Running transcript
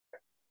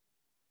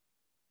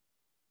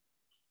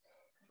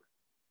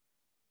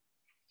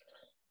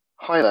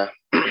Hi there.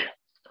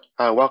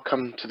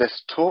 Welcome to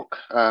this talk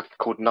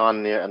called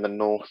Narnia and the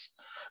North,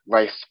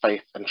 Race,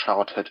 Faith and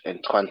Childhood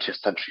in 20th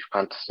Century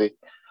Fantasy.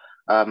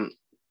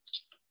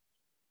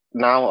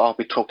 Now I'll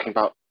be talking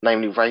about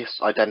namely race,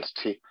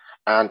 identity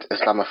and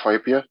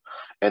Islamophobia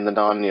in the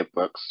Narnia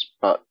books,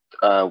 but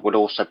would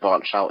also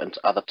branch out into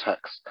other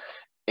texts,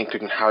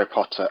 including Harry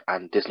Potter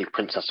and Disney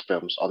princess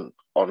films on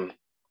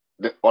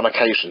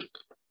occasion.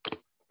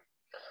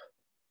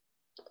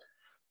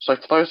 So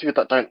for those of you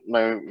that don't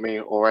know me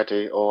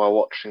already or are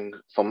watching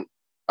from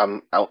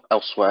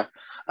elsewhere,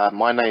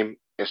 my name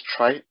is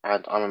Trey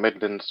and I'm a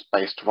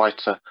Midlands-based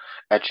writer,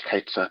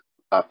 educator,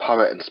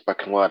 poet and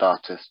spoken word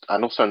artist,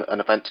 and also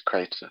an event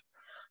creator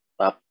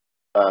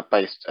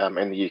based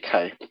in the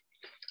UK.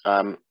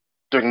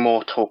 Doing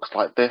more talks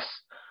like this,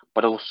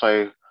 but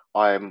also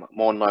I'm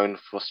more known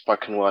for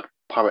spoken word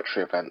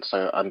poetry events.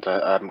 So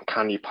under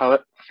Can You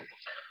Poet,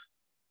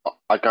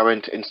 I go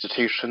into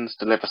institutions,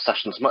 deliver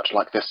sessions much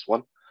like this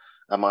one.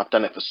 I've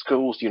done it for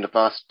schools,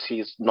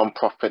 universities,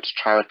 non-profits,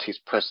 charities,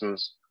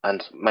 prisons,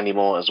 and many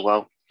more as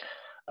well.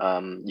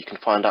 You can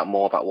find out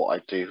more about what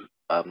I do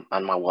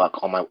and my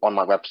work on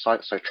my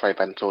website, so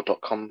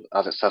treyventor.com,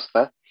 as it says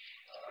there.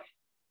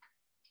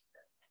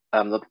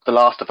 The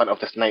last event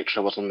of this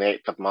nature was on the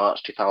 8th of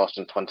March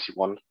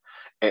 2021.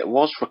 It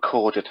was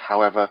recorded,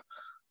 however,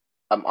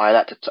 I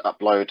elected to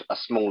upload a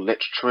small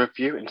literature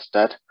review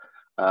instead,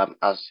 and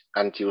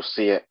you'll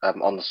see it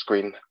on the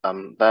screen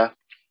there.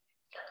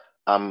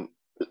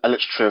 A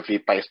literature review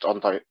based on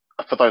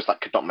for those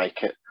that could not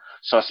make it.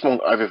 So a small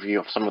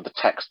overview of some of the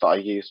text that I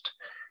used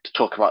to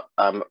talk about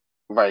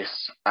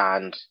race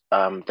and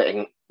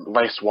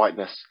race,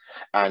 whiteness,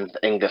 and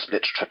the English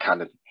literature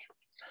canon.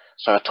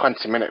 So a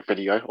 20-minute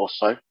video or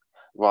so,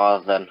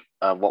 rather than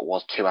what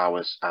was 2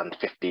 hours and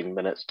 15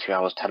 minutes, 2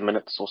 hours, 10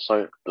 minutes or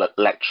so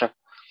lecture.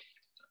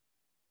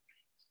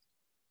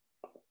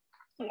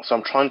 So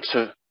I'm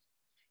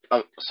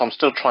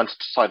still trying to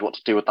decide what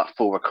to do with that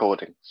full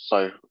recording.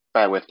 So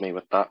bear with me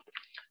with that.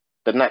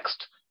 The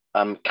next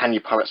Can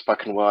You Poet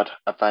spoken word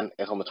event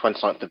is on the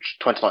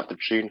 29th of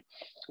June,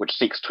 which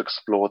seeks to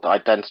explore the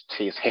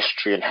identities,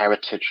 history and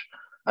heritage,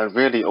 and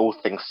really all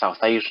things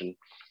South Asian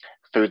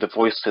through the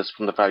voices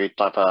from the very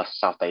diverse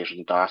South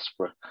Asian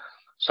diaspora.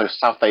 So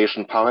South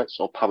Asian poets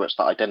or poets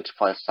that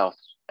identify as South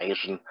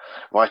Asian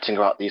writing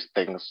about these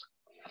things,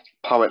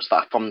 poets that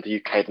are from the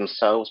UK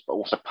themselves, but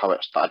also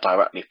poets that are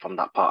directly from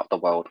that part of the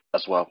world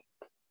as well.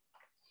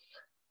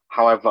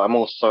 However, I'm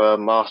also a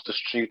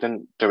master's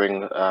student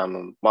doing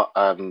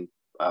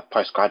a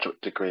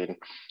postgraduate degree in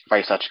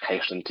race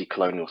education and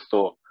decolonial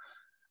thought.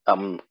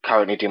 I'm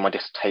currently doing my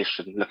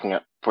dissertation looking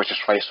at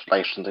British race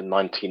relations in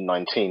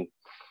 1919,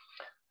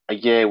 a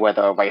year where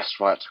there are race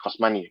riots across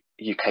many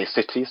UK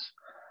cities,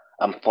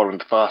 following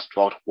the First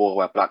World War,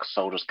 where black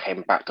soldiers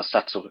came back to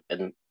settle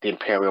in the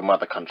Imperial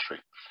Mother Country.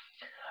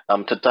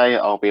 Today,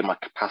 I'll be in my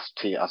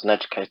capacity as an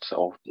educator,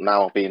 or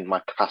now I'll be in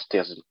my capacity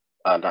as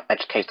an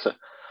educator.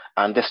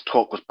 And this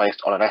talk was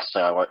based on an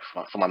essay I wrote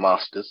for my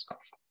master's.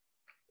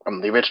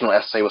 The original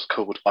essay was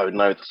called "Oh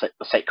No, the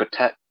Sacred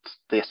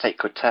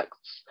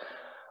Texts,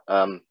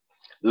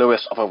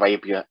 Lewis of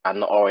Arabia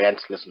and the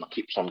Orientalism that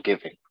Keeps on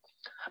Giving."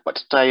 But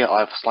today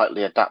I've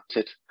slightly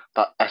adapted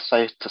that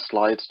essay to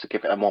slides to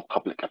give it a more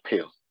public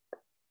appeal.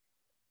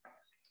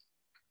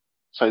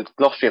 So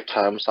glossary of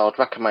terms, I would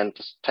recommend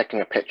just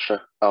taking a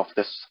picture of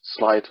this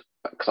slide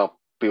because I'll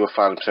be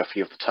referring to a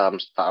few of the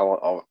terms that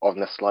are on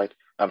this slide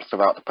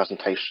throughout the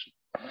presentation.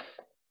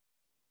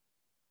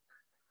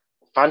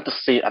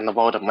 Fantasy and the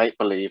world of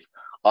make-believe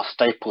are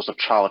staples of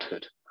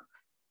childhood.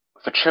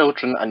 For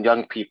children and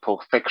young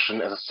people,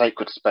 fiction is a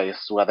sacred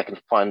space where they can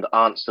find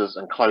answers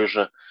and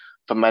closure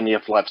for many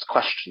of life's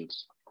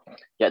questions.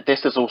 Yet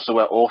this is also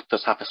where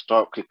authors have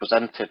historically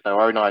presented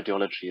their own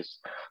ideologies,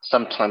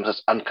 sometimes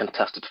as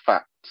uncontested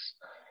facts.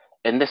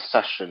 In this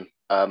session,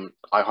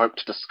 I hope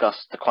to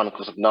discuss the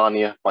Chronicles of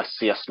Narnia by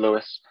C.S.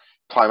 Lewis,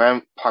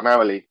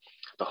 primarily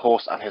The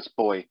Horse and His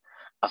Boy,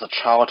 as a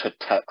childhood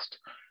text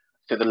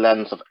through the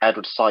lens of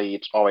Edward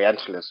Said's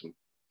Orientalism,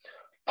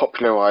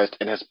 popularized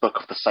in his book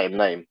of the same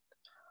name.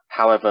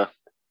 However,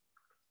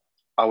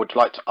 I would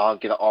like to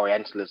argue that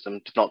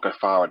Orientalism did not go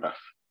far enough.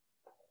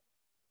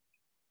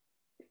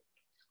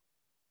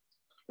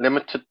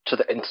 Limited to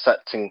the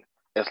intersecting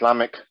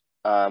Islamic,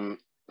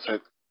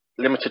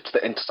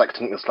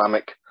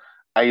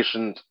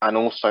 Asian, and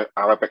also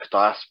Arabic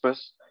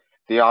diasporas,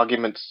 the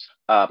arguments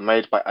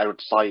made by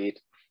Edward Said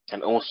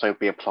can also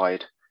be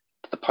applied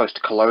to the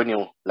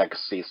post-colonial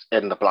legacies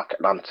in the Black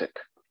Atlantic.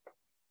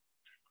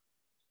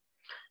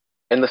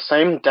 In the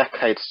same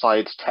decade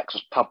Said's text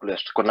was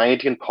published,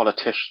 Grenadian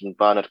politician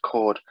Bernard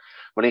Cord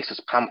released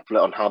his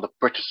pamphlet on how the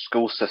British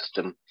school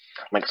system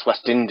makes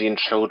West Indian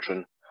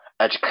children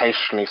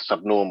educationally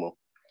subnormal.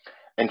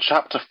 In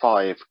chapter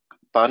 5,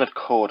 Bernard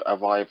Cord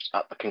arrives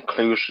at the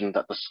conclusion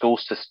that the school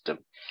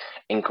system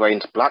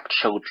ingrains black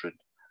children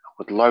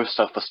with low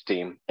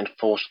self-esteem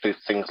enforced through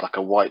things like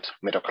a white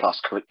middle-class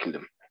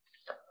curriculum.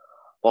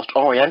 Whilst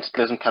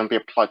Orientalism can be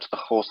applied to The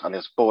Horse and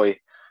His Boy,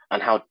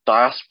 and how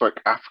diasporic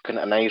African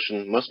and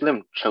Asian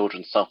Muslim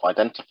children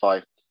self-identify,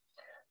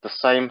 the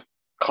same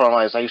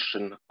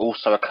colonization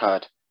also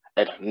occurred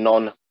in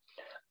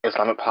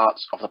non-Islamic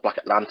parts of the Black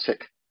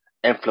Atlantic,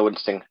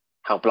 influencing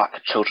how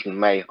Black children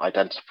may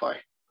identify.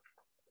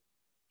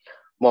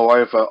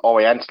 Moreover,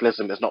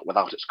 Orientalism is not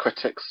without its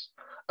critics.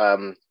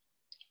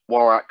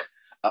 Warrack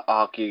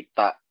argued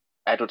that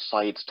Edward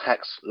Said's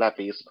text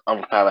levies an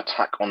unfair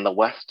attack on the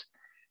West.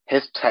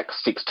 His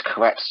text seeks to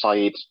correct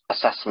Said's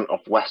assessment of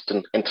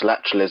Western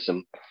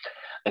intellectualism,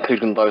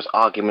 including those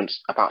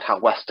arguments about how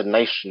Western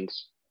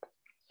nations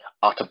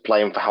are to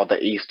blame for how the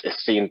East is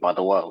seen by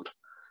the world.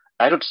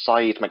 Edward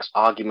Said makes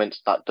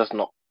arguments that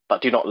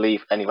do not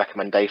leave any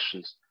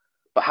recommendations,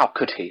 but how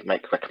could he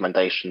make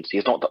recommendations? He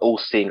is not the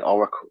all-seeing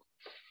oracle.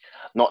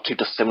 Not too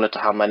dissimilar to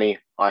how many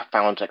I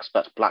found to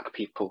expect Black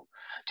people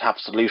to have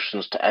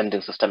solutions to ending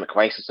systemic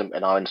racism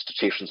in our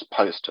institutions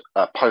post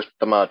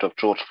the murder of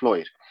George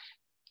Floyd.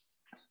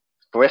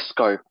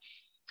 Briscoe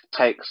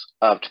takes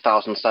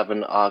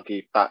 2007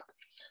 argued that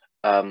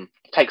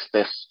takes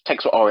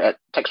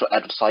what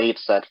Edward Said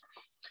said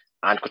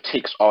and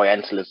critiques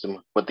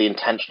Orientalism with the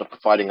intention of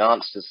providing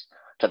answers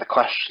to the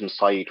questions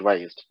Said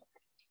raised.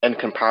 In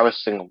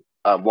comparison,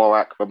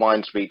 Warrack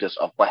reminds readers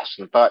of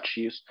Western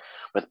virtues,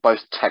 with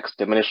both texts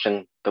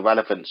diminishing the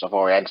relevance of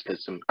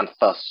Orientalism and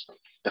thus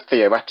the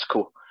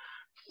theoretical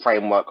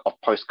framework of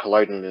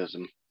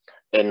post-colonialism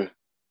in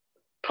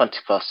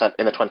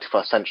the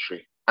 21st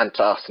century, and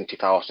to us in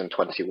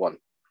 2021.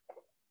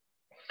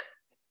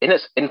 In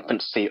its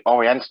infancy,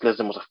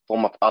 Orientalism was a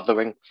form of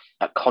othering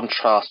that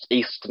contrasts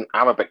Eastern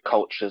Arabic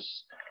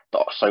cultures,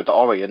 so the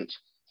Orient,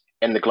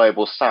 in the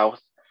global South,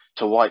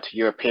 to white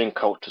European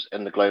cultures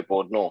in the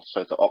global North,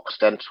 so the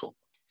Occidental,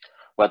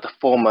 where the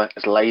former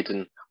is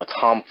laden with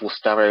harmful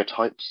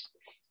stereotypes.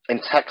 In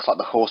texts like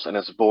The Horse and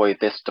His Boy,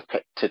 this is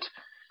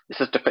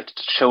depicted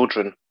to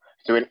children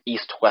through an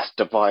east-west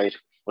divide,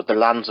 with the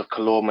lands of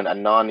Calormen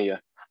and Narnia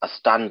as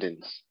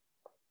stand-ins.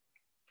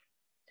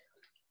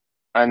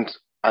 And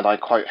I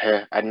quote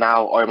here, "And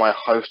now, O my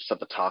hosts of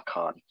the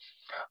Tarkhan,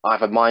 I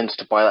have a mind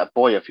to buy that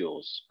boy of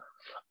yours."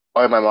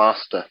 "O my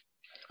master,"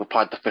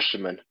 replied the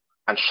fisherman,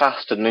 and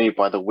Shasta knew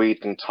by the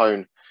wheedling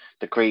tone,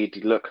 the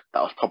greedy look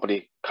that was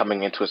probably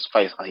coming into his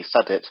face as he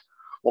said it,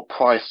 what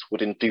price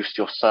would induce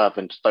your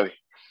servant, though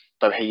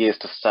he is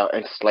to sell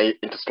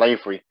into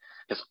slavery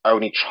his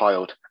only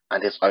child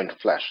and his own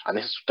flesh. And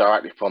this is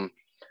directly from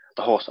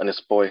The Horse and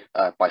His Boy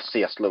by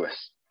C.S.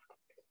 Lewis.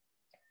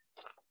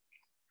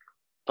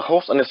 The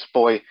Horse and His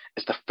Boy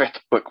is the fifth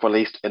book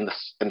released in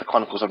the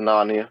Chronicles of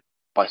Narnia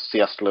by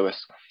C.S.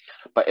 Lewis,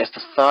 but it's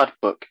the third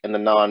book in the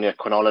Narnia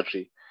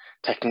chronology,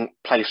 taking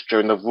place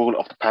during the rule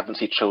of the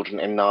Pevensey children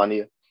in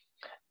Narnia.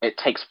 It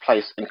takes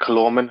place in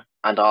Calormen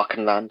and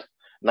Archenland,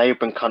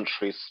 neighbouring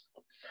countries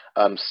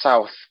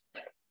south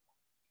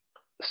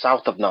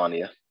of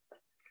Narnia.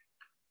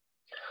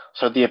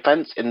 So the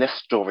events in this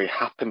story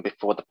happen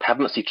before the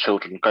Pevensey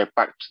children go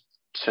back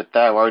to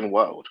their own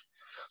world.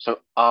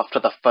 So after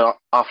the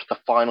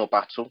final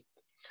battle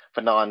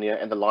for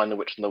Narnia in The Lion, the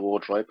Witch and the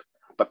Wardrobe,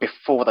 but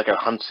before they go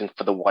hunting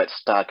for the White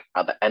Stag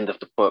at the end of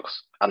the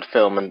books and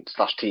film and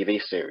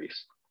 /TV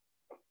series.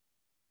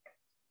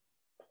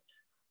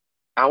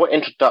 Our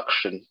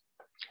introduction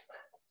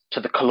to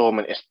the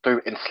Calormen is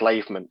through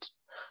enslavement.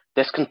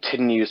 This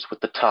continues with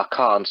the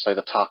Tarkhan, so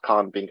the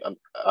Tarkhan being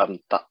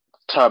that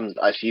term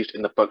that is used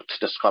in the book to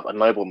describe a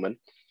nobleman,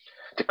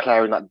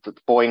 declaring that the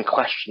boy in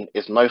question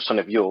is no son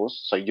of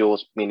yours, so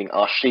yours meaning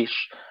Arshish,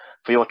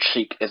 for your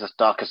cheek is as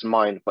dark as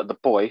mine, but the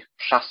boy,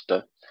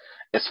 Shasta,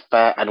 is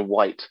fair and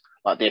white,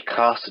 like the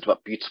accursed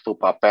but beautiful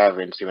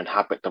barbarians who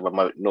inhabit the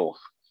remote north.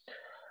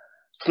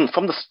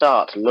 From the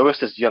start,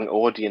 Lewis's young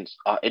audience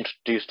are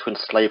introduced to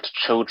enslaved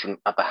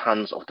children at the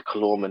hands of the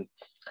Calormen,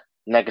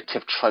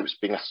 negative tropes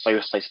being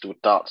associated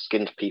with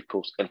dark-skinned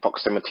peoples in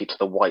proximity to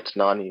the white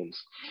Narnians.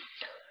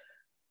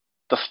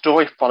 The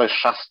story follows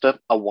Shasta,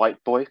 a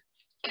white boy,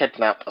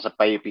 kidnapped as a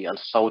baby and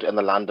sold in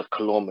the land of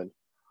Calormen.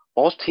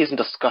 Whilst he is in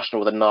discussion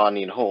with a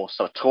Narnian horse,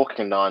 so a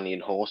talking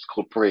Narnian horse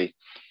called Bree,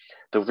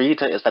 the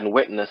reader is then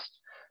witness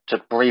to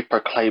Bree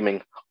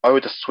proclaiming, "Oh,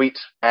 the sweet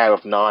air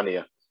of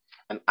Narnia,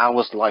 an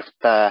hour's life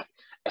there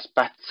is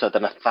better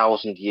than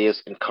 1,000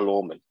 years in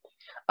Calormen,"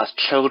 as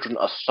children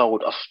are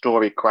sold a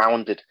story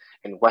grounded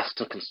in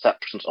Western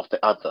conceptions of the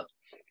other,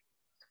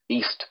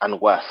 East and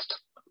West,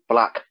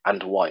 black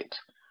and white,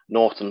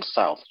 North and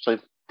South, so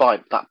by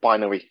that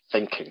binary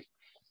thinking.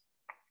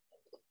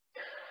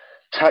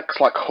 Texts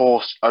like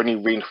Horse only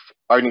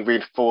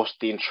reinforced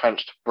the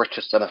entrenched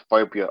British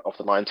xenophobia of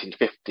the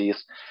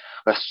 1950s,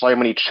 where so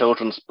many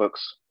children's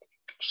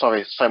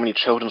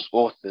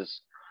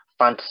authors,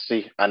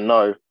 fantasy and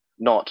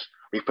not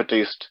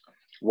reproduced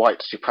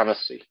white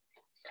supremacy,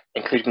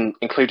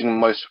 including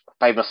most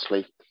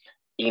famously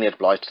Enid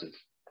Blyton.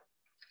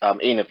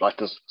 Enid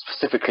Blyton,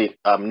 specifically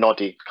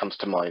Noddy, comes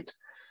to mind.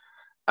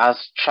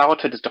 As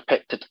childhood is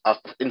depicted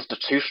as the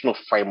institutional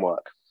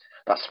framework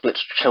that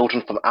splits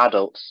children from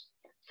adults,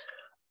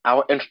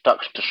 our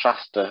introduction to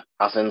Shasta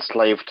as an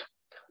enslaved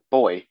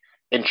boy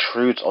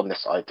intrudes on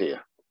this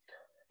idea.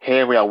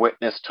 Here we are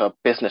witness to a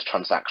business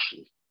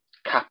transaction,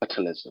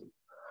 capitalism,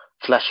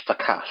 flesh for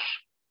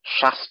cash,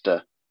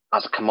 Shasta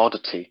as a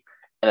commodity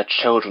in a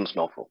children's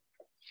novel.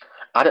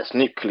 At its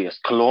nucleus,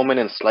 Kalorman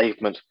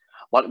enslavement,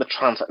 like the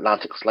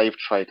transatlantic slave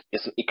trade,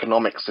 is an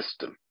economic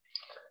system.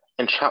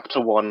 In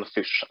Chapter 1,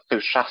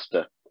 through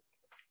Shasta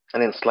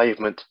and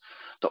enslavement,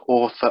 the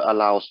author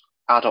allows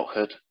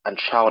adulthood and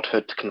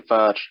childhood to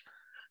converge.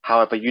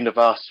 However,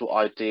 universal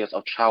ideas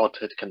of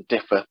childhood can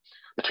differ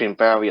between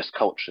various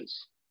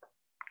cultures.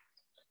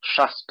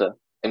 Shasta,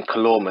 in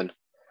Kalorman,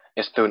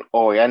 is through an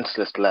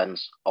Orientalist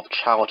lens of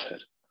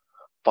childhood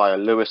via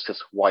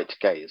Lewis's white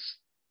gaze.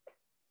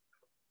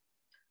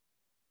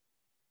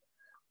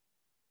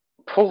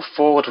 Paul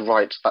Ford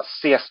writes that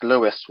C.S.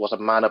 Lewis was a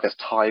man of his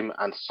time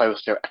and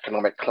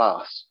socio-economic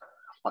class.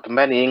 Like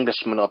many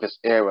Englishmen of his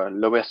era,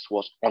 Lewis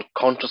was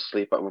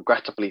unconsciously but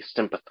regrettably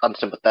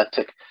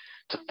unsympathetic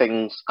to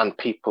things and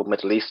people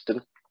Middle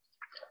Eastern.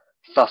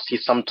 Thus, he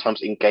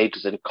sometimes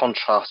engages in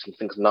contrasting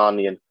things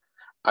Narnian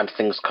and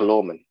things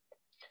Kalorman.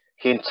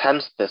 He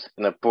intends this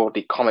in a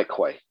broadly comic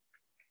way,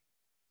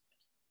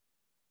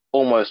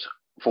 almost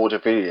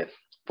vaudevillian.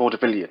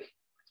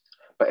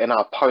 But in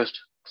our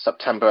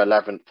post-September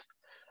 11th,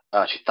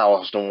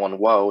 2001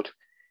 world,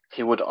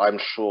 he would, I'm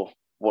sure,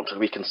 want to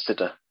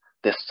reconsider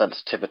this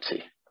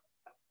sensitivity.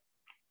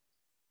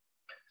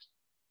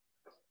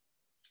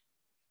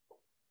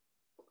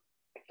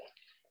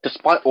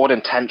 Despite all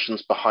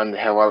intentions behind the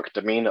heroic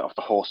demeanour of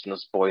the horse and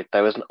his boy,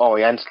 there is an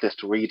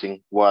Orientalist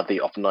reading worthy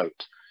of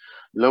note.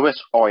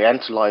 Lewis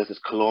orientalizes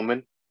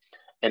Kalorman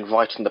in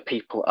writing the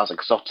people as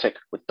exotic,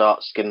 with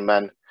dark-skinned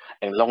men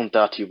in long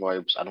dirty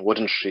robes and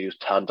wooden shoes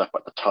turned up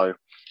at the toe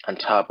and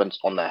turbans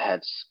on their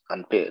heads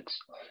and beards.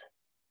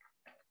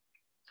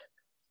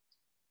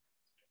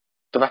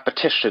 The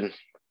repetition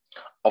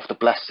of the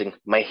blessing,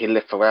 "May he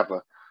live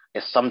forever,"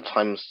 is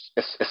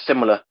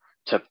similar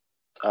to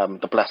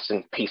the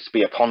blessing, "Peace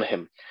be upon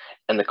him,"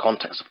 in the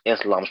context of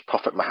Islam's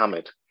Prophet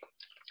Muhammad.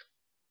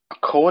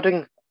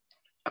 According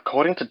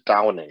to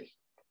Downing,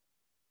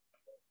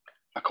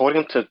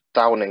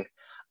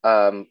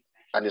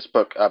 and his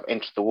book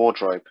Into the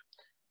Wardrobe,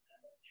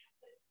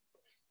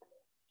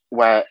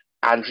 where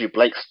Andrew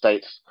Blake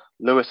states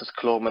Lewis's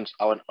Kalormans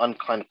are an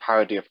unkind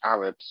parody of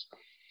Arabs,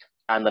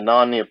 and the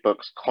Narnia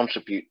books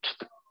contribute to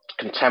the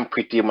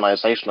contemporary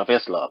demonization of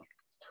Islam.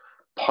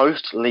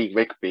 Post-Lee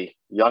Rigby,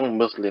 young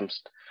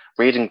Muslims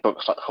reading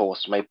books like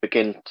Horse may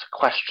begin to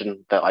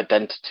question their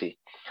identity,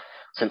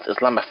 since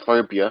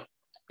Islamophobia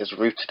is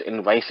rooted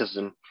in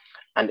racism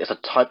and is a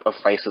type of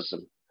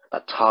racism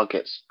that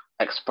targets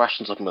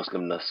expressions of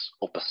Muslimness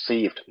or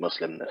perceived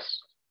Muslimness.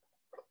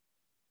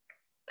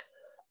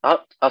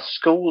 As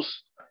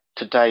schools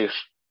today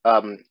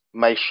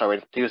may show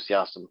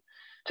enthusiasm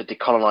to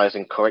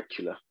decolonizing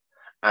curricula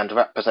and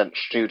representing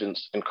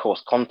students in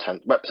course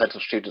content,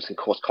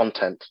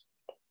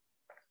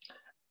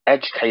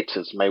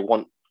 educators may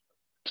want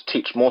to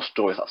teach more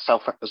stories that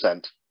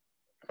self-represent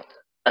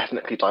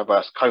ethnically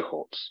diverse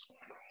cohorts.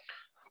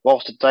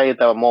 Whilst today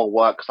there are more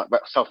works that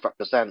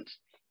self-represent,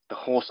 The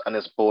Horse and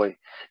His Boy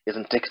is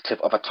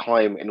indicative of a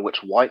time in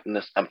which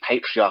whiteness and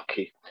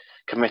patriarchy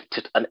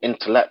committed an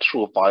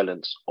intellectual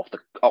violence of the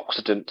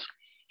Occident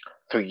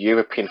through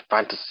European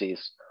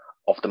fantasies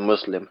of the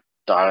Muslim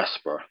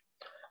diaspora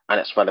and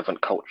its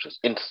relevant cultures,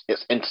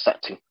 its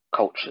intersecting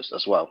cultures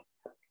as well.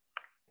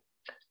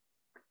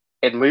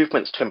 In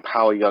movements to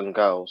empower young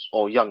girls,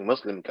 or young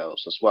Muslim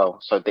girls as well,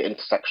 so the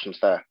intersections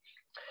there,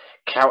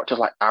 characters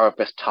like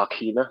Aravis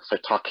Tarkina, so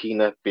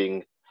Tarkina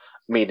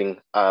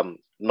meaning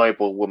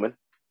noble woman,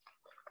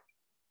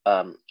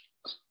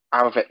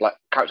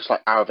 characters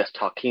like Aravis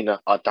Tarkina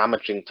are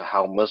damaging to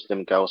how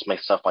Muslim girls may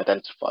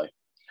self-identify.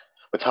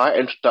 With her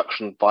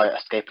introduction via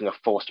escaping a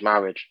forced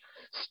marriage,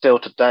 still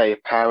today,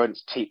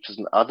 parents, teachers,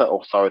 and other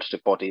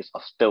authoritative bodies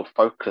are still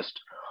focused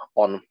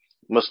on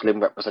Muslim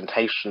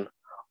representation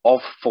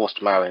of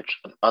forced marriage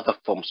and other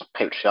forms of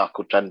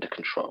patriarchal gender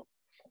control.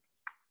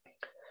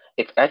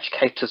 If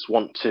educators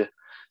want to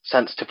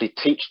sensitively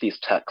teach these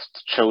texts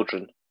to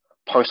children,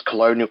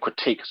 post-colonial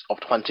critiques of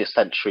 20th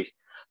century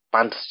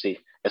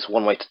fantasy is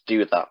one way to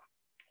do that,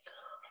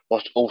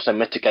 whilst also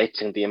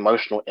mitigating the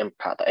emotional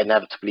impact that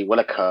inevitably will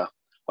occur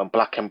when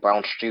Black and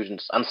brown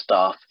students and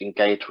staff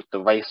engage with the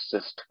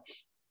racist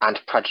and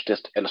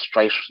prejudiced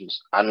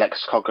illustrations and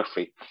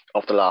lexicography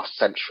of the last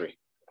century.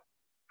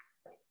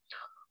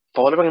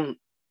 Following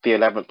the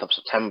 11th of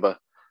September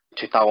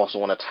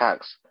 2001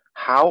 attacks,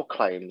 Howe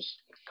claims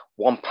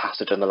one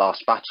passage in The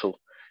Last Battle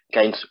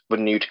gained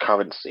renewed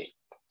currency.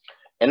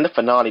 In the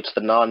finale to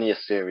the Narnia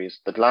series,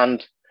 the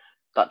land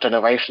that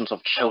generations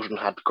of children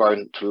had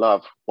grown to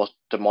love was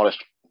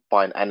demolished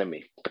by an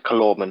enemy, the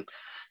Kalorman,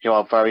 who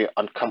are very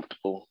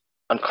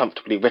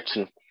uncomfortably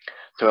written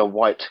through a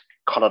white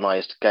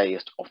colonized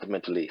gaze of the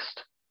Middle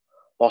East.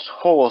 Whilst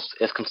Horse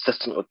is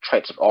consistent with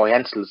traits of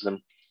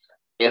Orientalism,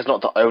 it is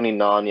not the only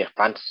Narnia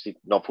fantasy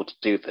novel to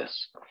do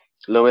this.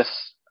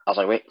 Lewis, as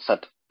I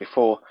said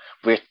before,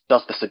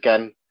 does this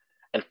again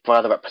in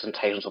further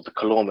representations of the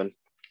Kalorman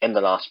in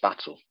the last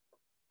battle.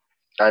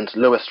 And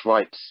Lewis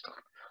writes,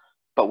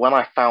 "But when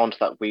I found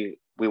that we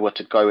were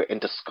to go in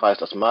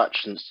disguise as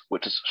merchants,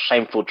 which is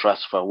shameful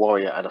dress for a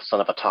warrior and a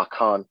son of a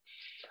Tarkhan,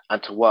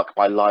 and to work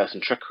by lies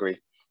and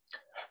trickery,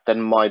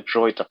 then my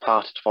joy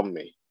departed from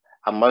me.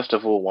 And most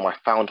of all, when I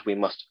found we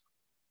must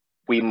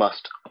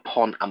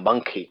upon a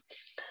monkey,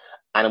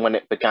 and when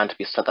it began to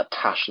be said that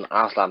Tash and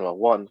Aslan were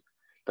one,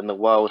 then the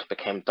world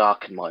became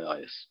dark in my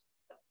eyes."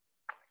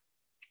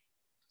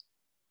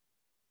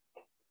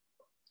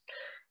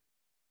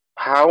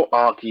 Howe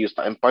argues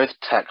that in both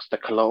texts, the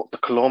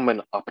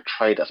Kalamen are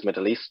portrayed as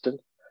Middle Eastern,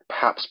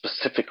 perhaps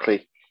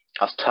specifically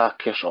as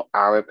Turkish or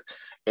Arab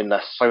in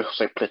their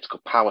socio-political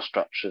power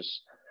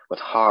structures, with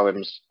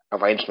harems,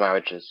 arranged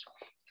marriages,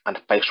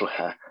 and facial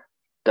hair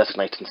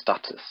designating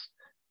status.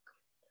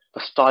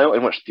 The style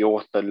in which the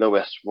author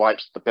Lewis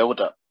writes the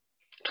build-up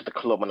to the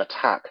Kalamen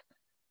attack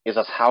is,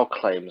 as Howe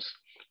claims,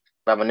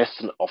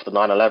 reminiscent of the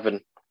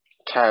 9/11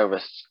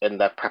 terrorists in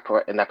their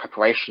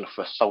preparation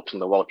for assaulting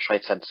the World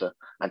Trade Center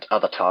and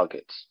other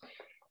targets.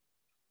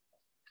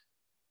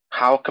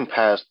 Howe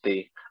compares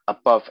the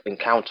above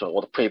encounter,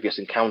 or the previous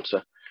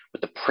encounter,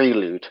 with the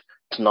prelude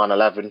to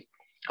 9/11,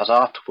 as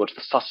afterwards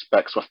the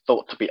suspects were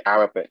thought to be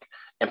Arabic,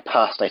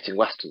 impersonating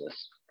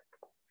Westerners.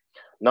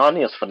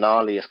 Narnia's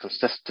finale is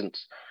consistent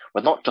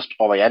with not just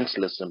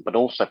Orientalism, but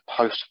also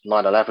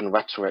post-9/11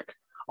 rhetoric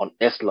on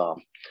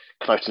Islam,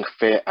 connoting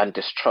fear and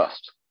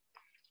distrust.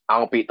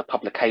 Albeit the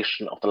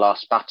publication of The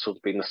Last Battle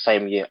being the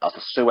same year as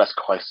the Suez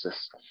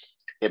Crisis,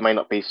 it may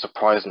not be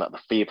surprising that the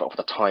fever of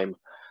the time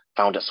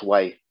found its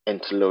way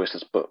into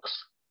Lewis's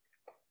books.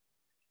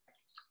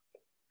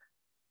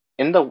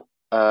 In the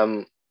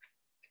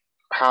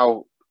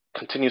Howe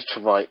continues to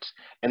write,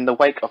 in the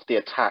wake of the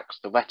attacks,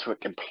 the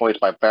rhetoric employed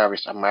by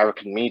various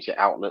American media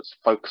outlets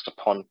focused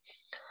upon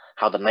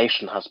how the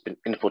nation has been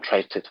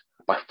infiltrated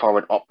by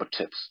foreign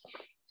operatives,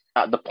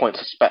 at the point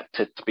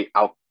suspected to be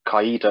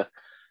Al-Qaeda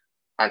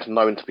and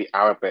known to be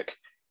Arabic,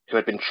 who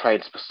had been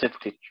trained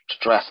specifically to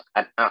dress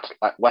and act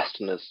like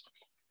Westerners,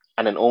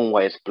 and in all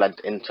ways blend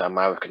into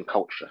American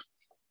culture.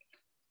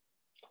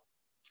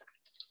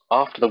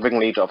 After the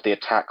ringleader of the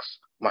attacks,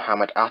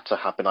 Mohammed Atta,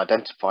 had been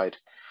identified,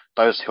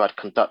 those who had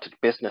conducted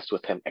business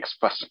with him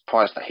expressed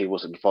surprise that he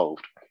was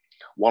involved.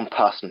 One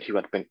person who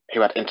had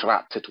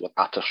interacted with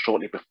Atta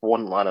shortly before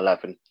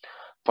 9/11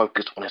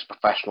 focused on his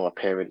professional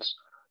appearance,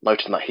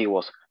 noting that he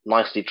was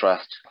nicely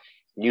dressed,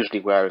 usually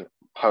wearing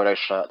a polo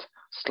shirt,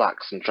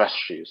 slacks, and dress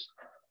shoes.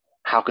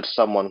 How could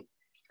someone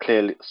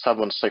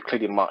so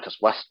clearly marked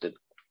as Western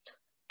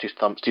do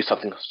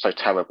something so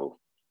terrible?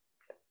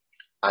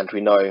 And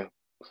we know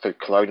through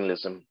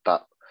colonialism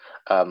that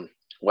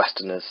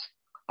Westerners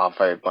are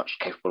very much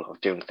capable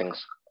of doing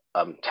things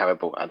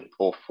terrible and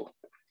awful.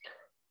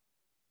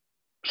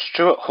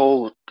 Stuart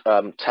Hall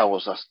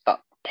tells us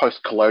that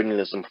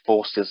post-colonialism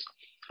forces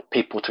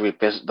people to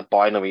revisit the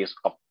binaries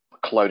of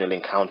colonial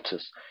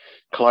encounters.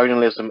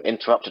 Colonialism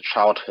interrupted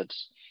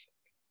childhoods,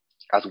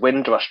 as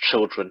Windrush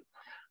children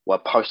were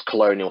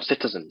post-colonial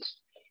citizens.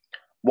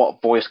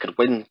 What voice could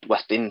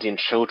West Indian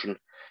children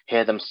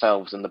hear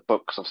themselves in the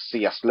books of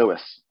C.S.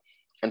 Lewis?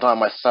 And I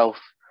myself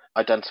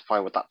identify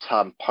with that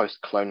term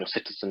post-colonial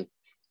citizen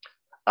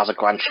as a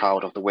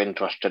grandchild of the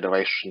Windrush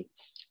generation,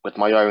 with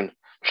my own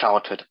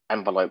childhood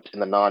enveloped in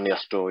the Narnia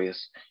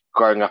stories,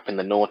 growing up in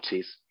the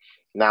noughties.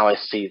 Now I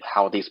see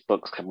how these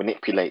books can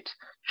manipulate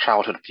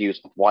childhood views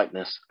of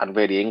whiteness and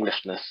really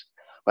Englishness,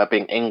 where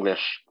being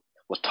English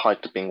was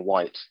tied to being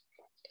white.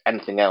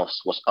 Anything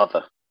else was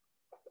other.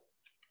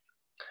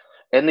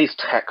 In these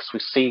texts, we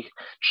see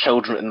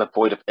children in the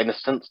void of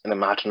innocence in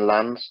imagined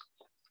lands.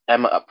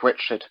 Emma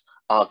Upritchard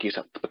argues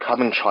that the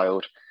becoming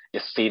child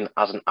is seen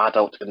as an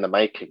adult in the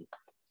making,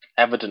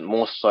 evident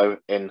more so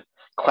in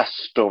quest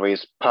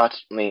stories,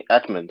 particularly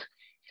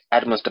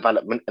Edmund's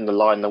development in The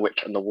Lion, the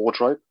Witch, and the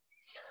Wardrobe.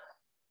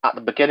 At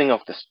the beginning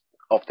of this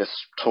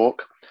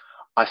talk,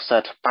 I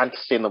said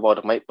fantasy and the world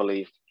of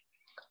make-believe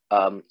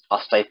are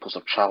staples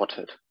of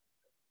childhood.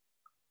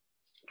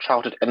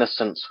 Childhood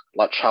innocence,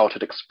 like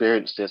childhood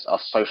experiences, are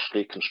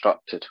socially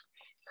constructed.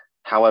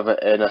 However,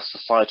 in a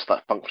society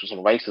that functions on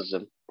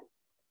racism,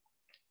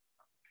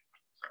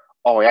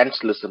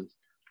 Orientalism,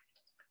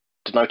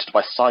 denoted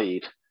by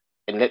Said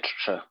in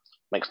literature,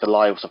 makes the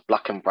lives of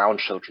black and brown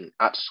children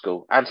at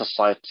school and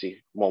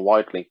society more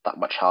widely that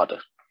much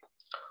harder.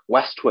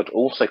 Westwood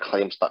also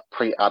claims that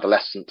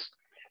pre-adolescent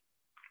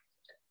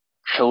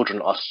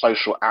children are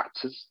social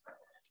actors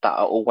that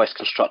are always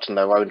constructing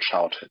their own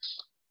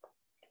childhoods.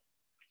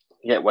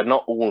 Yet when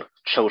not all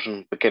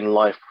children begin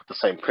life with the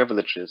same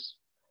privileges,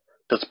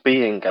 does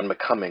being and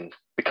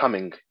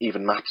becoming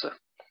even matter?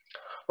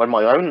 When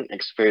my own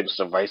experiences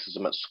of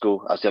racism at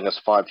school as young as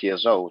 5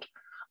 years old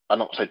are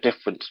not so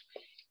different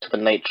to the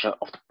nature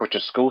of the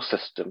British school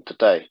system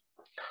today,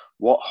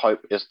 what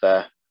hope is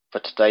there for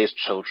today's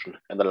children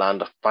in the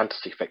land of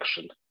fantasy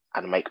fiction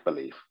and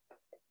make-believe?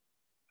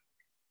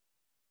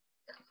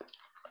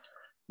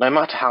 No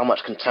matter how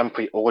much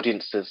contemporary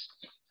audiences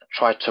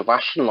try to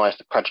rationalize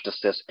the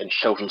prejudices in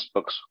children's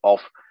books of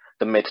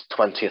the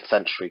mid-20th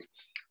century.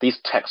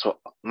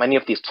 Many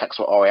of these texts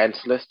were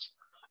Orientalist,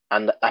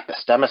 and the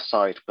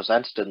epistemicide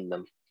presented in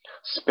them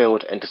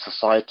spilled into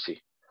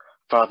society.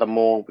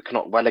 Furthermore, we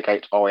cannot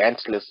relegate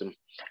Orientalism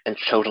in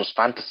children's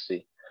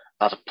fantasy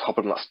as a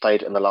problem that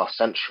stayed in the last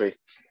century.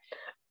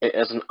 It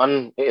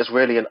is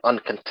really an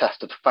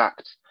uncontested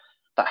fact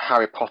that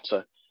Harry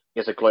Potter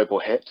is a global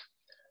hit.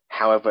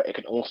 However, it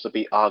can also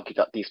be argued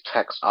that these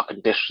texts are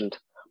conditioned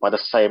by the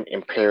same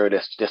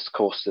imperialist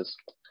discourses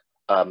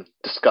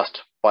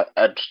discussed by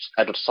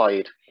Edward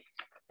Said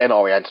in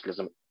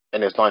Orientalism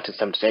in his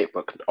 1978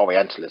 book,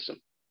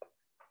 Orientalism.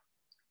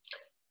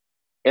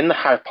 In the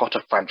Harry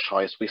Potter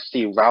franchise, we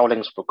see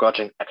Rowling's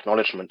begrudging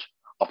acknowledgement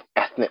of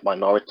ethnic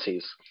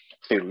minorities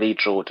through Lee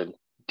Jordan,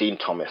 Dean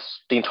Thomas,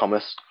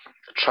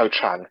 Cho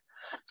Chang,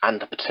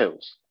 and the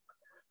Patils,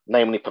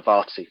 namely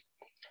Parvati,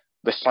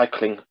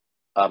 recycling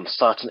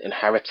certain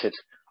inherited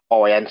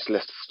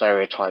Orientalist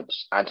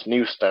stereotypes and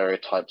new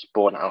stereotypes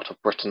born out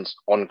of Britain's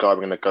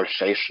ongoing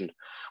negotiation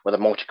with a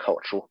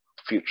multicultural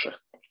future,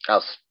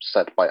 as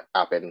said by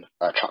Abin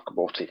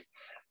Chakraborty.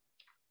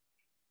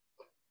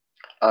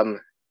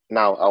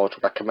 Now I would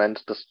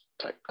recommend this,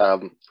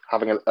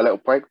 having a little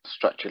break to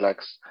stretch your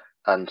legs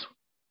and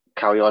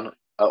carry on,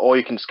 or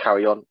you can just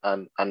carry on,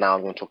 and now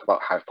I'm going to talk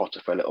about Harry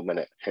Potter for a little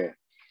minute here.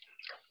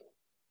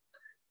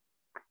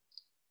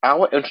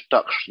 Our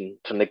introduction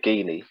to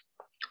Nagini,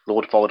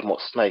 Lord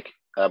Voldemort's snake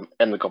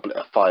in the Goblet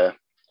of Fire,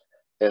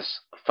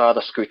 is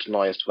further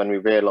scrutinised when we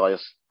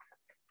realise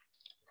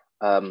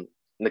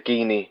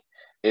Nagini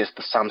is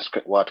the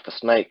Sanskrit word for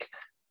snake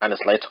and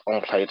is later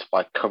on played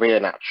by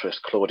Korean actress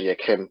Claudia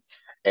Kim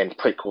in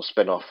prequel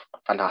spin-off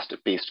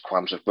Fantastic Beasts: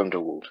 Crimes of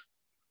Grindelwald.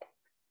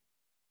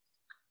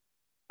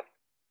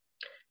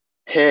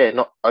 Here,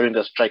 not only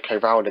does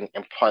JK Rowling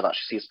imply that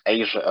she sees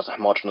Asia as a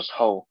homogeneous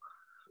whole,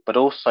 but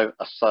also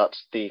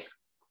asserts the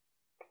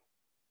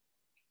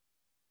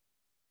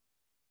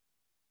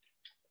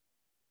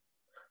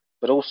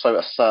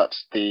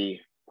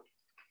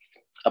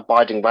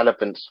abiding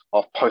relevance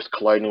of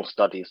post-colonial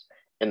studies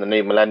in the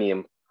new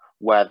millennium,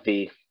 where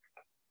the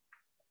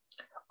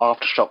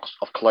aftershocks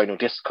of colonial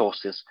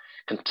discourses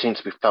continue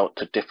to be felt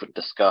to different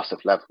discursive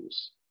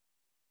levels.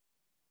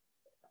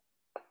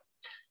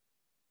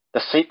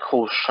 The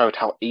sequel showed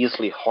how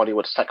easily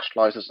Hollywood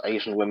sexualizes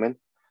Asian women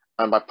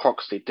and by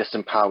proxy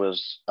disempowers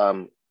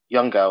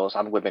young girls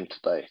and women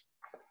today.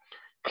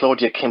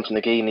 Claudia Kim's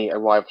Nagini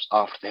arrives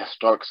after the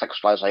historic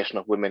sexualization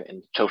of women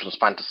in children's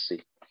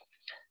fantasy.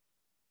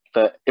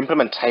 The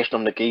implementation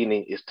of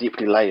Nagini is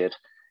deeply layered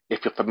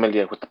if you're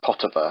familiar with the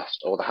Potterverse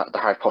or the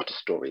Harry Potter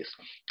stories,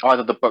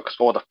 either the books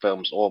or the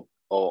films or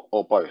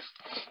both.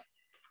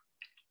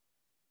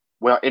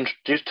 We are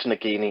introduced to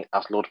Nagini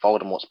as Lord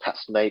Voldemort's pet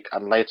snake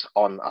and later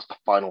on as the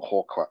final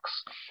Horcrux.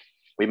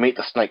 We meet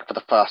the snake for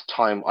the first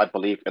time, I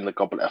believe, in the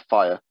Goblet of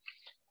Fire,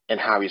 in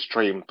Harry's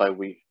dream, though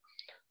we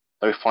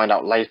find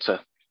out later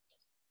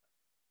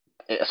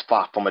it is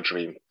far from a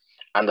dream,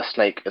 and the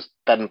snake is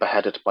then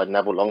beheaded by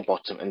Neville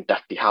Longbottom in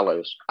Deathly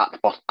Hallows at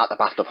the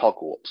Battle of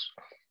Hogwarts.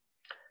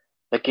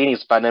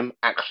 Nagini's venom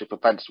actually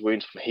prevents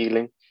wounds from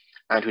healing,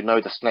 and we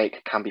know the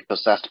snake can be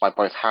possessed by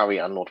both Harry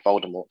and Lord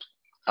Voldemort,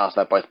 as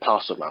they're both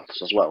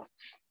parcel-mouths as well.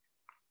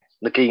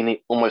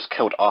 Nagini almost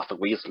killed Arthur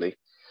Weasley.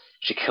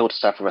 She killed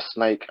Severus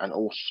Snape, and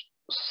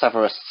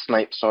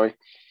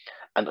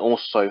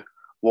also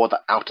wore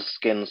the outer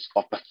skins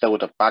of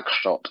Bathilda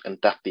Bagshot in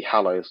Deathly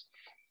Hallows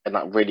in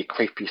that really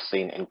creepy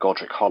scene in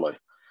Godric Hollow.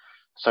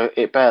 So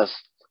it bears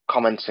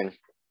commenting,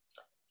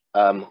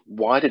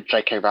 why did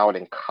JK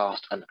Rowling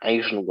cast an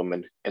Asian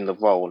woman in the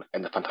role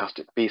in the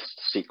Fantastic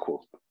Beasts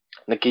sequel?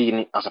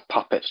 Nagini as a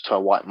puppet to a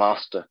white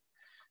master.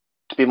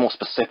 To be more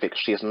specific,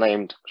 she is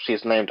named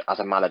as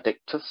a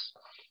maledictus,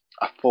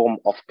 a form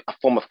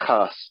of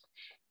curse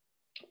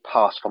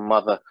passed from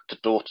mother to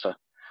daughter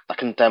that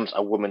condemns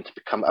a woman to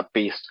become a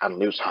beast and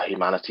lose her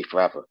humanity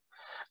forever.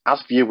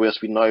 As viewers,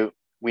 we know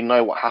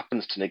what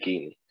happens to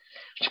Nagini.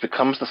 She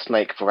becomes the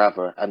snake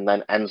forever and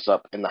then ends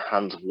up in the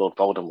hands of Lord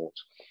Voldemort,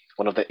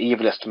 one of the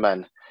evilest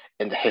men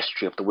in the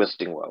history of the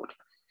wizarding world.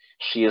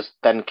 She is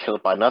then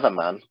killed by another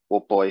man,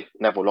 or boy,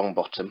 Neville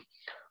Longbottom,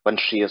 when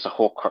she is a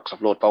Horcrux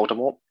of Lord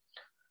Voldemort,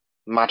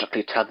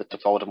 magically tethered to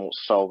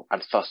Voldemort's soul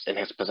and thus in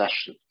his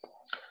possession.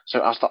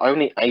 So as the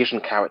only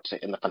Asian character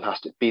in the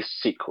Fantastic Beasts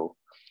sequel,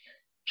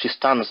 she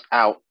stands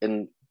out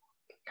in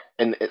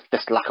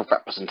this lack of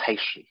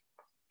representation.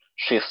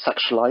 She is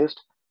sexualized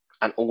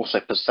and also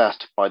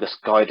possessed by this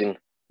guiding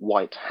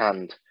white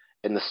hand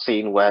in the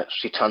scene where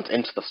she turns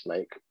into the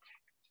snake.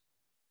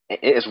 It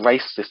is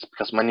racist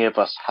because many of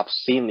us have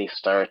seen these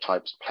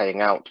stereotypes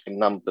playing out in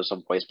numbers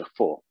of ways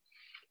before.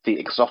 The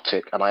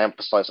exotic, and I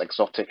emphasize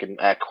exotic in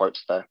air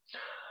quotes there,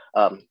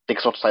 the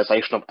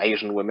exoticization of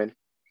Asian women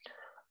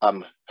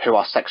who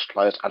are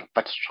sexualized and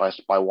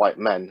fetishized by white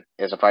men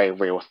is a very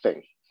real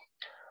thing.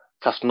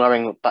 Thus,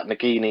 knowing that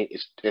Nagini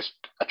is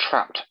a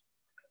trapped,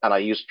 and I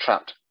use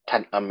trapped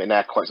in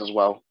air quotes as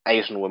well,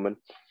 Asian woman,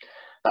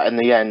 that in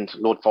the end,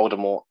 Lord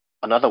Voldemort,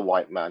 another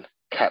white man,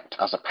 kept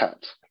as a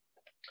pet.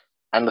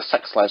 and the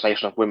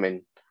sexualization of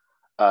women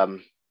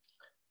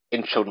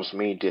in children's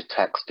media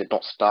text did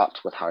not start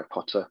with Harry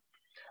Potter.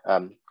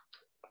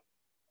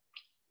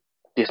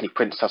 Disney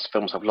princess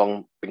films have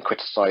long been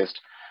criticised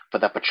for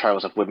their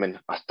portrayals of women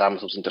as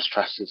damsels in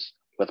distresses,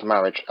 with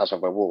marriage as a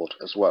reward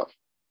as well.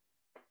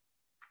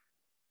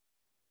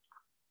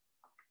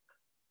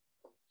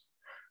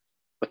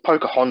 With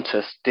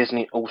Pocahontas,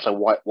 Disney also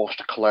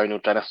whitewashed a colonial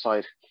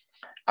genocide,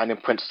 and in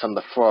Princess and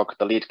the Frog,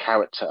 the lead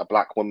character, a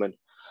black woman,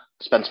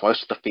 spends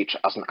most of the feature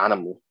as an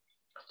animal.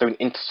 Through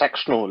an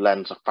intersectional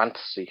lens of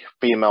fantasy,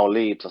 female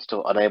leads are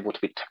still unable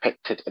to be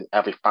depicted in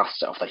every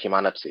facet of their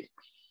humanity.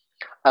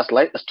 As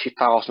late as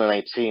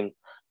 2018,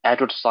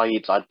 Edward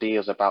Said's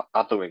ideas about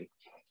othering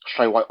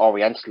show why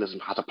Orientalism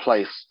has a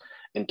place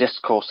in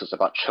discourses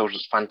about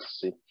children's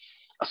fantasy,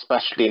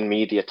 especially in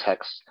media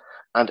texts,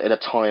 and in a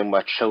time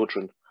where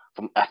children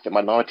from ethnic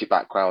minority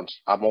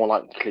backgrounds are more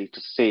likely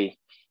to see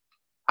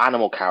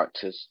animal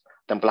characters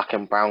than black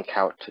and brown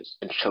characters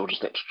in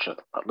children's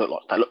literature that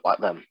look like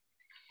them.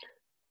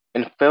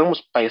 In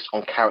films based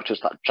on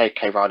characters that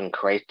JK Rowling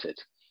created,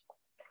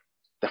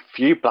 the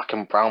few black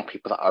and brown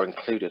people that are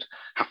included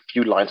have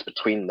few lines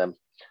between them,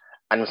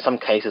 and in some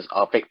cases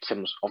are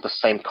victims of the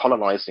same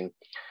colonizing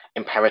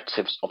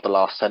imperatives of the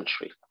last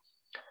century.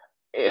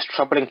 It is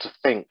troubling to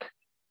think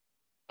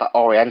that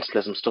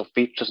Orientalism still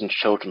features in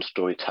children's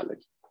storytelling.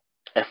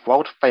 If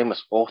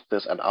world-famous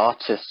authors and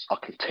artists are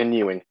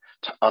continuing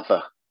to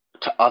other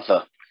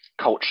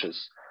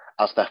cultures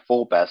as their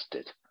forebears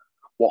did,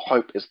 what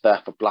hope is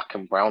there for black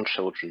and brown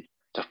children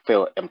to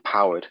feel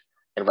empowered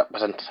in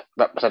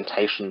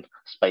representation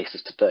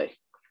spaces today?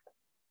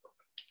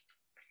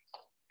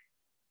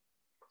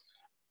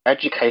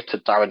 Educator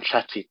Darren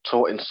Chetty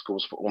taught in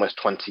schools for almost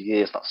 20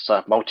 years that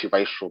serve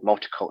multiracial,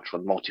 multicultural,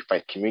 and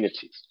multi-faith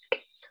communities.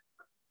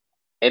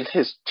 In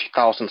his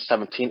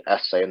 2017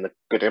 essay in The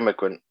Good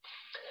Immigrant,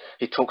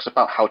 he talks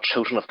about how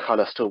children of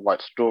colour still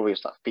write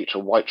stories that feature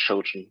white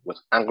children with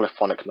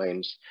Anglophonic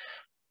names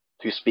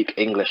who speak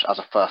English as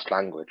a first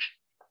language.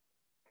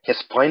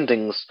 His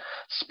findings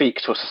speak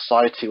to a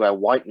society where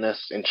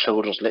whiteness in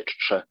children's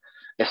literature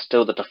is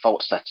still the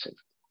default setting.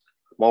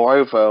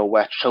 Moreover,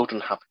 where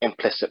children have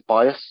implicit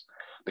bias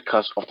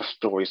because of the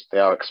stories they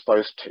are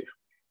exposed to.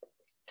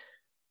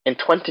 In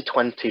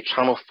 2020,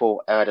 Channel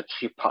 4 aired a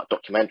two-part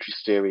documentary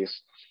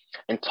series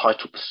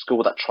entitled The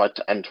School That Tried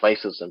to End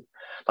Racism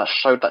that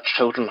showed that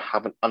children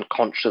have an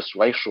unconscious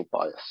racial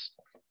bias.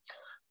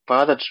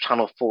 Further to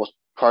Channel 4's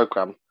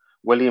programme,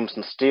 Williams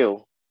and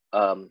Steele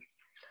authored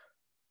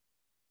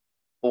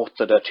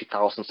a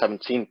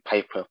 2017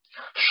 paper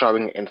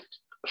showing in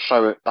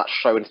 3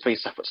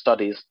 separate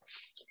studies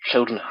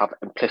children have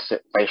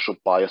implicit racial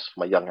bias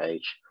from a young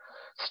age.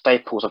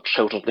 Staples of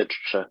children's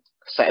literature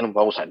set in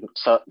worlds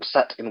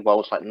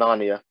like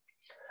Narnia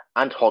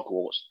and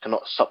Hogwarts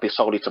cannot be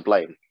solely to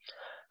blame.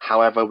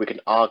 However, we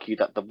can argue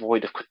that the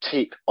void of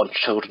critique on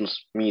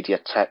children's media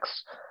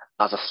texts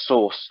as a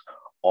source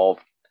of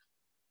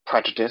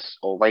prejudice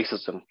or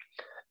racism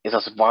is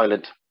as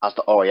violent as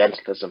the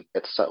Orientalism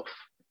itself.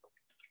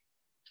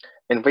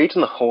 In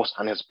reading The Horse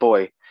and His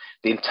Boy,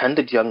 the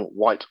intended young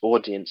white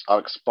audience are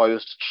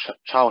exposed to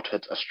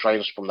childhoods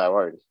estranged from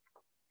their own.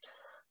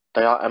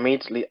 They are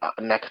immediately at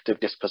a negative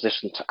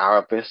disposition to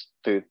Arabists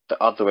through the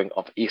othering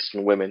of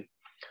Eastern women,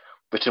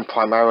 written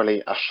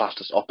primarily as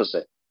Shasta's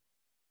opposite.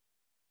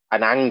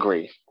 An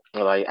angry,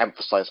 and I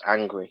emphasize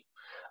angry,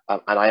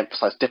 and I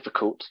emphasize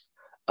difficult,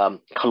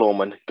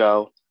 Kalorman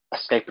girl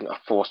escaping a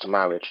forced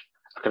marriage,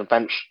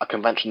 a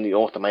convention the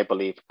author may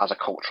believe as a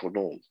cultural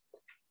norm.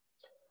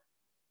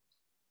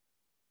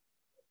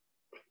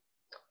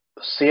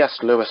 C.S.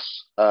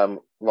 Lewis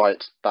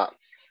writes that,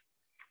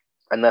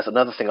 and there's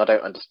another thing I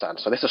don't understand.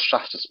 So this is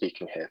Shasta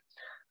speaking here,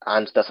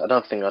 and there's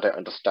another thing I don't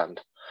understand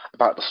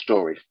about the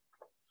story.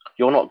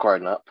 You're not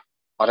grown up.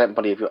 I don't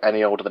believe you're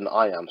any older than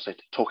I am. So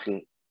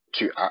talking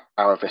to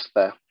Aravis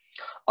there,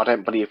 I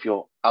don't believe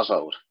you're as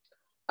old.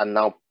 And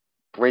now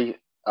Bree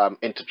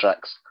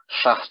interjects,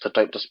 Shasta,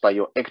 don't display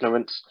your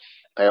ignorance.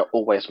 They are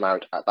always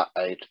married at that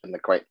age in the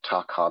great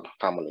Tarkhan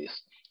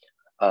families.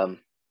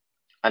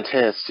 And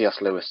here C.S.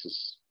 Lewis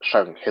is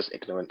showing his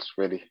ignorance,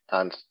 really,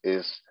 and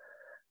is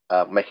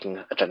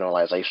making a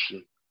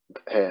generalization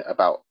here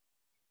about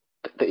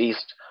the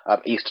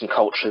Eastern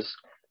cultures,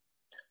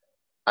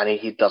 and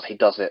he does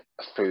it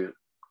through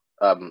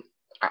the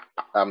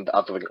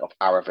othering of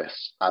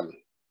Aravis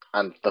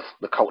and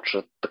the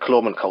culture, the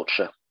Kalorman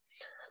culture,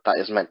 that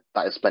is meant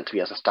to be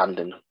as a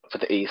stand-in for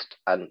the East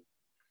and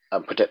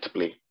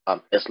predictably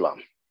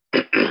Islam.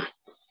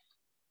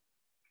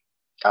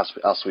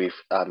 As we've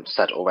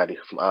said already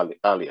from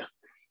earlier.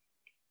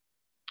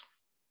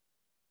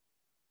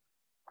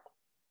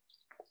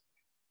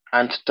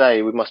 And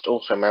today we must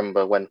also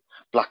remember when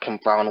black and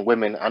brown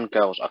women and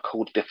girls are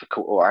called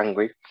difficult or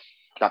angry,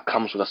 that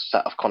comes with a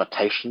set of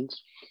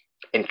connotations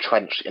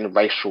entrenched in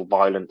racial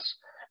violence,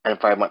 and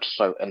very much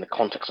so in the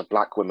context of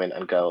black women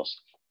and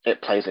girls.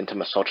 It plays into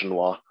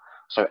misogynoir,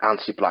 so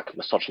anti-black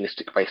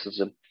misogynistic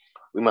racism.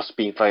 We must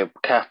be very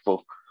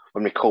careful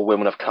when we call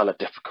women of colour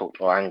difficult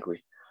or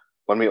angry,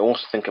 when we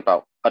also think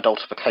about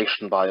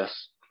adultification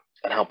bias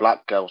and how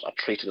black girls are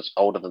treated as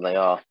older than they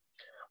are,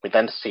 we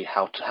then see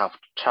how to have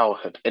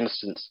childhood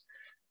innocence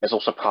is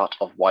also part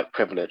of white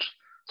privilege,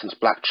 since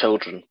black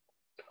children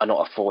are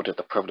not afforded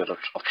the privilege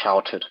of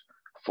childhood,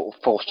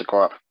 forced to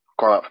grow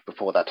up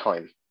before their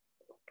time.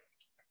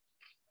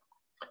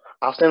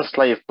 As an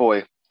enslaved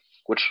boy,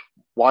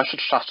 why should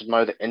Shasta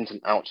know the ins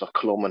and outs of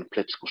Kalorman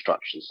political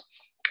structures?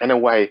 In a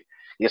way,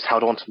 he has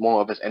held on to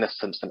more of his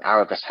innocence than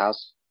Aravis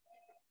has.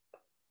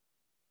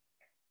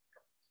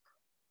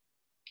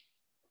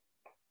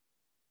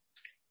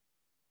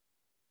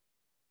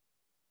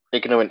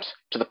 Ignorant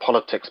to the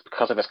politics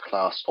because of his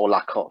class or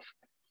lack of,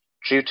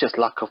 due to his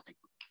lack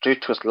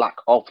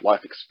of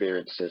life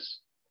experience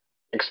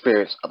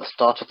at the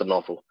start of the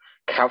novel,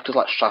 characters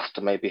like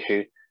Shasta may be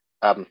who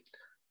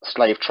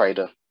slave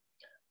trader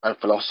and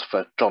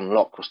philosopher John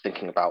Locke was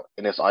thinking about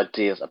in his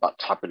ideas about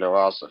tabula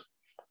rasa.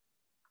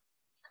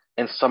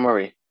 In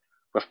summary,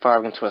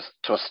 referring to a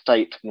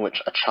state in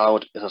which a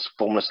child is as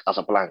formless as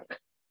a blank.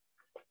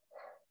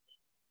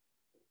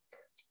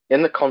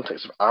 In the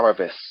context of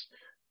Aravis,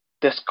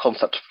 this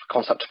concept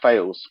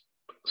fails,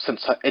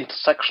 since her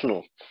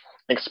intersectional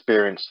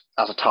experience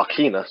as a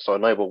Tarkina, so a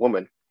noble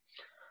woman,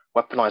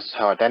 weaponizes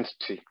her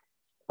identity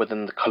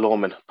within the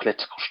Kalorman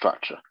political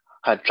structure.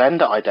 Her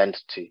gender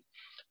identity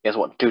is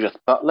what Judith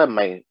Butler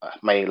may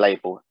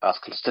label as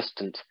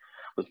consistent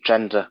with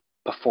gender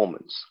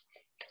performance.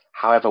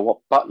 However, what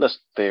Butler's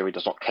theory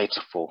does not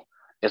cater for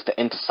is the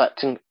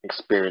intersecting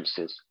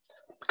experiences,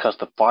 because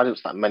the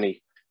violence that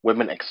many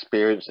women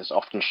experience is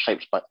often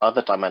shaped by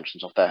other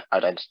dimensions of their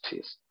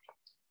identities,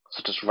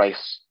 such as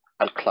race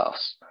and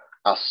class,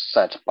 as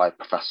said by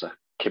Professor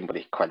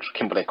Kimberly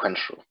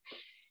Crenshaw.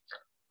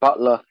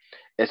 Butler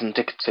is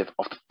indicative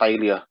of the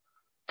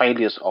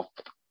failures of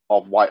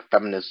white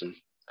feminism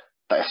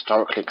that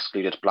historically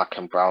excluded black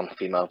and brown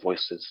female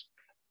voices,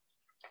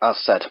 as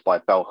said by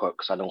Bell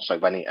Hooks and also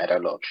Rennie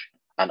Edo-Lodge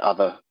and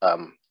other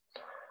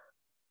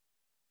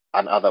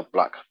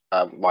black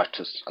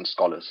writers and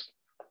scholars.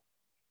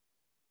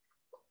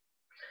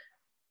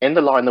 In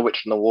The Lion, the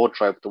Witch, and the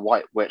Wardrobe, the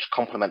White Witch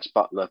complements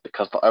Butler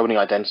because the only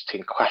identity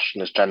in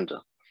question is gender.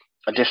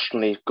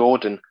 Additionally,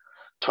 Gordon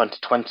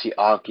 2020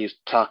 argues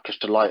Turkish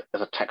delight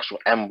is a textual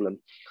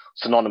emblem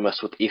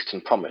synonymous with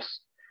Eastern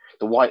promise.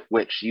 The White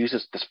Witch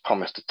uses this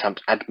promise to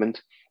tempt Edmund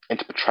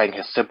into betraying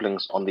his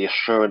siblings on the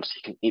assurance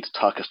he can eat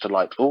Turkish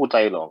delight all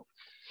day long.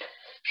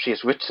 She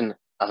is written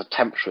as a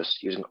temptress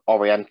using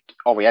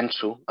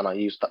Oriental, and I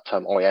use that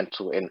term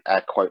Oriental in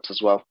air quotes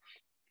as well,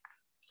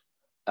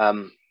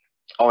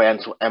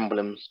 Oriental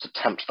emblems to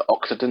tempt the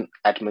Occident,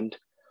 Edmund.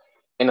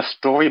 In a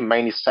story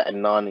mainly set in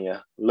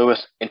Narnia,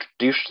 Lewis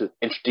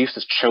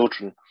introduces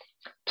children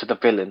to the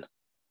villain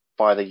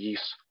by the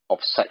use of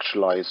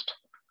sexualized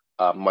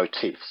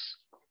motifs.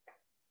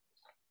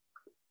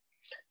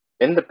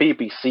 In the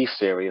BBC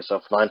series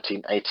of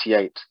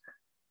 1988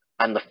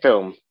 and the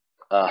film,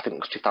 I think it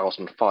was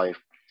 2005,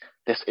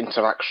 this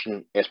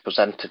interaction is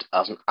presented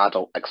as an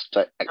adult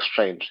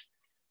exchange.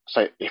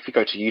 So if you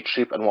go to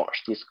YouTube and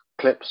watch these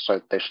clips,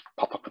 so they should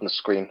pop up on the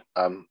screen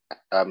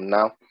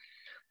now,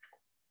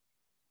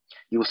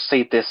 you will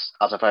see this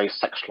as a very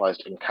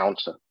sexualized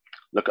encounter.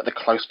 Look at the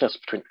closeness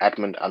between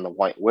Edmund and the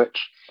White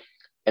Witch.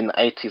 In the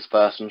 80s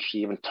version, she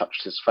even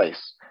touched his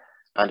face.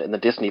 And in the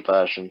Disney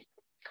version,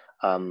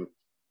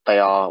 they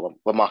are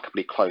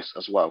remarkably close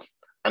as well.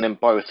 And in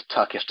both,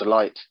 Turkish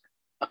delight,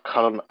 a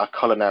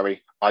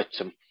culinary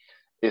item,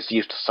 is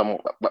used to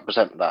somewhat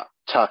represent that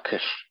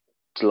Turkish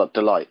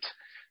delight.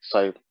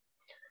 So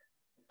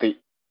the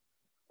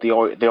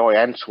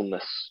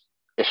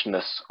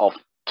Orientalness-ishness of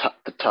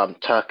the term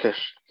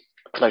Turkish,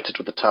 connoted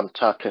with the term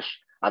Turkish,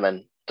 and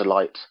then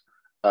delight,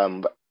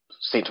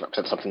 seem to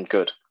represent something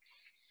good.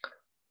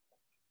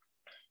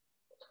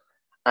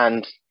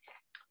 And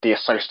the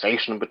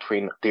association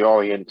between the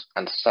Orient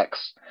and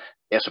sex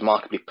is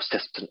remarkably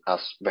persistent,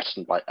 as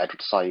written by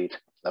Edward Said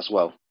as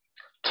well.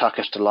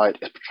 Turkish delight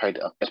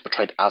is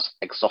portrayed as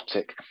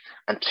exotic,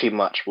 and too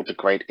much will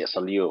degrade its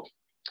allure.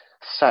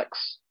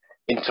 Sex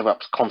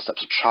interrupts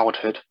concepts of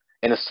childhood,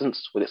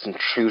 innocence, with its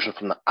intrusion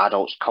from the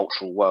adult's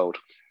cultural world.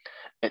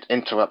 It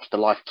interrupts the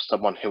life of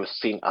someone who is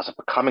seen as a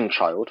becoming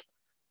child,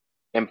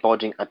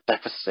 embodying a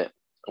deficit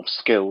of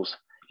skills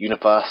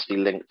universally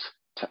linked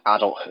to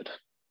adulthood.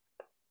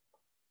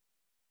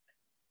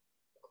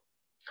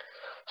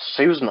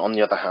 Susan, on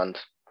the other hand,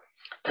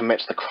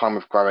 commits the crime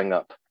of growing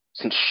up,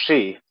 since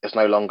she is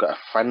no longer a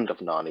friend of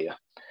Narnia.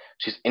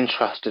 She's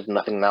interested in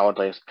nothing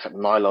nowadays except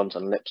nylons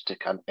and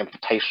lipstick and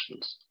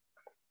invitations.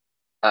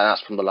 And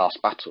that's from The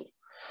Last Battle.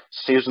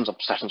 Susan's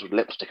obsessions with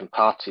lipstick and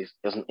parties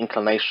is an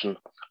inclination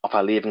of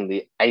her leaving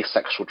the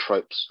asexual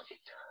tropes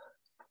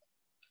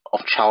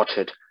of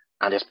childhood,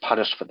 and is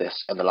punished for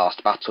this in The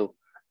Last Battle.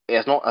 It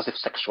is not as if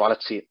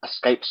sexuality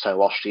escapes her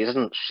while she is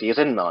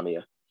in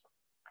Narnia,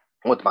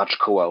 or the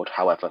magical world,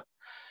 however.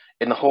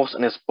 In The Horse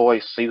and His Boy,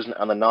 Susan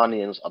and the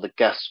Narnians are the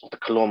guests of the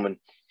Kalorman,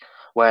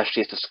 where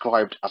she is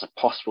described as a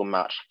possible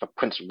match for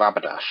Prince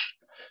Rabadash,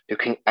 who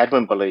King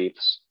Edmund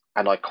believes,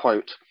 and I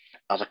quote,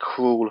 as a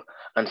cruel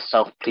and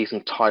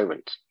self-pleasing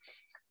tyrant.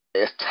 It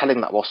is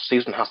telling that while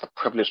Susan has the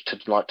privilege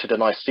to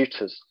deny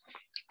suitors,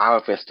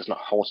 Aravis does not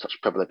hold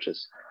such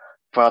privileges,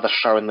 further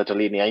showing the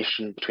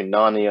delineation between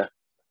Narnia,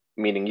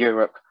 meaning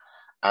Europe,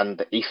 and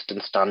the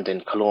Eastern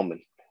stand-in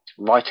Calormen,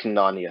 writing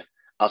Narnia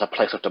as a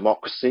place of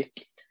democracy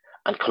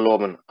and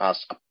Calormen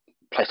as a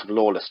place of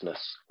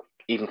lawlessness,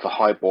 even for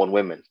high-born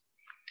women.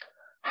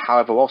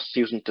 However, while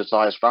Susan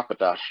desires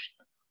Rapidash,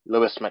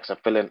 Lewis makes a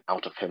villain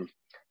out of him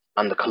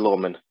and the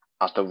Calormen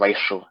as the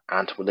racial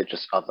and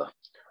religious other,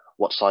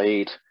 what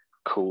Said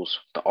calls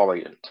the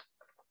Orient.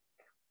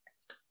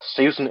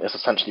 Susan is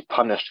essentially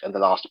punished in the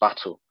last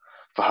battle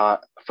for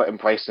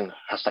embracing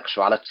her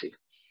sexuality.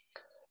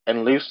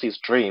 In Lucy's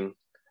dream,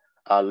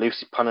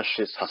 Lucy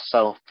punishes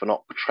herself for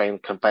not portraying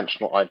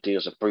conventional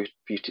ideas of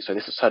beauty. So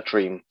this is her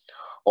dream,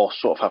 or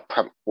sort of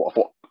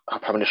her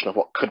premonition of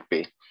what could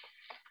be,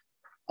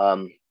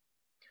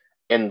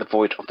 in The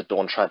Void of the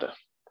Dawn Treader.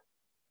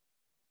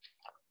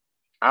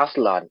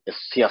 Aslan is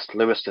C.S.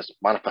 Lewis's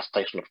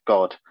manifestation of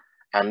God,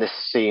 and this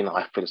scene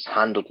I feel is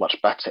handled much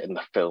better in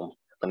the film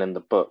than in the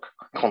book,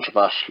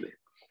 controversially.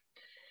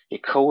 He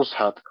calls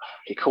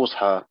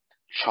her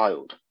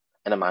child,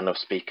 in a manner of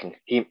speaking.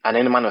 He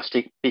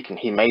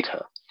made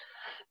her.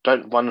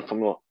 Don't run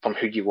from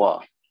who you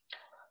are.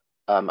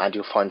 And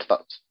you'll find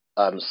that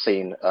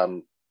scene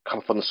come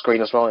up on the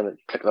screen as well, and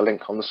click the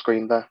link on the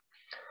screen there.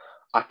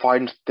 I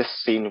find this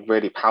scene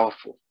really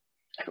powerful.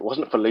 If it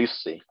wasn't for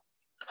Lucy,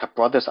 her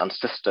brothers and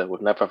sister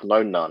would never have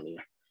known Narnia.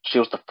 She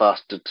was the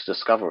first to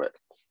discover it.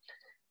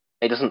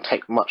 It doesn't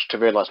take much to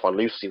realise why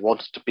Lucy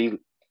wanted to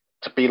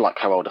be like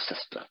her older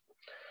sister.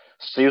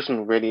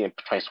 Susan really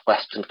portrays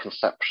Western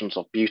conceptions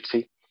of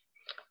beauty.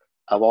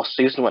 While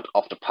Susan went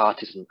off to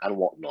parties and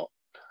whatnot,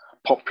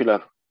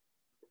 popular,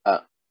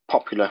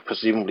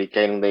 presumably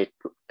gaining the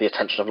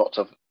attention of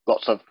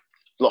lots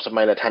of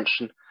male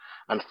attention,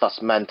 and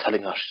thus men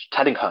telling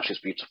her she's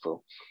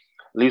beautiful.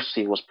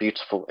 Lucy was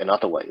beautiful in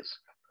other ways.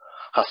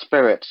 Her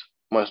spirit,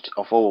 most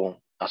of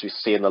all, as we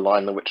see in The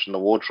Lion, the Witch, and the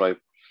Wardrobe,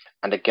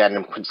 and again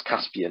in Prince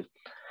Caspian,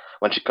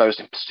 when she goes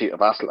in pursuit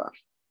of Aslan.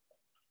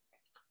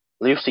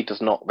 Lucy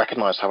does not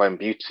recognise her own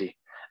beauty,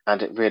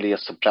 and it really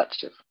is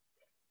subjective.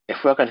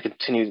 If we are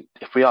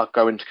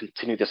going to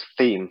continue this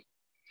theme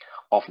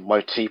of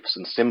motifs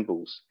and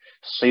symbols,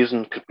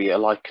 Susan could be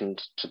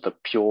likened to the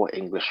pure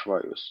English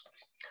rose.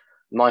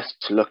 Nice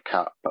to look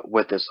at, but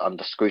withers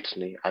under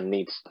scrutiny and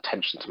needs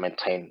attention to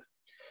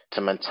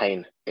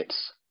maintain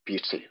its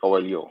beauty or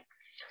allure.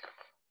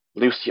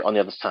 Lucy, on the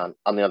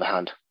other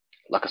hand,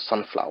 like a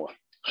sunflower,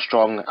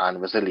 strong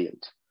and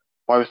resilient.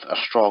 Both are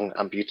strong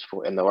and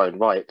beautiful in their own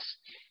rights.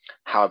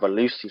 However,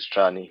 Lucy's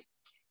journey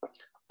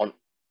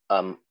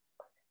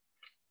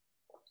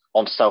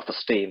on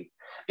self-esteem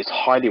is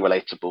highly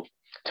relatable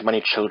to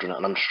many children,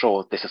 and I'm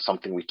sure this is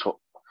something we talk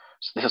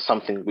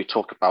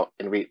about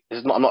I'm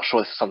not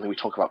sure this is something we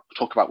talk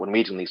about when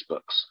reading these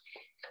books.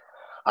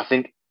 I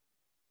think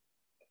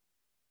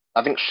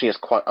she is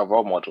quite a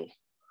role model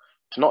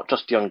to not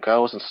just young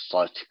girls in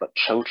society, but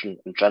children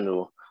in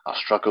general are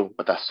struggling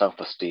with their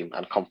self-esteem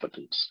and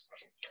confidence.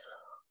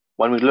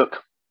 When we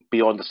look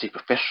beyond the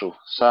superficial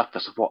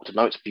surface of what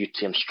denotes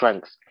beauty and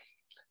strength,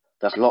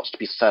 there's lots to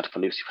be said for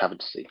Lucy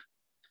Pevensey.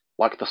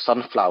 Like the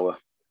sunflower,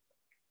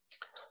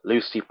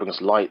 Lucy brings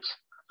light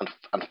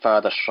and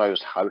further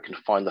shows how we can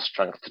find the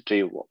strength to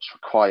do what's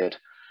required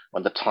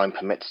when the time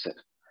permits it,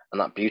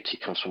 and that beauty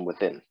comes from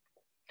within.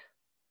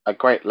 A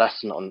great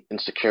lesson on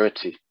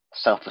insecurity,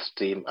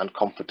 self-esteem, and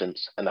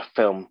confidence in a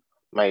film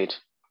made,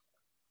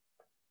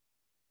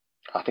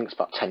 I think it's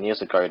about 10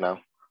 years ago now,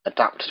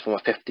 adapted from a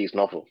 50s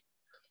novel.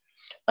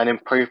 An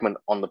improvement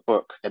on the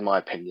book, in my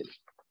opinion,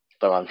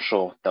 though I'm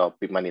sure there will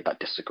be many that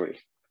disagree.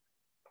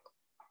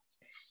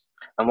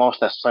 And whilst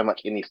there's so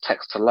much in these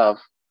texts to love,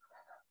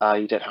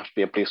 you don't have to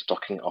be a blue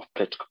stocking of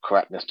political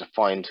correctness to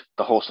find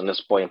The Horse and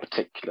This Boy in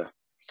particular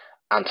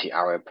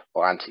anti-Arab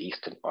or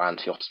anti-Eastern or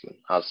anti-Ottoman,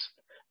 as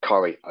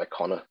Corey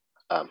O'Connor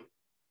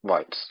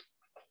writes.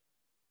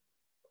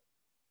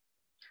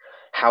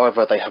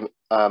 However, they have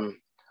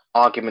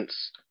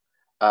arguments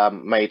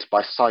made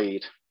by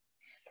Said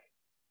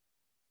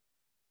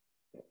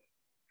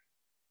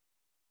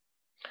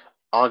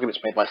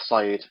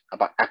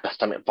about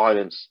epistemic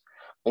violence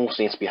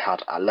also needs to be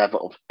had at a level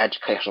of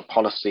educational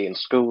policy in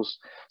schools.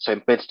 So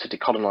in bids to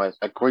decolonise,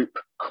 a group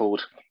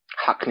called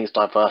Hackney's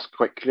Diverse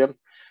Curriculum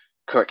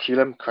created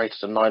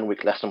a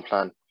 9-week lesson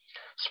plan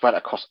spread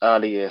across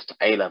early years to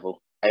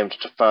A-level, aimed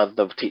to further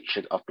the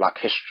teaching of Black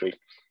history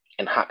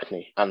in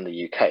Hackney and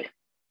the UK.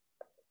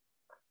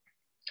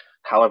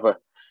 However,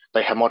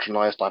 they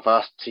homogenised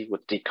diversity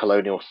with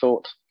decolonial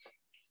thought,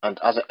 and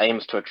as it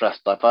aims to address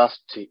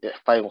diversity, it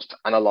fails to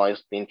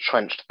analyse the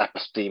entrenched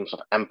epistemes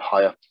of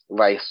empire,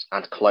 race,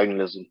 and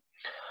colonialism.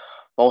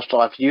 Whilst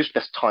I've used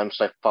this time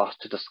so far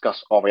to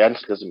discuss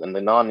Orientalism in the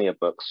Narnia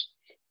books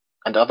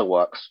and other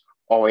works,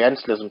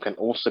 Orientalism can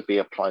also be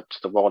applied to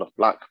the role of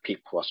Black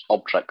people as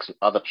objects in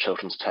other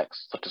children's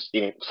texts,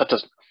 such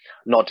as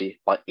Noddy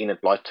by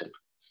Enid Blyton.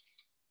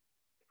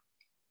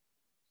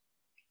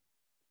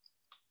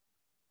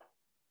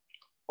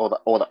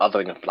 or the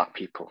othering of black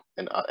people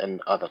in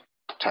other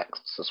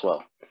texts as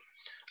well.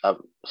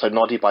 So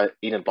Noddy by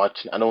Enid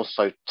Blyton, and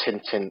also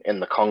Tintin in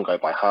the Congo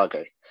by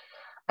Hergé,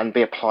 and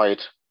be applied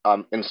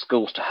in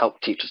schools to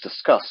help teachers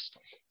discuss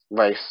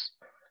race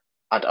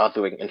and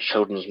othering in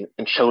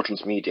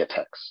children's media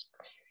texts.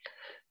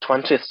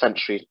 20th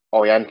century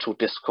Oriental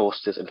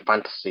discourses in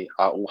fantasy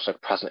are also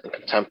present in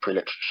contemporary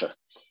literature.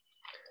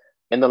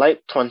 In the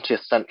late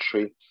 20th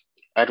century,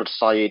 Edward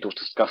Said was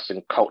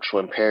discussing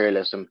cultural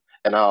imperialism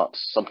in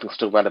arts, something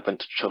still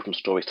relevant to children's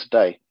stories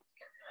today.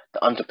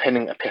 The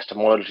underpinning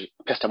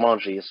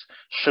epistemologies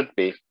should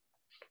be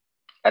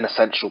an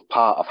essential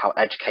part of how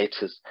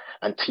educators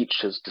and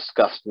teachers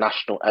discuss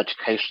national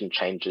education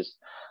changes,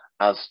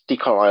 as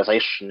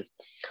decolonisation,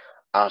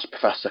 as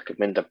Professor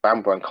Kaminda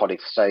Bamber and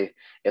colleagues say,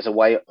 is a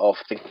way of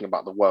thinking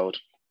about the world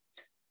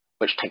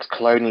which takes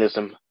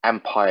colonialism,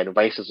 empire, and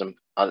racism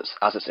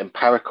as its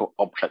empirical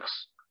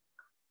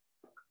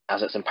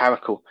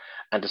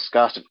and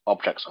discursive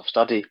objects of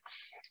study.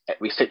 It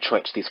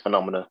resituates these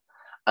phenomena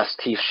as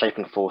key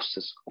shaping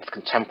forces of the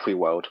contemporary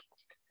world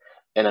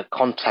in a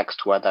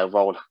context where their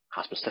role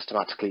has been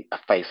systematically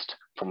effaced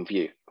from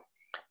view.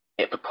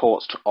 It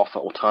purports to offer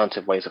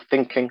alternative ways of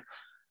thinking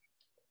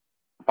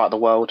about the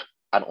world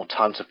and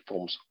alternative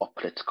forms of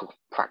political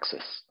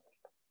praxis.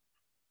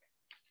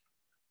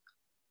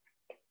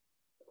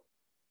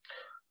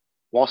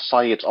 While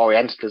Said's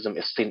Orientalism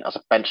is seen as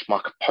a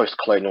benchmark of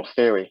post-colonial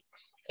theory,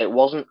 it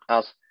wasn't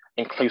as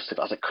inclusive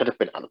as it could have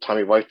been at the time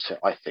he wrote it,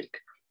 I think.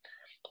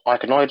 I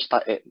acknowledge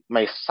that it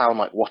may sound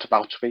like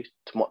whataboutery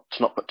to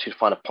not put too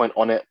fine a point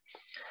on it.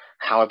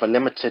 However,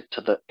 limited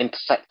to the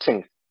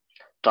intersecting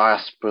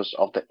diasporas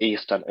of the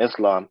East and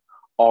Islam,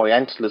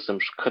 Orientalism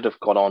could have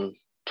gone on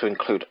to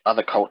include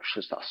other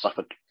cultures that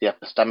suffered the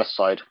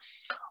epistemicide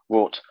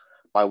wrought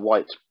by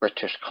white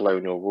British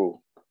colonial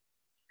rule,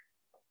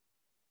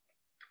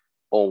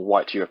 or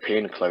white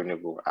European colonial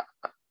rule,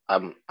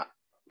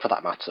 for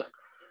that matter.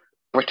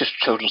 British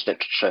children's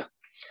literature,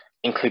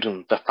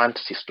 including the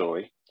fantasy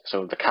story,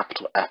 so the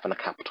capital F and a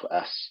capital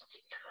S,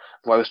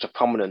 rose to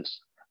prominence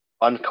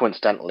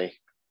uncoincidentally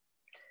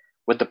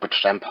with the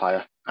British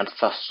Empire and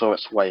thus saw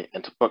its way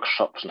into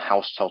bookshops and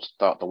households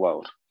throughout the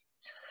world.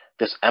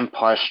 This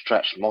empire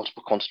stretched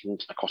multiple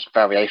continents across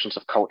variations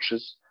of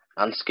cultures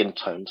and skin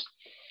tones,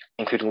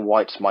 including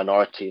white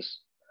minorities,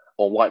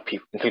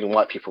 including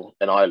white people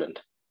in Ireland.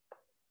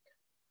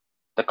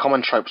 The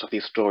common tropes of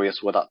these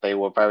stories were that they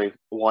were very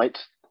white,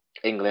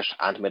 English,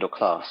 and middle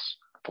class,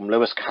 from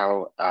Lewis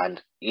Carroll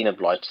and Enid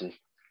Blyton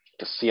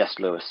to C.S.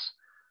 Lewis,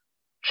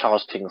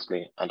 Charles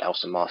Kingsley and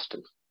Elsa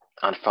Marston,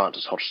 and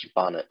Frances Hodgson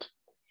Barnett.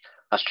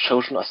 As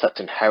children are set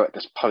to inherit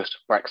this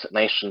post-Brexit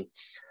nation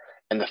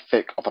in the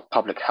thick of a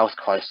public health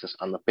crisis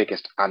and the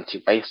biggest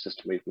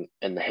anti-racist movement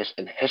in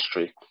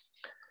history,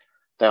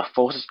 there are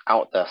forces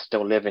out there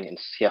still living in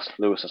C.S.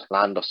 Lewis's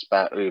land of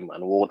spare room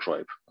and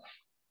wardrobe.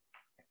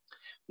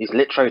 These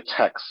literary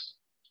texts,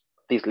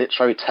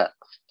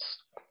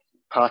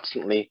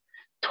 pertinently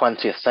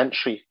 20th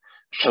century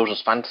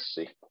children's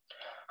fantasy,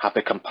 have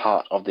become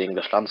part of the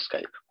English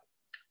landscape.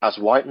 As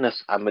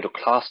whiteness and middle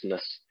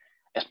classness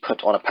is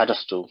put on a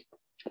pedestal,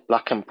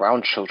 black and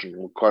brown children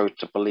will grow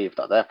to believe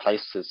that their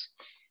places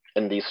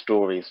in these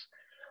stories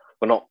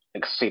will not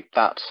exceed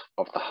that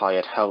of the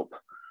hired help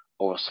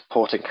or a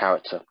supporting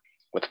character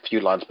with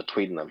few lines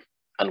between them,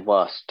 and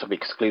worse, to be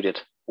excluded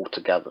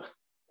altogether.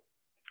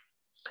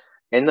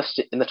 In the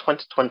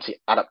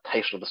 2020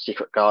 adaptation of The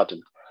Secret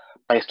Garden,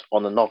 based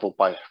on the novel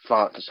by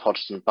Frances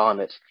Hodgson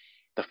Barnett,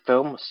 the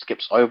film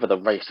skips over the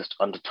racist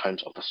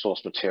undertones of the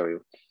source material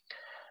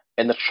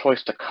in the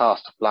choice to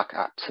cast black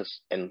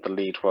actors in the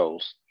lead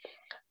roles,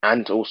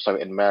 and also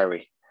in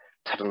Mary,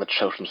 telling the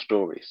children's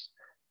stories.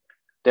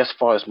 This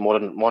follows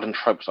modern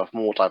tropes of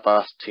more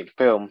diversity in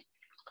film,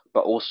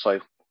 but also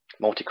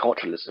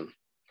multiculturalism,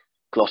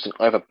 glossing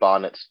over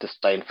Barnett's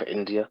disdain for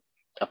India,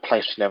 a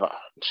place she never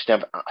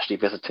actually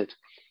visited.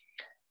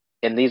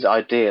 In these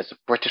ideas,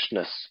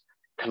 Britishness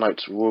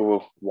connotes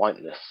rural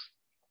whiteness.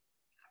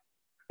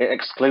 It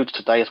excludes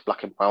today's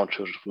black and brown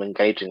children from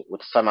engaging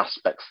with some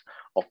aspects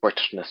of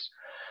Britishness,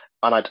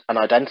 an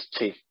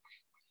identity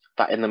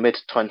that in the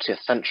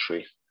mid-20th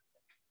century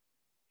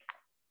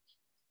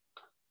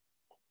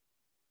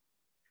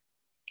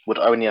would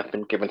only have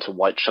been given to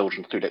white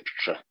children through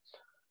literature,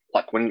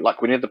 like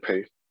Winnie the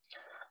Pooh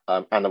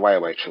and the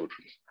Railway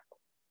Children.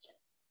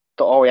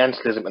 The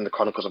Orientalism in the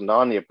Chronicles of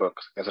Narnia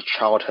books is a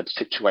childhood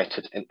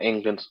situated in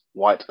England's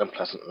white and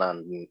pleasant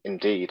land,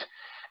 indeed,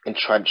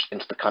 entrenched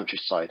into the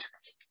countryside,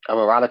 a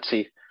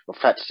morality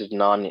reflected in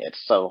Narnia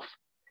itself,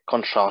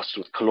 contrasted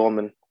with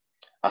Calormen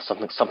as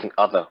something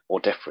other or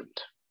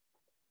different.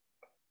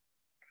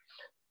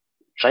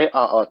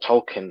 J.R.R.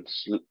 Tolkien,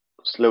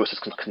 Lewis's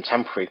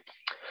contemporary,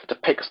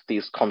 depicts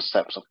these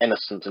concepts of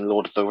innocence in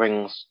Lord of the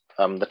Rings,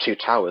 The Two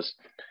Towers,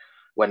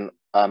 when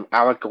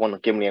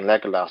Aragorn, Gimli, and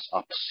Legolas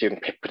are pursuing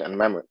Pippin and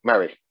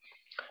Merry.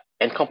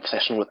 In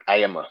conversation with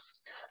Éomer,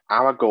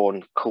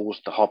 Aragorn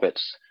calls the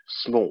hobbits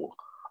small,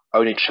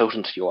 only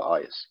children to your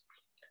eyes.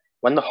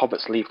 When the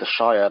hobbits leave the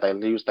Shire, they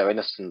lose their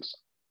innocence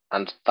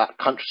and that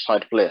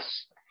countryside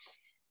bliss.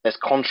 There's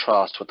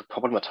contrast with the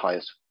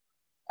problematized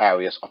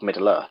areas of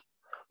Middle-earth,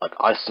 like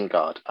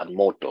Isengard and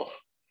Mordor,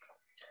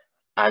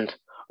 and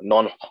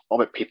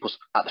non-hobbit peoples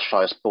at the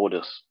Shire's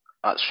borders.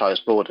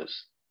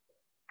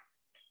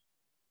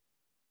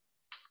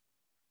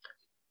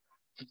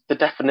 The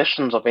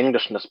definitions of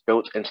Englishness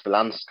built into the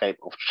landscape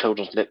of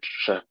children's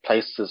literature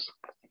places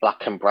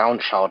black and brown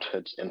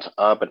childhoods into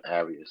urban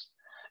areas.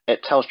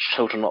 It tells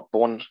children not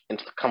born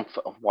into the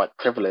comfort of white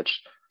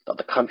privilege that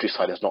the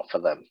countryside is not for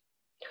them.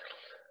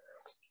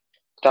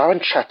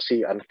 Darren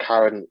Chetty and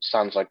Karen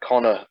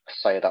Sands-O'Connor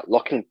say that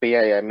locking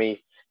BAME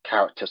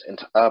characters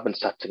into urban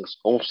settings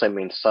also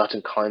means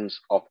certain kinds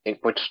of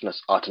Britishness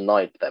are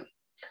denied them,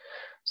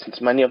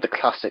 since many of the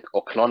classic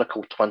or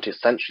canonical 20th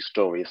century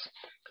stories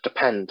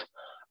depend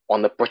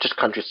on the British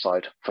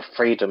countryside for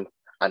freedom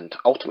and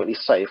ultimately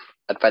safe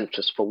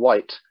adventures for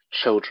white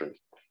children,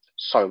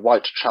 so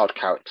white child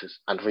characters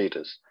and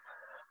readers.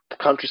 The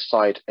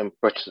countryside in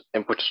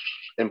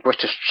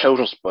British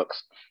children's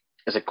books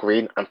is a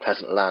green and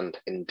pleasant land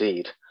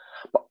indeed,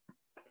 but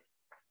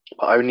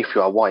only if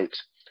you are white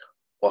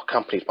or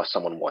accompanied by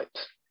someone white.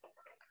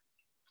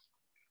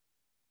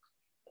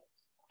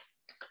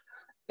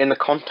 In the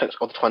context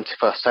of the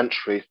 21st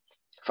century,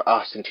 for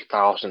us in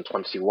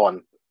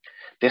 2021,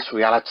 this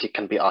reality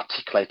can be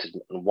articulated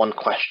in one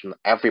question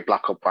every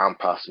black or brown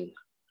person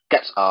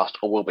gets asked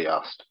or will be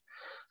asked.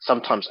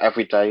 Sometimes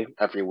every day,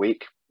 every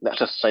week, let's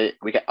just say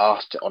we get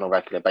asked it on a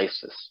regular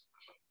basis.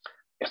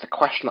 It's the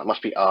question that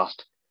must be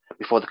asked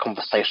before the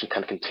conversation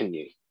can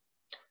continue.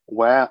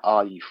 Where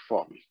are you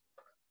from?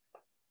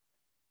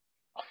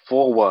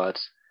 4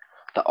 words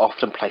that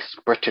often place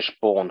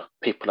British-born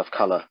people of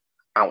colour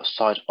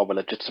outside of a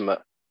legitimate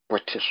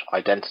British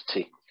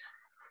identity.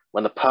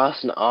 When the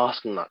person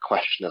asking that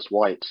question is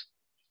white,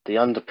 the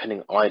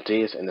underpinning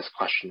ideas in this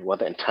question,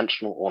 whether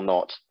intentional or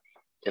not,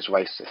 is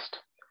racist,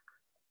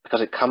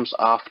 because it comes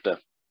after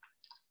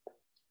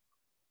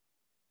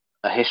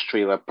a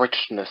history where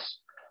Britishness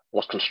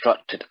was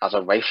constructed as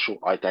a racial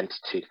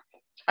identity,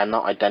 and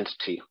that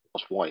identity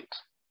was white.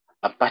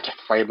 A better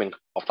framing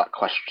of that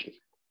question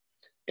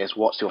is,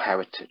 what's your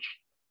heritage?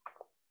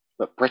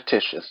 But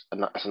British is a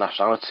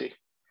nationality.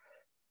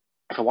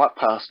 If a white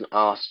person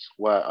asks,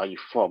 where are you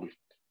from?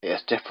 It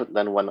is different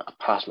than when a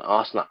person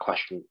asking that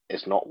question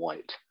is not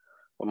white.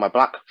 When my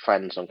black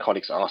friends and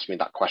colleagues ask me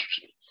that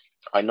question,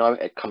 I know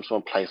it comes from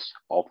a place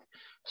of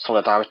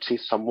solidarity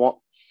somewhat,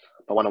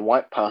 but when a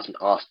white person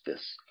asks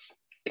this,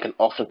 it can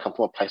often come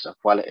from a place of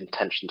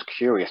well-intentioned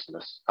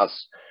curiousness,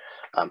 as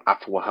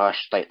Aphra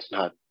Hirsch states in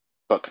her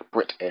book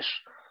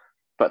British.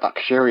 But that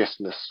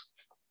curiousness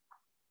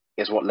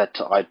is what led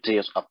to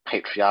ideas of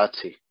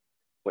patriarchy,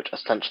 which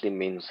essentially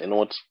means in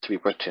order to be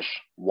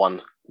British,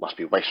 one must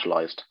be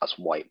racialized as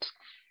white.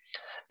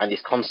 And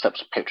these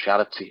concepts of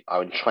patriarchy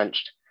are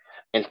entrenched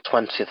in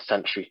 20th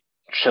century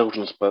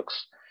children's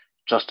books,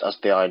 just as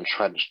they are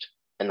entrenched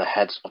in the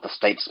heads of the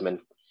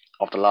statesmen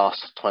of the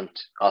last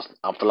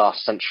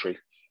century,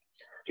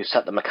 who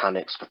set the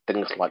mechanics for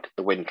things like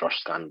the Windrush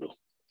scandal.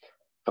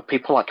 For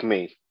people like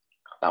me,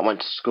 that went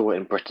to school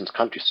in Britain's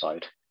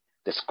countryside,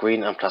 this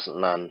green and pleasant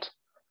land,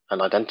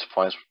 and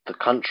identifies with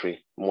the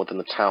country more than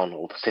the town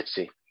or the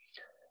city,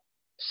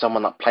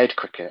 someone that played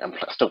cricket and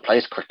still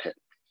plays cricket,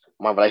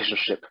 my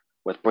relationship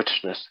with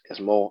Britishness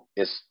is more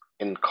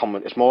in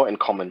common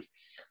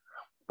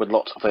with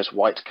lots of those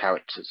white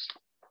characters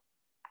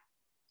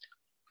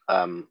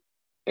in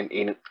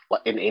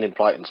Enid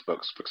Blyton's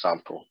books, for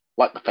example,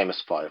 like The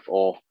Famous Five,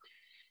 or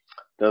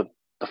the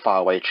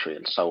Faraway Tree,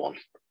 and so on,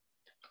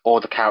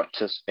 or the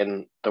characters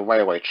in The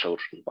Railway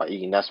Children by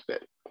E.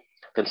 Nesbit.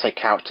 Then say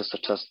characters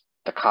such as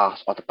the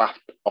cast of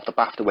the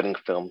BAFTA-winning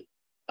film,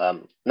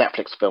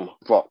 Netflix film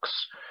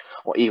Rocks,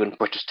 or even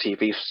British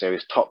TV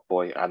series Top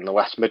Boy and the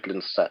West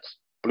Midlands set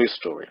Blue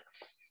Story,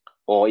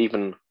 or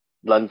even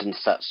London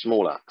set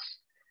Small Axe.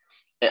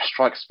 It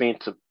strikes me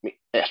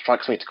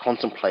to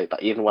contemplate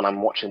that even when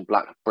I'm watching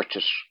Black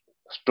British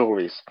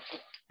stories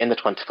in the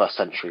 21st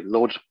century,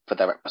 lauded for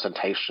their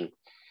representation,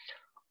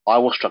 I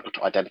will struggle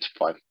to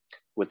identify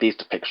with these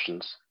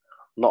depictions,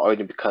 not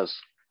only because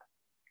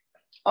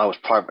I was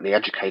privately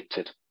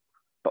educated,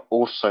 but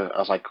also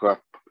as I grew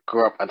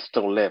up and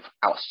still live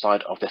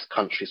outside of this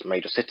country's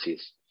major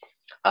cities.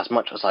 As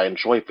much as I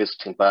enjoy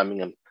visiting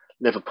Birmingham,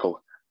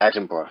 Liverpool,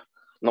 Edinburgh,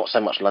 not so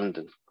much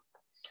London.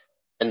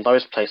 In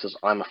those places,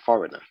 I'm a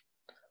foreigner,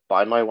 but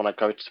I know when I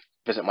go to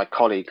visit my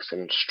colleagues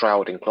in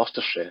Stroud in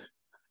Gloucestershire,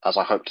 as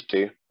I hope to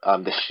do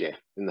this year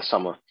in the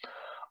summer,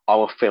 I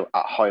will feel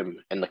at home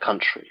in the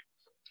country.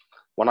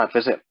 When I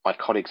visit my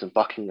colleagues in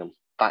Buckingham,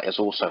 that is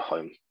also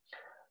home.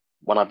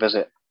 When I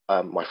visit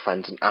my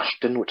friends in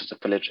Ashton, which is a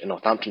village in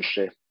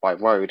Northamptonshire by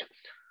road,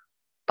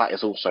 that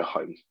is also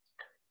home.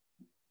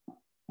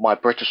 My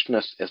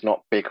Britishness is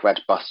not big red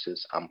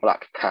buses and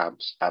black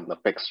cabs and the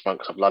big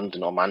smokes of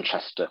London or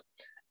Manchester.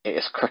 It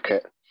is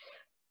cricket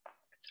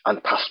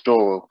and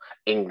pastoral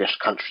English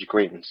country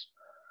greens.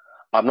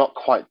 I'm not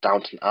quite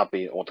Downton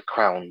Abbey or The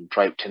Crown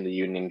draped in the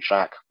Union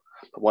Jack,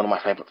 but one of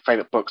my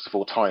favourite books of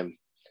all time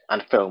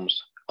and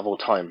films of all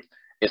time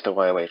is The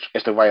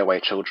Railway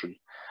Children,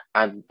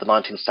 and the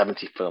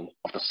 1970 film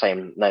of the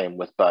same name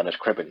with Bernard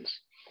Cribbins.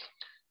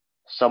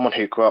 Someone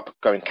who grew up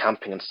going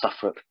camping in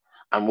Suffolk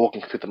and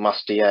walking through the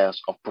musty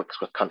airs of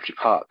Brixworth Country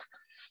Park,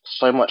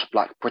 so much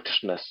Black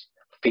Britishness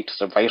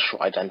features a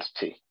racial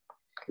identity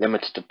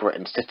limited to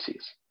Britain's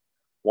cities.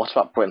 What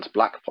about Britain's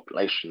Black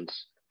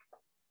populations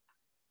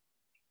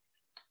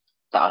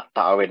that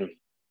are in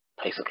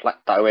places that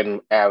are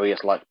in areas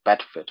like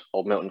Bedford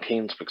or Milton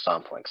Keynes, for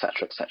example,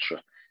 etc.,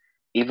 etc.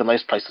 Even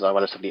those places are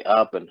relatively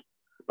urban,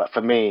 but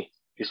for me,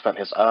 who spent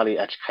his early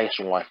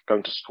educational life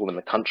going to school in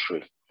the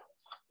country,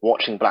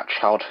 watching Black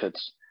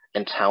childhoods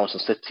in towns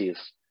and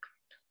cities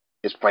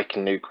is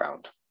breaking new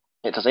ground.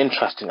 It's as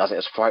interesting as it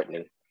is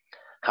frightening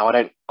how I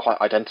don't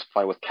quite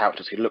identify with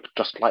characters who look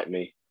just like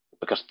me,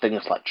 because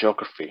things like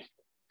geography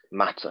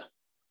matter,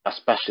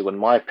 especially when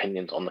my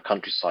opinions on the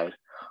countryside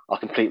are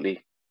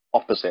completely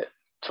opposite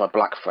to my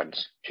Black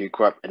friends who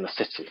grew up in the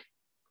city.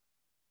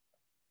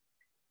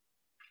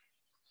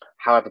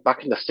 However,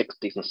 back in the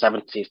 60s and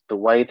 70s, the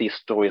way these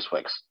stories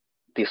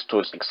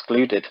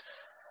excluded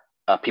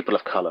people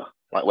of colour,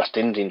 like West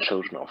Indian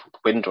children of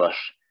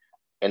Windrush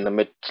in the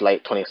mid to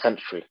late 20th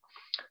century,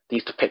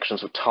 these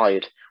depictions were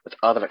tied with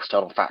other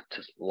external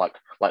factors like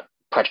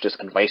prejudice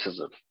and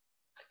racism,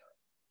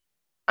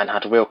 and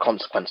had real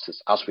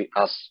consequences, as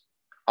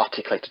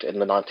articulated in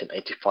the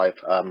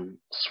 1985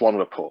 Swan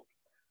Report.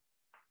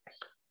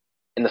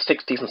 In the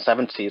 60s and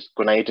 70s,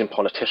 Grenadian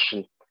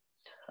politician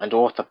and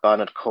author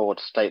Bernard Cord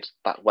states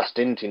that West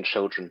Indian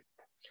children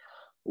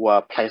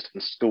were placed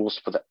in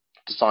schools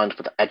designed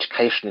for the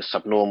educationally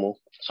subnormal,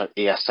 so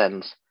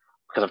ESNs,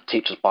 because of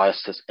teachers'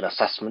 biases in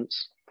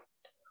assessments,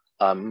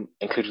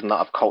 including that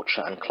of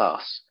culture and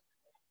class.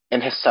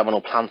 In his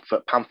seminal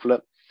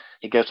pamphlet,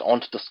 he goes on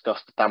to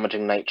discuss the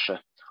damaging nature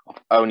of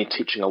only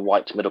teaching a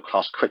white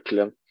middle-class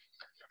curriculum,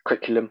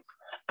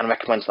 and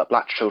recommends that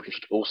Black children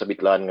should also be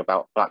learning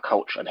about Black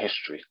culture and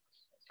history.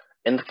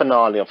 In the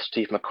finale of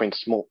Steve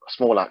McQueen's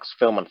Small Axe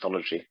film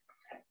anthology,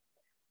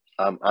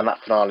 and that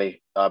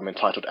finale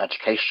entitled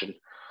Education,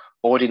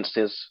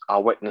 audiences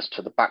are witness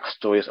to the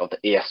backstories of the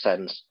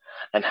ESNs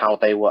and how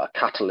they were a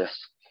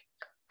catalyst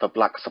for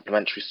Black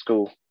supplementary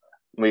school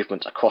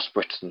movement across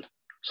Britain,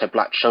 so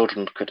Black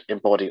children could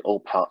embody all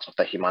parts of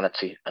their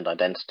humanity and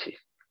identity.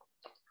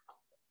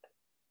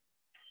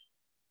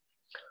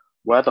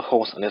 Where The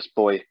Horse and His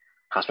Boy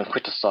has been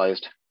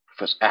criticised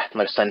for its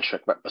ethnocentric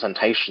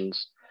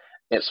representations,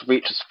 its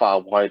reach is far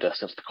wider,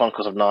 since the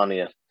Chronicles of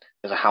Narnia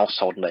is a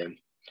household name.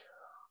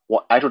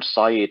 What Edward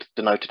Said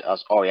denoted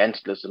as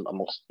Orientalism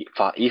amongst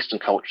Far Eastern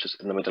cultures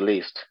in the Middle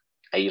East,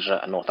 Asia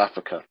and North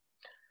Africa,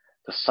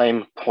 the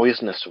same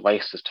poisonous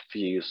racist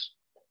views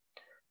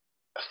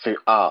through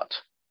art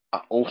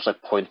are also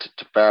pointed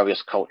to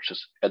various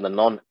cultures in the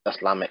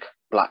non-Islamic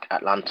Black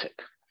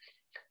Atlantic.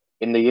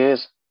 In the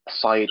years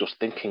Said was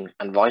thinking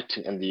and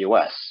writing in the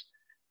US,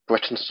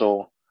 Britain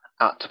saw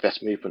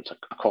activist movements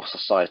across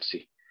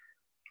society,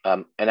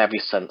 in every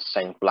sense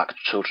saying Black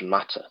children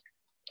matter.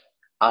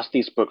 As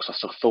these books are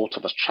still thought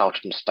of as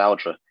childhood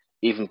nostalgia,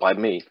 even by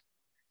me,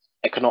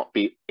 it cannot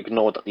be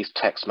ignored that these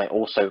texts may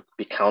also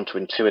be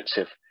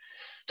counterintuitive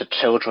to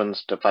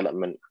children's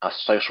development as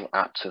social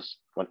actors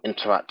when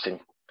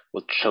interacting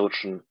with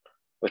children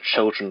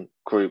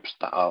groups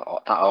that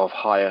are of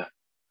higher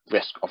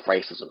risk of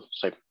racism.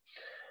 So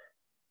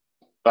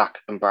Black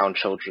and brown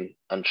children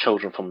and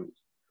children from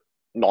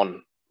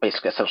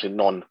essentially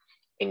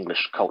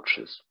non-English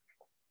cultures.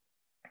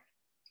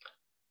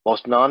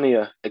 Whilst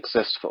Narnia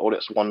exists for all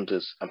its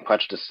wonders and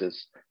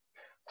prejudices,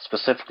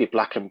 specifically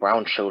Black and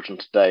brown children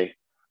today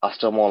are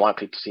still more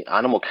likely to see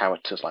animal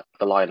characters like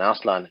the lion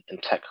Aslan in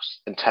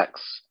texts, and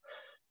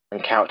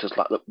characters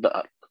that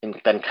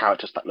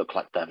look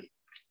like them.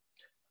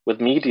 With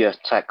media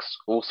texts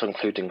also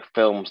including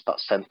films that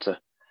centre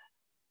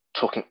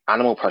talking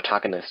animal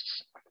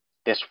protagonists,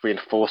 this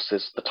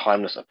reinforces the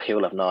timeless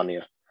appeal of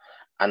Narnia,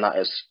 and that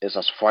is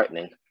as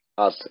frightening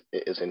as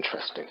it is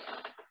interesting.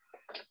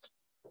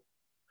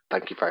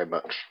 Thank you very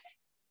much.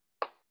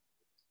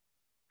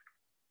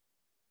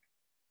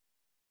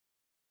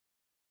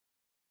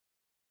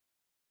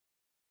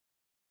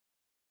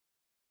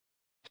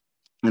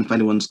 And if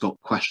anyone's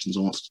got questions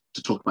or wants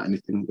to talk about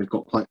anything, we've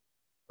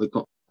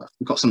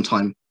got some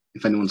time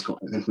if anyone's got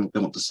anything they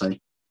want to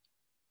say.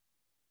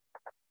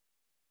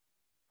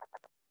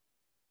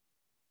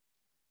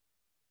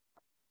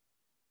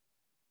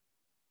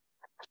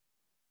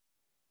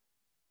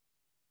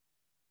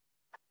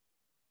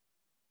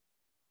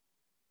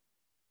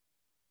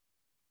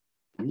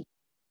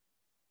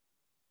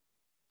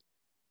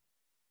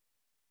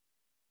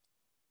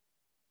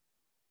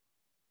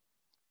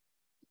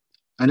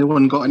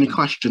 Anyone got any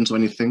questions or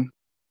anything?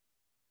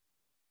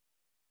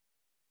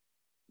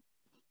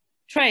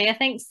 Trey, I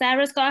think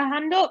Sarah's got her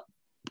hand up.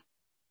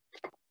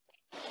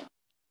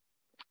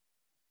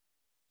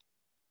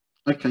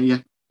 Okay, yeah.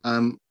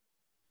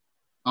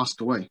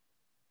 Ask away.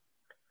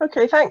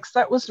 Okay, thanks.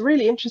 That was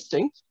really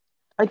interesting.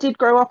 I did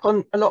grow up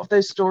on a lot of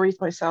those stories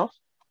myself,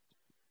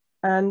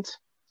 and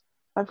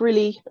I've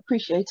really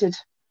appreciated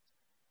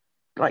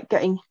like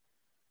getting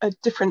a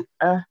different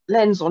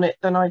lens on it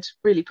than I'd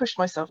really pushed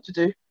myself to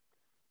do.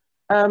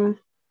 I've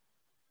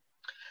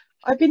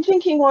been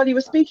thinking while you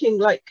were speaking,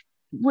 like,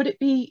 would it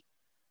be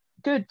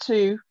good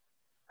to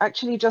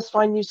actually just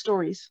find new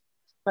stories?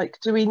 Like,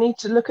 do we need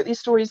to look at these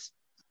stories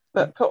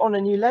but put on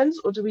a new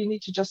lens, or do we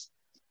need to just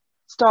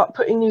start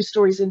putting new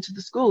stories into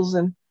the schools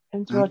and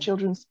into our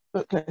children's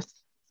book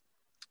list?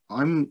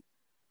 I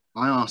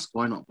ask,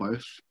 why not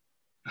both?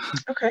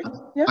 Okay,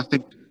 yeah. I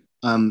think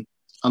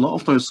a lot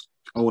of those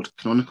old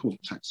canonical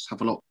texts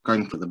have a lot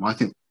going for them. I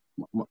think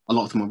a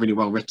lot of them are really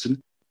well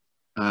written.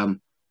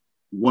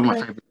 One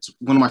of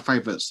my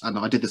favorites, and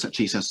I did this at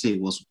GCSE,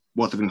 was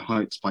Wuthering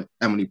Heights by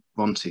Emily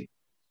Bronte.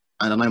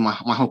 And I know my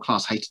whole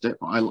class hated it,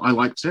 but I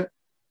liked it.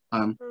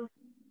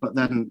 But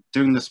then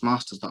doing this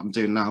master's that I'm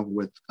doing now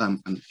with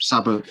and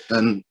Saba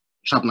and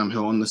Shabnam,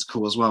 who are on this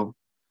call as well,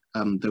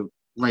 the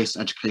Race,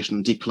 Education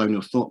and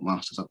Decolonial Thought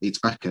Masters at Leeds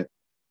Beckett,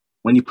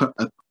 when you put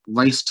a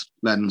raced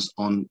lens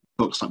on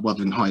books like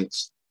Wuthering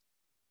Heights,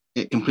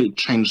 it completely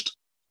changed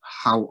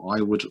how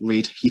I would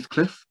read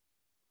Heathcliff.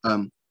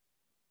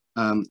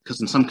 Because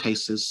in some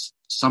cases,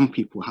 some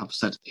people have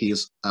said he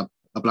is a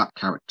black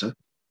character,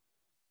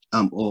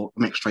 or a black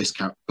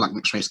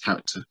mixed race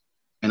character.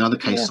 In other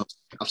cases,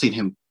 I've seen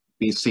him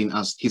being seen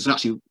as, he's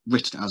actually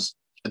written as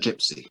a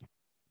gypsy.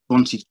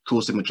 Bronte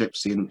calls him a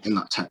gypsy in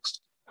that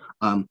text.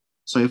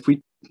 So if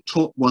we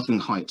taught Wuthering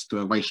Heights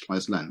through a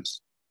racialized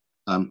lens,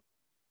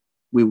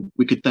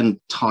 we could then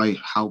tie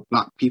how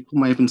black people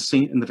may have been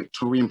seen in the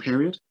Victorian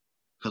period,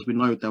 because we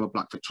know there were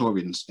black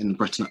Victorians in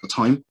Britain at the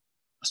time,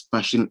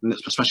 especially in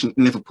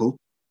Liverpool,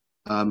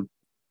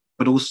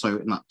 but also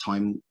in that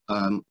time,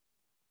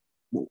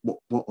 what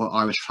were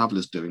Irish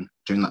travellers doing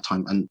during that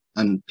time,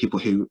 and people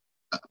who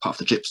part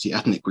of the gypsy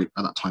ethnic group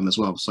at that time as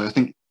well. So I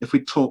think if we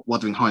taught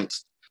Wuthering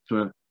Heights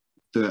through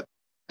an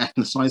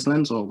ethnicized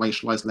lens or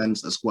racialized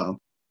lens as well,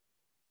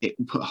 it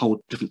would put a whole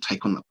different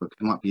take on that book.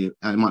 It might be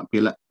a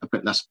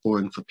bit less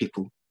boring for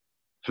people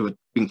who are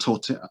being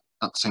taught it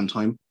at the same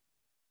time.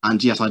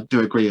 And yes, I do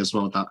agree as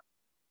well that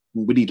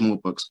we need more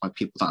books by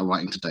people that are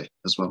writing today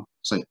as well.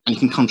 So, and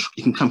you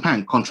can compare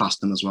and contrast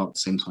them as well at the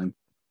same time.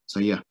 So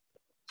yeah.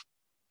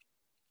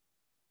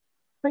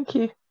 Thank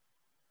you.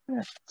 Yeah,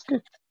 that's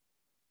good.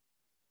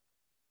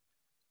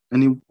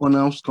 Anyone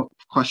else got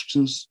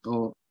questions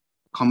or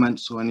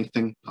comments or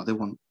anything that they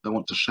want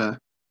to share?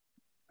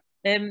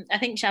 I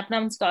think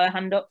Shabnam's got her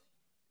hand up.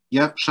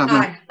 Yeah,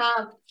 Shabnam.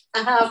 I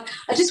have.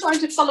 I just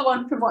wanted to follow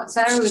on from what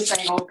Sarah was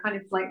saying, or kind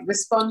of like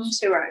respond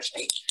to her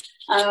actually.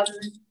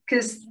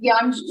 Because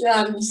I'm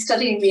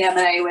studying the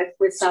MA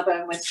with Saba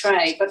and with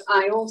Trey, but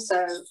I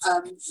also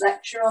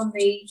lecture on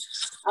the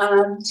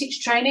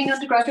teacher training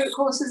undergraduate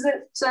courses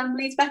at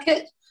Leeds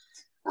Beckett,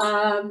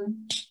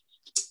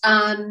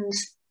 and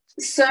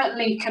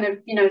certainly kind of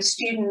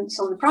students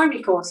on the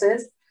primary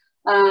courses.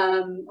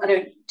 I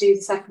don't do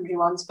the secondary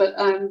ones, but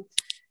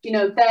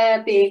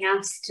they're being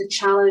asked to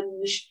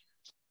challenge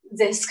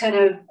this kind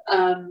of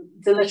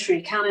the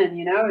literary canon,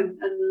 and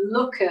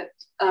look at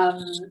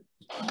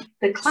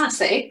the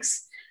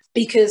classics,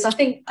 because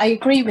I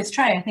agree with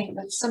Trey. I think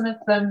that some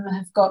of them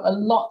have got a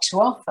lot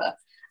to offer,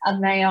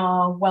 and they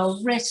are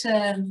well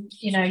written.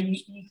 You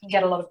can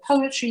get a lot of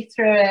poetry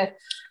through it,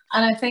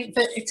 and I think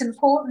that it's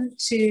important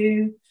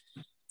to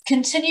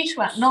continue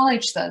to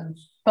acknowledge them,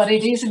 but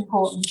it is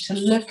important to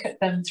look at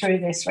them through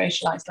this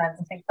racialized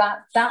lens. I think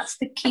that's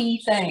the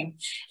key thing,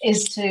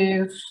 is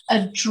to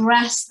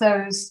address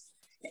those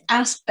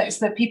aspects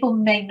that people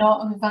may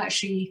not have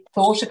actually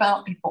thought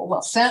about before.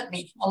 Well,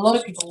 certainly a lot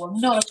of people will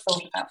not have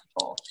thought about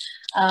before,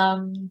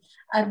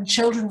 and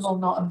children will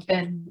not have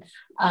been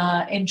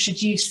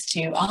introduced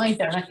to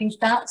either. And I think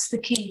that's the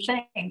key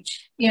thing.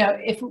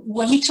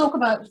 When we talk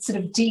about sort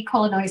of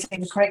decolonizing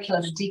the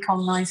curriculum and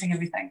decolonizing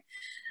everything,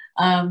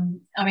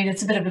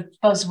 it's a bit of a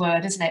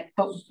buzzword, isn't it?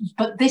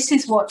 But this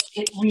is what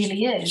it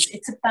really is.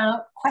 It's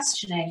about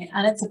questioning,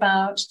 and it's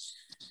about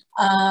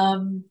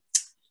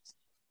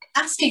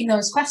asking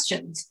those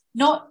questions,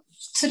 not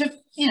sort of,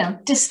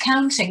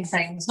 discounting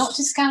things, not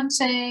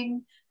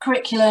discounting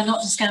curricula,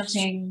 not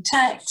discounting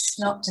text,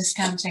 not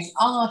discounting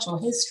art or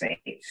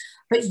history,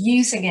 but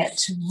using it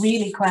to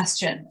really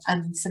question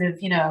and sort of,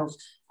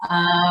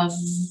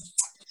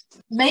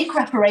 make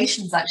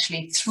reparations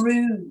actually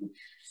through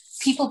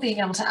people being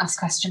able to ask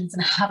questions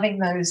and having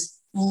those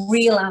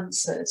real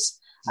answers.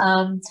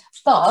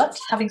 But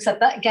having said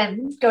that,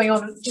 again, going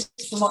on just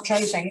from what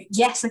Trey's saying,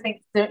 yes, I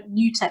think the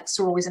new texts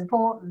are always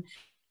important.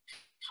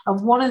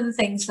 And one of the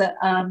things that,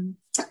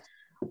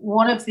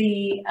 one of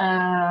the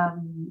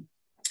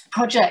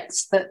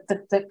projects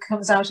that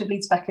comes out of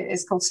Leeds Beckett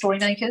is called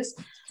Storymakers.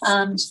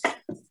 And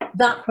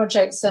that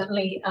project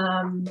certainly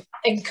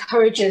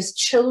encourages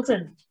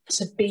children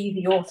to be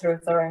the author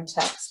of their own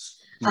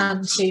text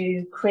and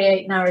to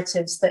create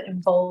narratives that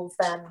involve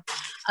them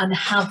and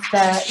have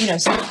their,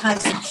 so it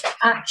has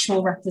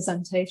actual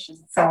representation.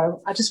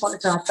 So I just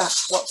wanted to add that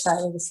to what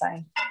Sarah was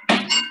saying.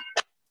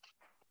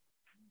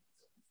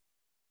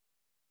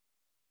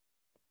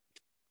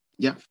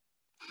 Yeah,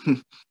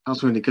 that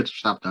was really good,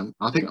 Shabdan.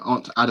 I think I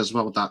want to add as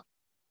well that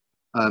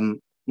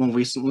more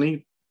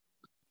recently,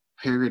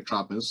 period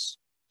dramas,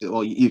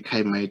 or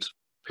UK-made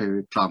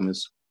period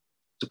dramas,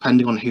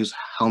 depending on who's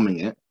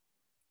helming it,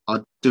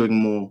 are doing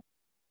more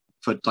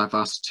for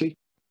diversity.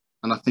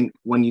 And I think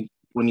when you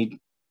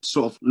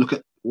sort of look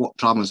at what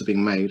dramas are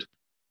being made,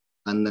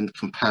 and then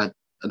compare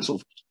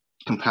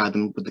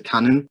them with the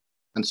canon,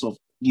 and sort of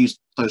use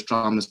those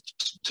dramas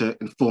to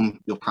inform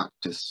your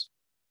practice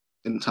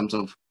in terms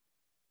of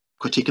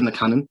critiquing the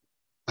canon,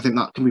 I think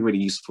that can be really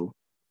useful.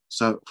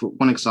 So for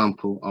one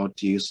example I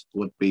would use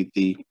would be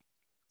the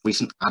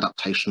recent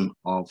adaptation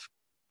of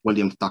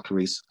William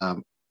Thackeray's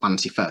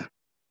Vanity Fair.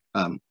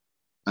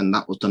 And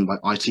that was done by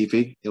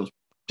ITV. It was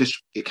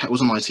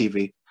on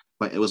ITV,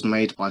 but it was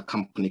made by a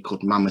company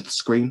called Mammoth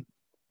Screen.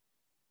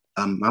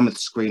 Mammoth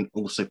Screen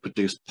also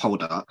produced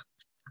Poldark,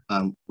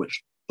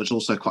 which was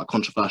also quite a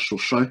controversial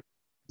show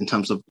in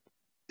terms of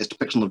its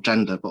depiction of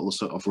gender, but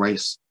also of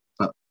race.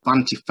 But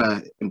Vanity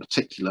Fair in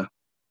particular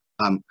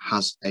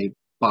has a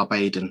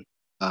Barbadian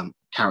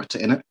character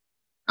in it,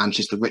 and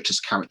she's the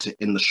richest character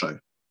in the show.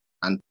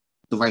 And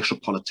the racial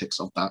politics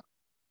of that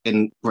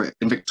in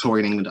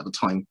Victorian England at the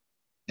time,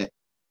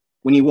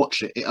 when you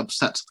watch it, it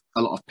upsets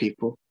a lot of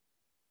people.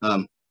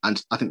 And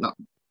I think that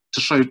to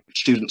show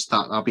students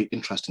that'll be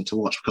interesting to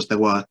watch, because there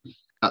were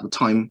at the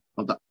time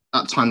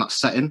that's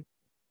set in,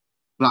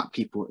 black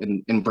people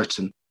in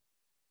Britain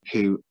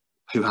who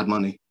had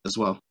money as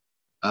well.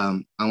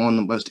 And one of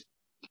the most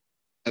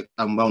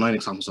well-known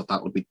examples of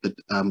that would be the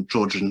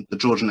Georgian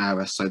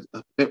heiress. So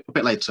a bit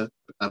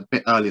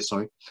earlier,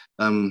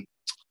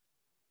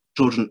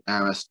 Georgian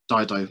heiress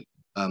Dido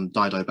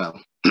Bell,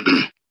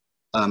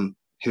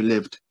 who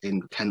lived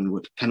in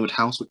Kenwood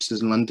House, which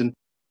is in London,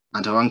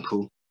 and her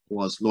uncle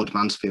was Lord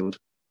Mansfield,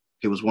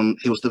 who was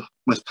the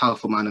most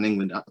powerful man in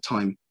England at the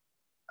time,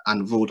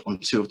 and ruled on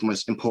two of the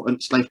most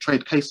important slave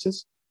trade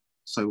cases.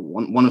 So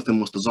one of them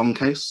was the Zong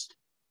case,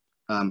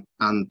 and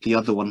the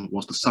other one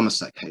was the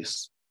Somerset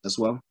case as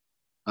well.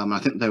 I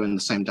think they were in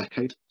the same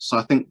decade. So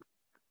I think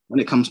when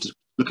it comes to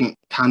looking at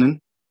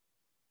canon,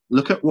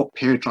 look at what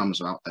period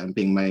dramas are out there and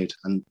being made,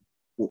 and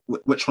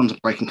which ones are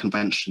breaking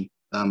convention.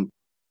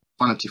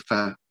 Vanity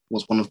Fair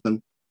was one of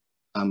them.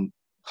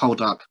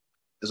 Poldark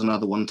is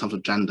another one in terms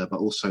of gender, but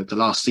also the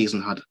last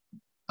season had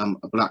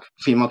a black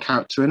female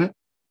character in it.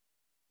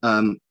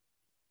 And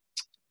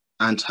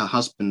her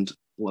husband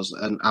was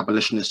an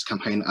abolitionist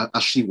campaigner,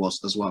 as she was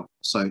as well.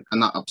 So,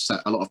 and that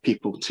upset a lot of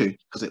people too,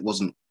 because it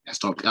wasn't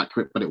historically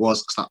accurate, but it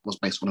was, because that was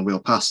based on a real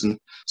person.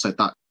 So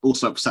that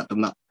also upset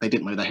them, that they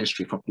didn't know their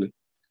history properly.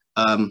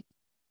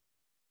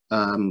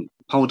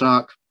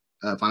 Poldark,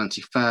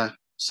 Vanity Fair,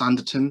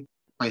 Sanditon,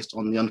 based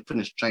on the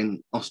unfinished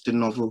Jane Austen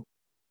novel.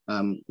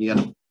 You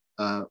had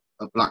a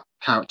black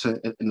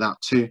character in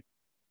that too.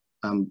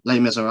 Les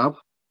Miserables,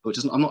 which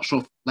is, I'm not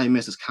sure if Les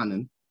Mis is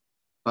canon,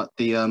 but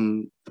the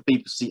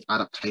BBC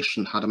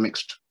adaptation had a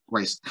mixed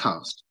race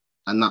cast,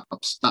 and that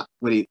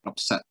really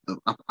upset the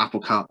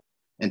apple cart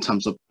in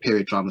terms of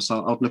period drama.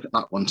 So I'll look at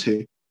that one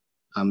too.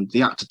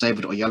 The actor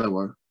David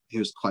Oyelowo,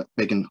 who's quite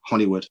big in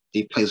Hollywood,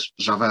 he plays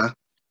Javert.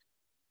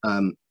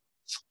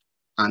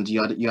 And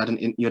you had an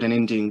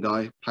Indian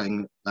guy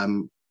playing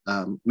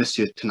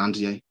Monsieur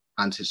Thénardier,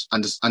 and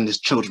his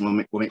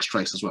children were mixed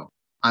race as well.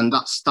 And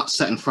that's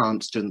set in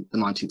France during the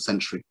 19th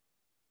century.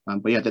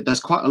 But yeah,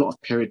 there's quite a lot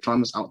of period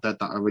dramas out there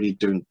that are really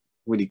doing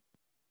really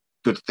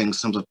good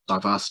things in terms of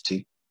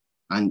diversity,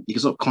 and you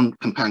can sort of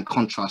compare and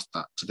contrast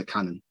that to the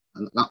canon.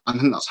 And I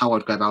think that's how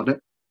I'd go about it.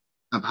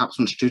 And perhaps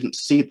when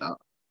students see that,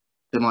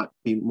 they might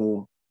be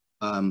more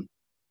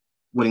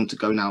willing to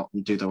go now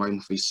and do their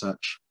own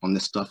research on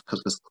this stuff,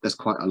 because there's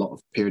quite a lot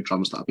of period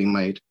dramas that are being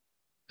made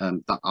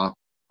that are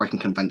breaking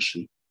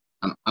convention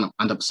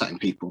and upsetting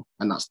people,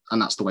 and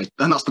that's the way to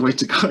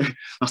go.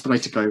 That's the way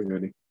to go,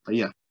 really. But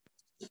yeah.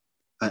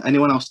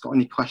 Anyone else got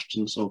any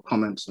questions or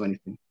comments or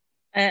anything?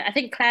 I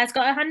think Claire's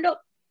got her hand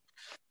up.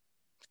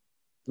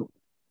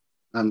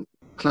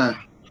 Claire.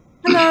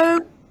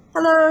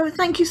 Hello.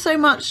 Thank you so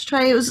much,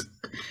 Trey. It was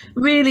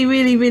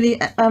really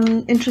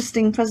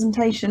interesting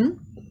presentation.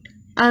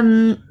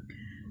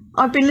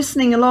 I've been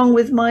listening along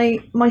with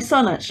my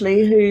son,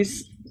 actually,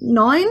 who's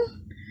 9.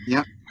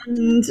 Yeah.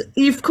 And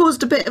you've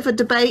caused a bit of a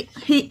debate.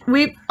 I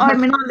read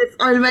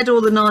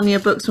all the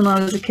Narnia books when I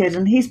was a kid,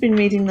 and he's been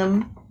reading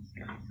them.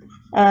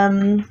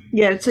 So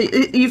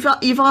you've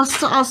made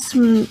us ask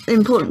some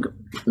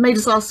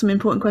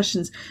important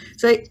questions.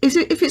 So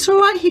if it's all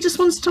right, he just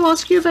wants to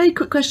ask you a very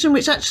quick question,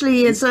 which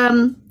actually is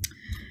kind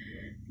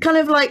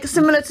of like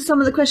similar to some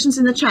of the questions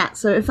in the chat.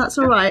 So if that's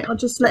all right, I'll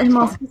just let him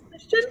ask his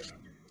question.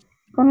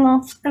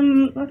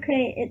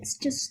 Okay, it's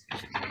just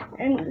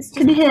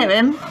can you hear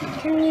him?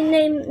 Can you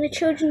name the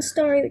children's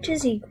story which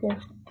is equal?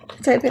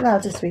 Say it a bit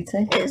louder,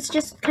 sweetie. It's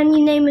just, can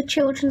you name a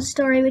children's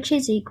story which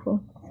is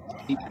equal?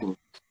 Equal.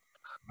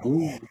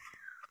 Ooh.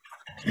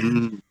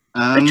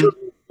 A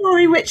children's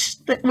story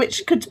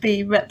which could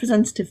be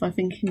representative, I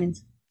think he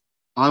means.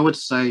 I would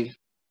say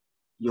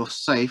You're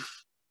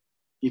Safe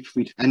if you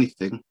read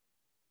anything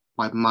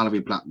by Mallory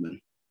Blackman.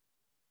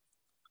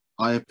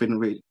 I have been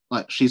reading,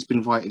 she's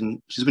been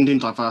doing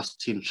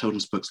diversity in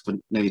children's books for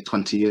nearly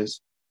 20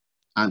 years.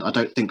 And I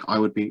don't think I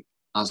would be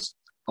as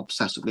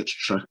obsessed with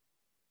literature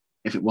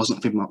if it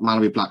wasn't for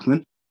Mallory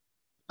Blackman.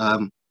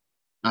 And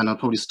I'll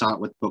probably start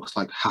with books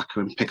like Hacker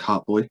and Pick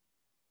Heart Boy.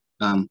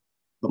 But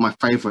my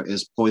favourite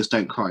is Boys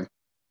Don't Cry.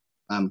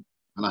 And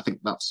I think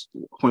that's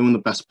one of the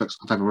best books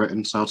I've ever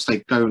written. So I'd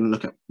say go and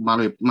look at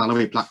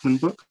Mallory Blackman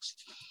books.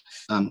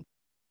 And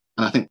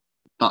I think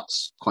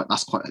that's quite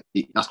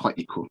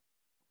equal.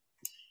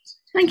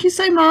 Thank you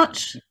so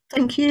much.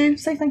 Thank you.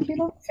 Say thank you,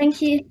 Laura.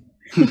 Thank you.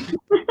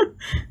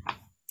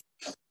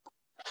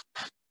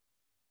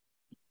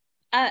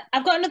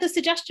 I've got another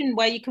suggestion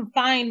where you can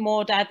find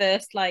more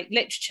diverse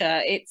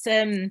literature. It's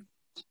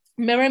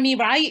Mirror Me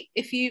Right.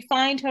 If you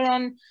find her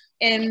on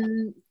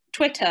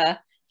Twitter,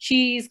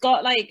 she's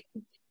got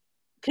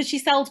because she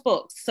sells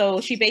books, so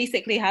she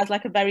basically has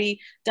a very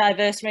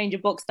diverse range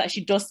of books that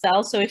she does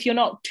sell. So if you're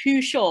not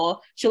too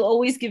sure, she'll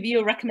always give you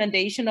a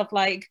recommendation of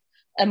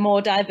a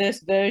more diverse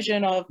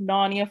version of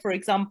Narnia, for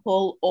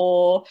example,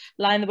 or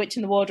Lion the Witch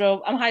in the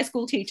Wardrobe. I'm a high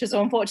school teacher,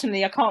 so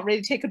unfortunately I can't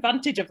really take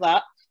advantage of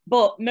that.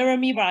 But Mirror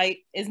Me Right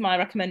is my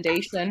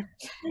recommendation.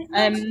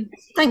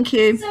 Thank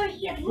you.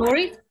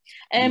 Rory.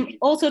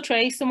 Also,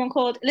 Trey, someone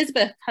called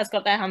Elizabeth has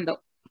got their hand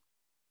up.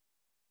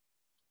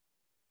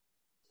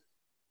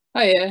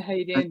 Hiya, how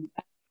you doing?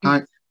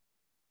 Hi.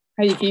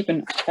 How you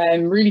keeping?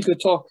 Really good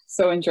talk,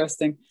 so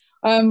interesting.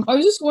 I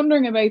was just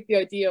wondering about the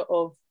idea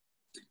of,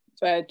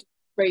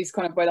 raised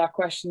kind of by that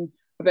question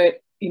about,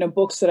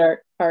 books that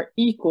are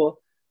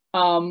equal.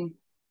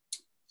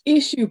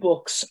 Issue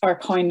books are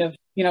kind of,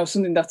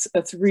 something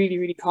that's really,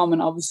 really common,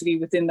 obviously,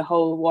 within the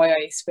whole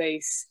YA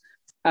space.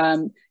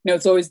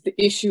 It's always the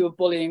issue of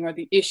bullying or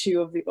the issue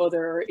of the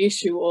other or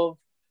issue of,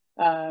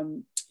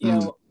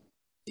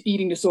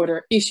 eating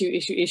disorder,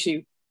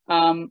 issue.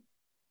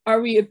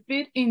 Are we a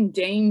bit in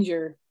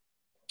danger?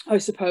 I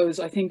suppose,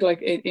 I think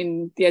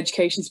in the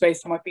education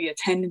space, there might be a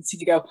tendency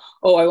to go,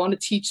 oh, I want to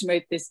teach them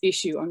about this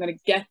issue. I'm going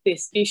to get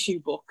this issue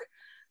book.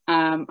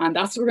 And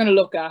that's what we're going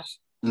to look at.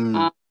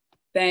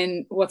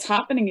 Then what's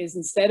happening is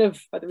instead of,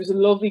 there was a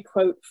lovely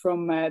quote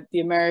from the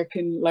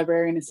American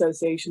Librarian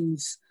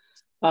Association's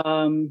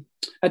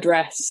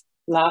address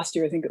last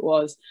year, I think it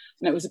was.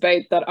 And it was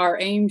about that our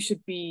aim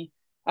should be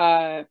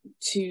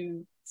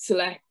to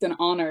select and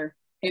honor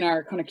in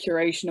our kind of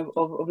curation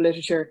of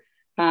literature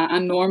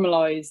and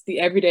normalize the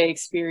everyday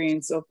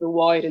experience of the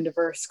wide and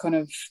diverse kind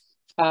of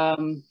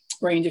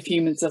range of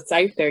humans that's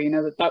out there.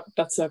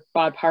 That's a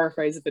bad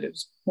paraphrase of it. It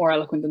was more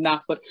eloquent than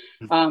that, but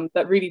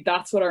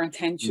that's what our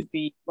intent should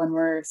be when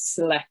we're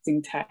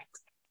selecting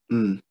text.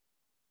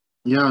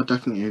 Yeah, I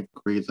definitely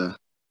agree there,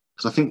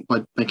 because I think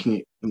by making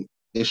it an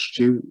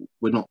issue,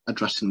 we're not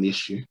addressing the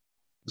issue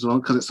as well,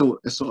 because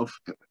it's sort of,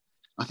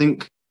 I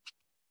think,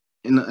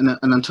 and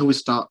until we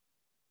start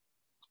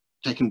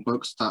taking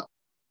books that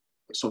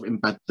sort of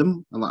embed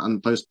them,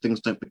 and those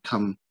things don't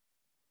become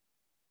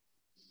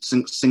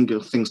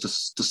single things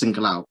to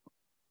single out,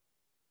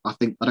 I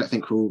don't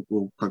think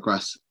we'll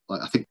progress.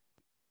 I think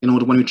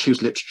when we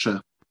choose literature,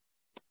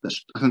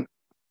 I think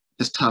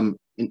this term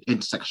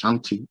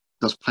intersectionality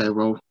does play a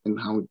role in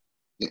how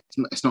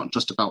it's not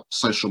just about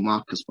social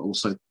markers, but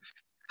also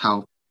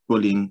how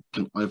bullying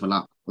can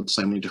overlap with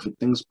so many different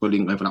things.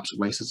 Bullying overlaps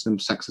with racism,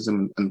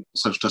 sexism, and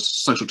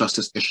social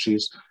justice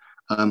issues,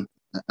 and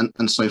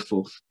so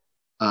forth.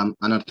 And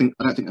I don't think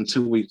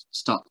until we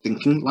start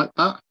thinking like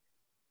that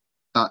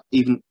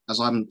even as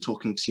I'm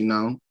talking to you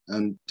now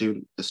and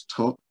doing this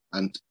talk,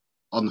 and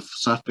on the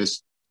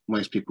surface,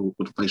 most people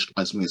would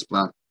racialize me as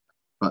Black,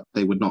 but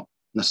they would not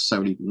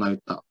necessarily know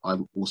that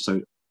I'm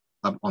also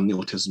on the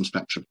autism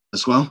spectrum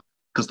as well,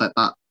 because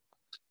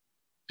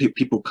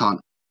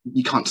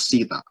you can't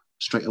see that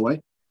straight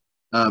away.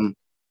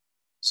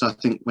 So I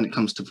think when it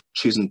comes to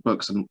choosing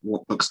books and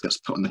what books gets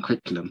put on the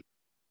curriculum,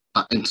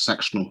 that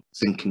intersectional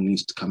thinking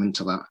needs to come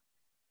into that.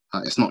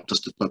 It's not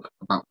just a book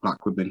about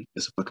Black women,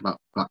 it's a book about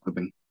Black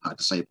women that are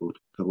disabled,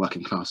 who are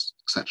working class,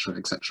 etc.,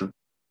 etc.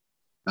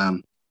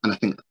 And I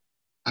think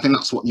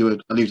that's what you were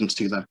alluding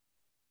to there.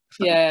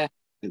 Yeah.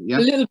 A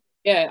little,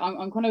 yeah,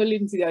 I'm kind of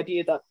alluding to the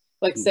idea that,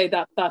 say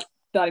that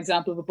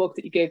example of a book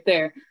that you gave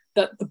there,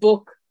 that the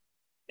book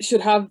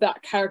should have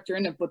that character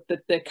in it, but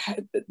that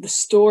the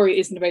story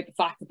isn't about the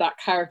fact that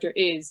character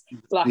is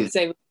Black,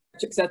 disabled,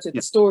 etc.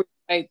 The story is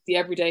about the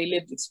everyday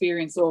lived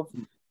experience of,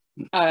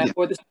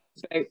 or the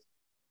about,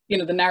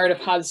 the narrative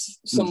has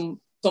something,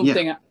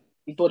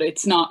 but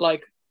it's not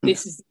like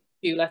this is the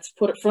issue. Let's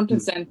put it front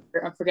and center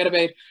and forget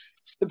about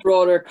the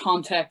broader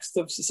context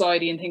of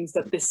society and things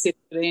that this sits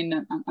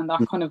in, and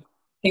that kind of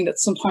thing that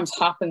sometimes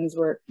happens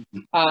where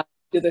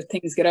other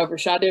things get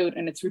overshadowed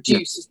and it's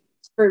reduced.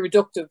 It's very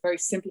reductive, very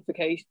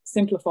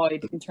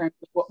simplified in terms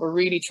of what we're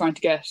really trying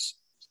to get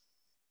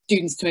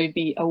students to maybe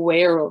be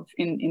aware of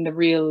in the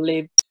real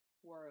lived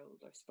world,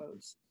 I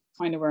suppose.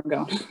 I know where I'm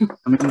going.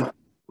 I mean,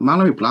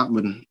 Mallory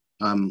Blackman,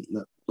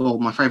 well,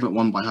 my favourite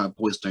one by her,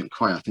 Boys Don't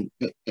Cry, I think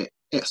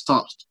it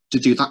starts to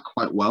do that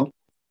quite well,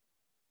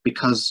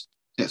 because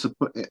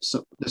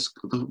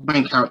the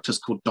main character is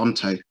called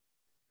Dante,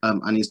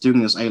 and he's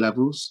doing his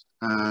A-levels,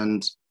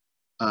 and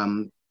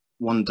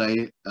one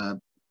day a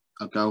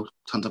girl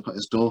turns up at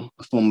his door,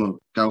 a former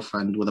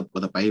girlfriend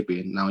with a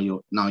baby, and now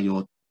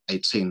you're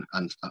 18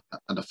 and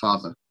a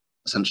father,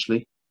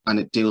 essentially. And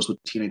it deals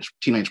with teenage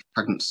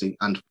pregnancy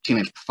and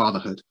teenage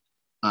fatherhood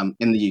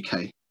in the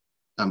UK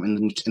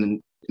in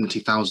the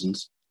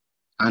 2000s.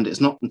 And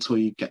it's not until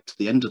you get to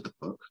the end of the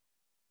book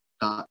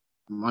that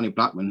Marnie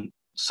Blackman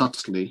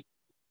subtly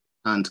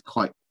and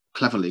quite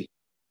cleverly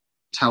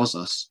tells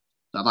us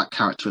that that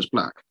character is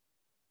black.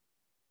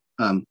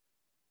 And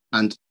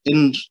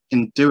in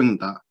doing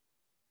that,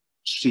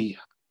 she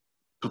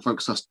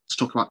provokes us to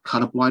talk about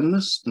colour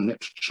blindness in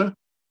literature,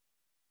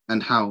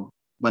 and how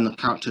when the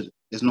character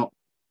is not,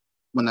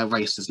 when their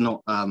race is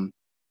not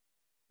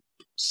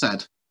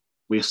said,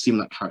 we assume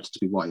that character to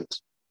be white.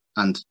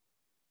 And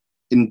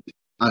I think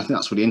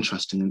that's really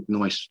interesting in the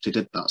way she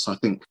did that. So I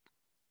think,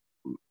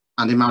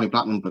 and in Mallory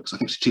Blackman books, I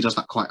think she does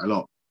that quite a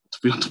lot,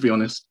 to be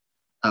honest,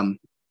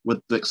 with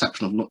the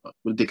exception of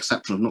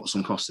Noughts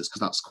and Crosses,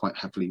 because that's quite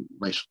heavily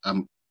racial,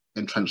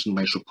 entrenched in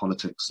racial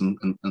politics and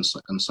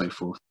so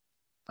forth.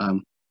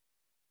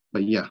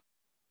 But yeah,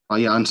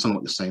 I understand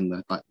what you're saying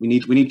there. Like we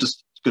need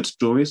just good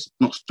stories,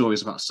 not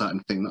stories about a certain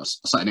thing,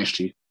 that's a certain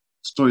issue.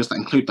 Stories that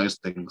include those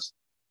things,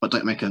 but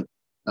don't make a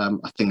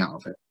thing out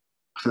of it.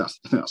 I think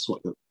that's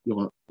what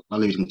you're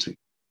alluding to.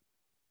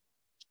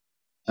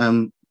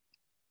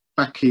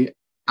 Becky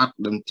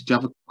Adlam, did you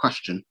have a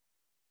question?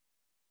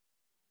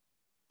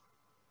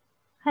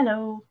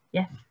 Hello.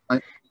 Yes. Hi.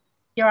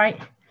 You're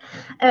right.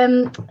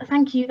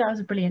 Thank you. That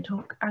was a brilliant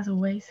talk, as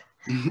always.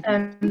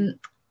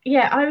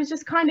 Yeah, I was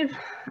just I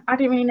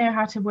didn't really know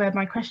how to word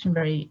my question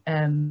very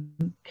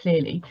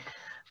clearly,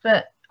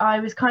 but I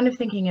was kind of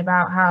thinking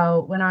about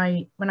how when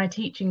I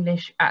teach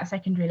English at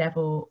secondary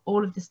level,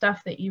 all of the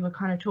stuff that you were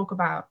kind of talk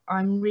about,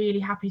 I'm really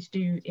happy to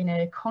do in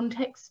a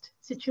context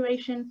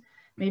situation,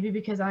 maybe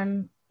because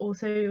I'm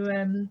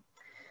also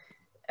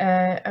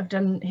I've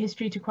done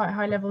history to quite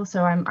high level,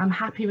 so I'm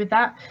happy with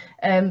that.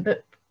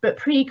 But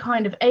pre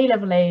kind of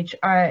A-level age,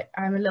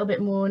 I'm a little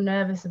bit more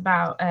nervous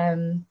about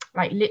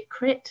like lit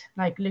crit,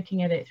 like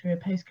looking at it through a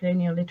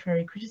post-colonial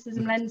literary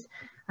criticism lens.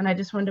 And I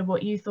just wonder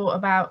what you thought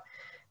about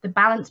the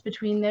balance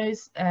between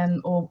those,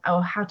 or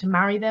how to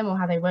marry them, or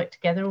how they work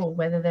together, or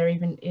whether there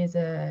even is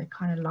a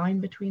kind of line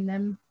between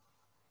them.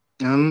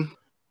 I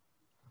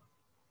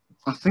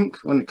think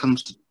when it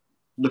comes to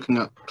looking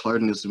at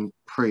colonialism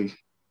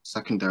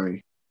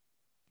pre-secondary,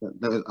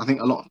 I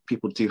think a lot of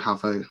people do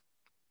have a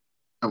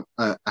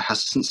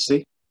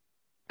hesitancy,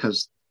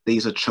 because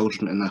these are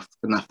children in their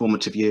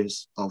formative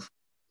years of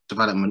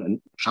development and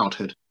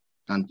childhood,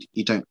 and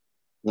you don't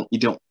want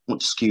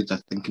to skew their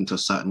thinking to a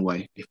certain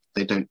way if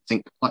they don't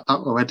think like that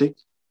already.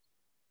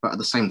 But at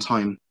the same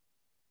time,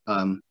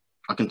 I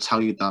can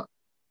tell you that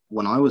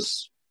when I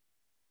was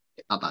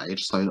at that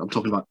age, so I'm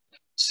talking about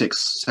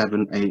 6,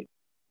 7, 8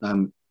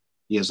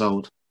 years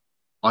old,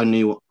 I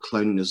knew what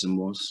colonialism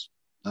was,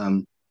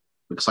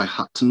 because I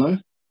had to know.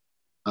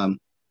 And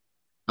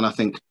I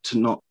think to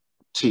not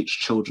teach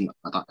children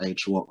at that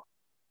age what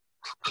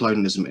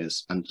colonialism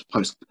is, and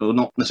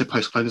not necessarily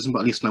post-colonialism, but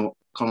at least know what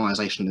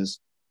colonization is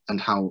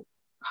and how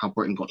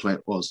Britain got to where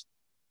it was,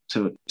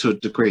 to a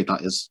degree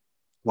that is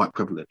white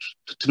privilege,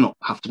 to not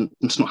have to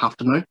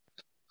know.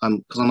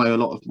 Because I know a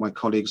lot of my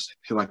colleagues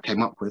who I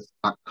came up with,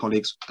 black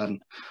colleagues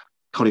and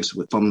colleagues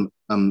from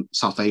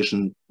South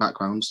Asian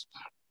backgrounds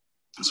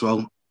as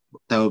well.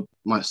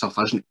 My South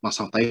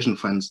Asian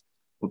friends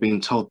were being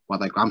told by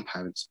their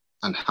grandparents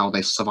and how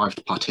they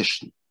survived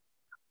partition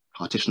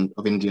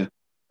of India,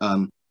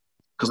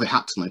 because they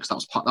had to know, because that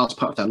was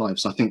part of their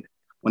lives. So I think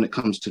when it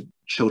comes to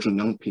children,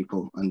 young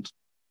people, and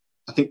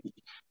I think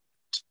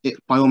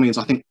by all means,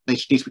 I think they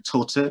need to be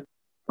taught it,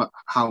 but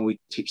how we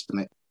teach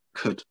them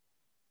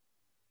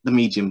the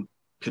medium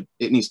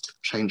it needs to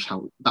change.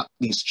 How that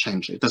needs to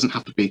change. It doesn't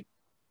have to be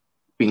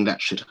being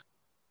lectured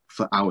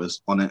for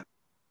hours on it.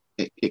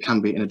 It can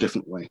be in a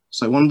different way.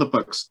 So one of the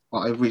books that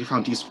I really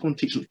found useful in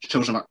teaching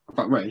children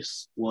about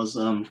race was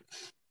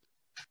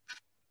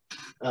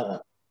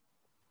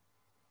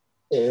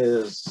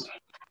there's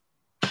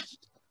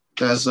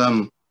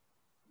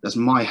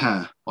My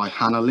Hair by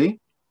Hannah Lee.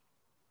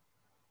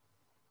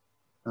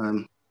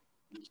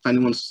 If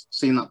anyone's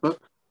seen that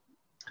book,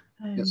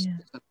 it's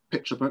a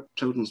picture book,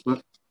 children's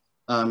book,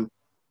 and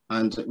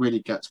it really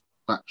gets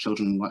black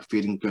children like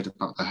feeling good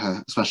about their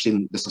hair, especially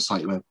in this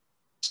society where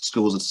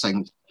schools are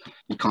saying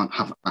you can't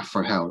have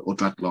afro hair or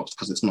dreadlocks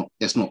because it's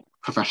not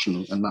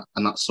professional and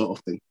that sort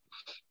of thing.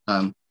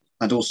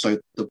 And also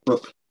the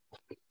book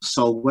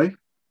Soulway,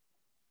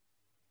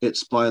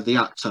 it's by the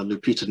actor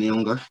Lupita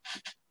Nyong'o,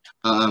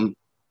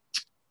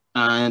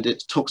 and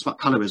it talks about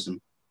colorism,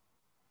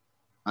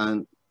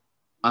 and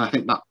I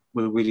think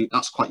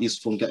that's quite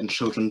useful in getting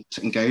children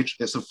to engage.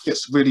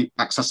 It's really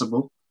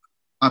accessible,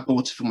 I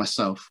bought it for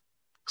myself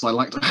because I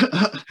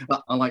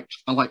liked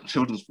I like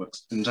children's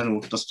books in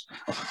general, just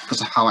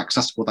because of how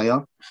accessible they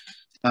are.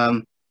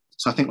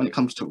 So I think when it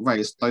comes to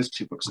race, those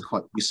two books are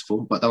quite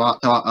useful, but there are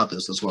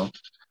others as well.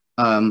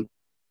 And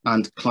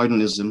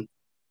colonialism,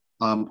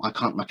 I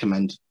can't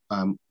recommend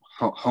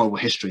horrible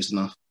histories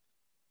enough.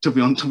 To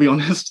be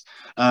honest,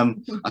 I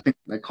think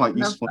they're quite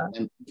useful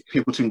and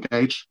people to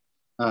engage.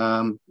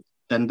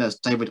 Then there's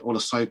David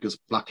Olusoga's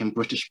Black and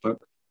British book.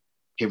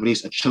 He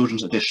released a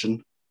children's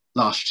edition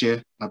last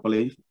year, I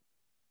believe,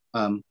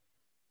 and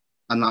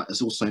that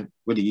is also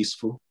really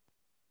useful.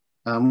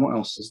 What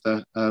else is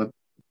there?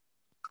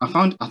 I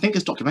think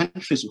his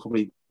documentaries will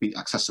probably be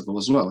accessible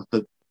as well.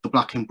 The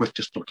Black and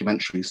British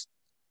documentaries,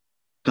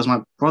 because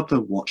my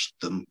brother watched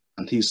them,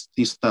 and he's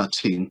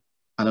 13.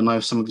 And I know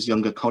some of his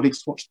younger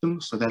colleagues watched them,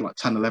 so they're like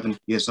 10, 11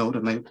 years old,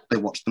 and they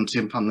watched them too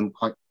and found them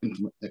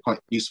they're quite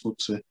useful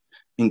to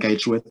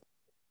engage with.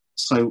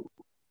 So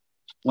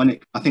I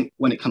think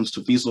when it comes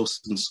to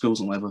resources in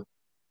schools and whatever,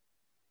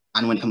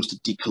 and when it comes to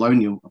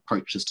decolonial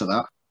approaches to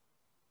that,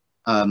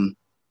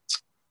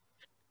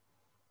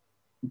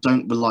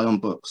 don't rely on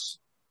books.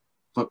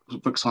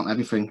 Books aren't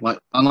everything. Like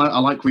I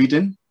like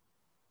reading,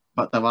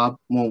 but there are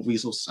more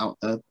resources out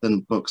there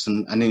than books,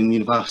 and in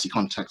university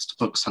context,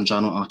 books and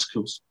journal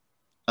articles.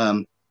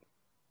 In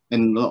a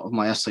lot of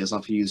my essays,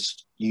 I've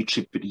used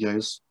YouTube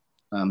videos,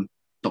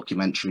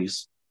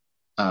 documentaries,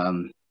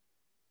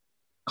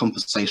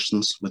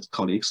 conversations with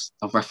colleagues.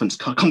 I've referenced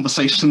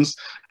conversations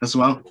as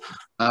well.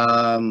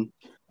 And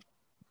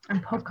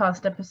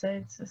podcast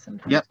episodes or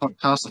something. Yeah,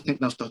 podcasts. I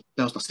think there was the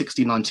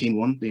 1619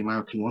 one, the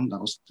American one. That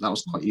was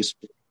quite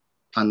useful.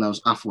 And there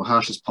was Athol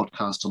Hirsch's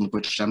podcast on the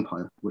British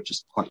Empire, which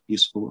is quite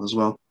useful as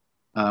well.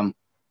 But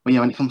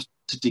yeah, when it comes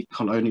to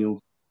decolonial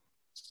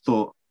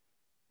thought,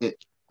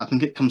 I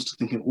think it comes to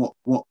thinking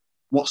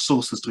what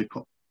sources do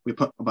we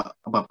put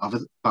above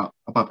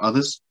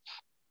others,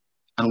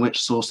 and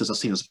which sources are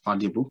seen as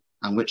valuable,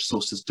 and which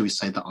sources do we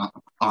say that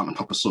aren't a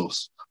proper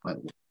source, like,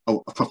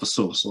 or a proper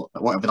source, or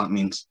whatever that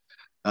means.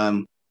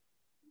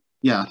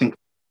 Yeah, I think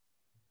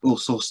all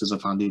sources are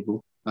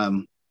valuable.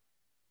 And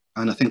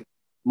I think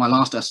my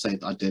last essay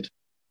that I did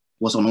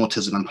was on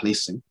autism and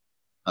policing.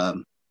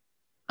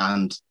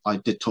 And I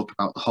did talk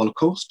about the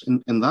Holocaust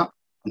in that,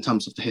 in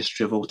terms of the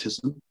history of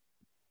autism.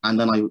 And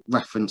then I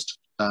referenced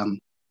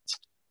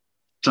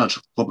Judge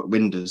Robert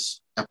Winder's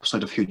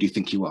episode of Who Do You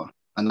Think You Are?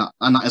 And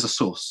that is a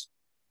source.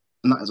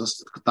 And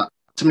that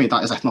to me,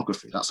 that is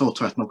ethnography. That's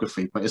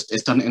auto-ethnography, but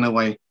it's done in a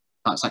way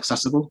that's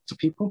accessible to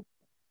people.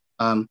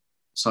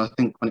 So I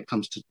think when it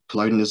comes to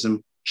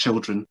colonialism,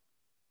 children,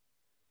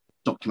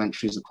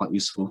 documentaries are quite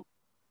useful.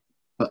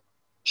 But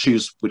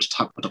choose which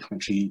type of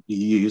documentary you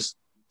use.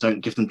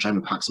 Don't give them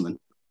Jeremy Paxman,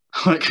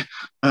 like,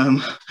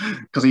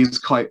 because he's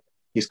quite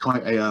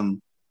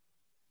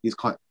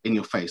in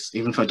your face,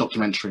 even for a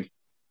documentary.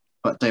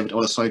 But David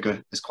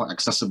Olusoga is quite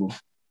accessible,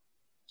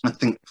 I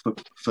think,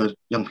 for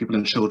young people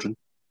and children.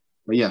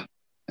 But yeah,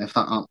 if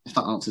that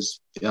answers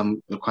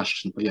your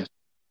question. But yeah,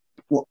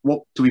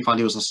 what do we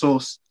value as a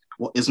source?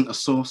 What isn't a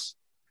source?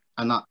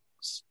 And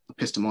that's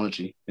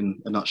epistemology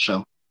in a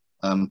nutshell,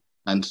 and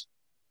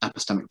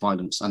epistemic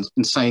violence. And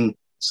in saying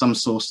some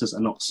sources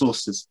are not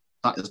sources,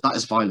 that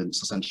is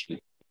violence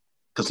essentially,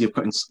 because you're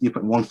putting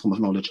one form of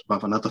knowledge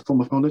above another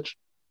form of knowledge.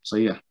 So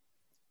yeah.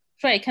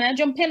 Trey, can I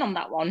jump in on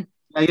that one?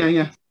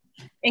 Yeah.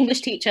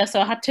 English teacher,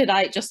 so I had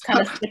to just kind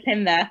of slip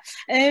in there.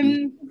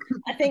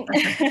 I think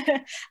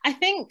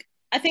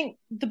I think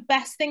the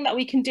best thing that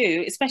we can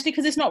do, especially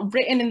because it's not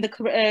written in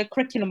the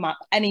curriculum map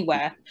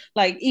anywhere,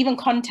 like even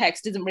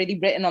context isn't really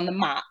written on the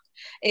map.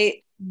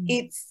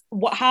 It's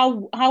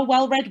how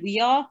well read we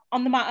are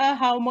on the matter,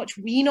 how much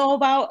we know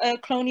about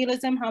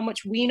colonialism, how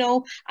much we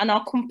know and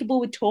are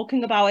comfortable with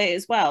talking about it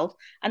as well.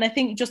 And I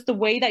think just the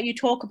way that you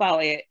talk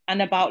about it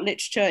and about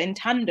literature in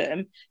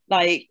tandem,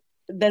 like,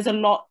 there's a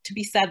lot to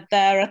be said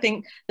there. I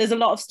think there's a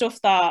lot of stuff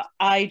that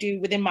I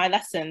do within my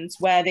lessons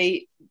where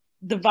the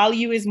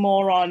value is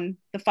more on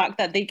the fact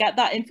that they get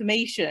that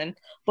information,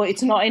 but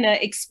it's not in an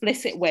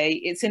explicit way.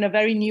 It's in a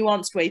very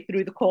nuanced way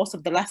through the course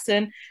of the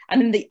lesson.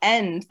 And in the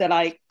end, they're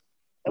like,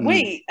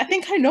 wait, I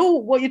think I know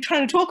what you're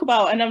trying to talk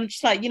about. And I'm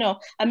just like,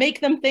 I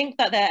make them think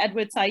that they're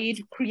Edward Said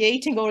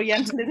creating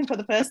Orientalism for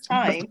the first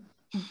time.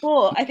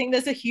 But I think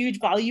there's a huge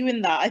value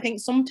in that. I think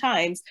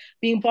sometimes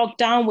being bogged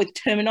down with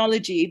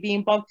terminology,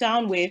 being bogged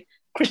down with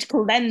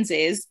critical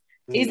lenses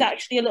is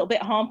actually a little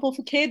bit harmful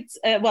for kids.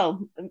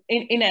 In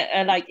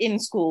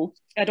school.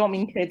 I don't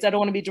mean kids. I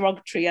don't want to be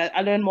derogatory.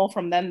 I learn more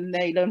from them than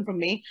they learn from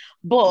me.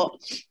 But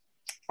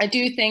I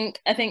think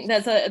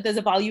there's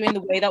a value in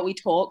the way that we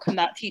talk, and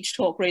that Teach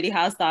Talk really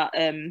has that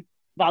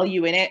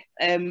value in it.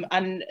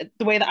 And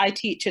the way that I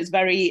teach is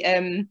very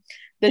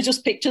there's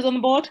just pictures on the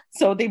board.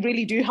 So they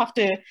really do have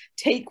to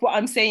take what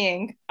I'm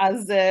saying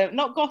as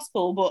not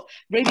gospel, but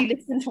really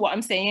listen to what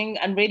I'm saying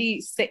and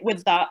really sit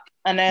with that.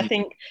 And I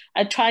think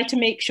I try to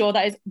make sure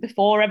that is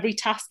before every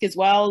task as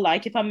well.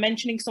 Like if I'm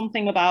mentioning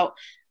something about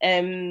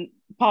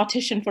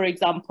partition, for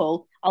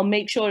example, I'll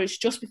make sure it's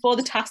just before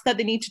the task that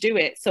they need to do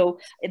it. So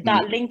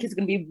that link is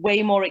going to be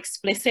way more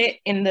explicit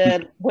in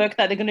the work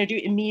that they're going to do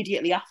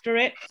immediately after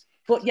it.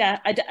 But yeah,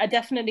 I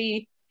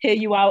definitely hear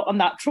you out on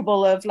that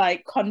trouble of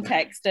like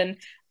context. And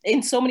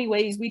in so many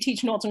ways, we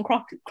teach noughts and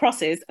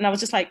crosses. And I was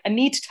just like, I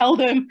need to tell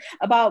them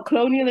about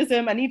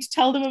colonialism. I need to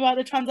tell them about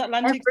the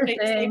transatlantic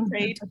slave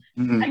trade.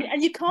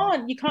 And you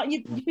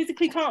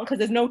physically can't because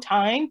there's no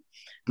time.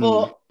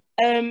 But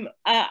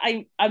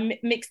I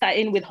mix that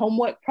in with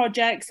homework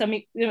projects.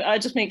 I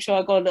just make sure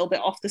I go a little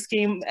bit off the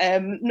scheme.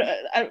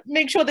 I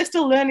make sure they're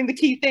still learning the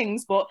key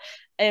things, but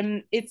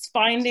it's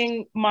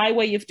finding my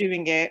way of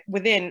doing it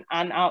within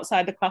and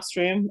outside the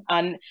classroom,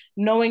 and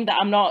knowing that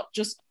I'm not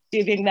just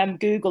giving them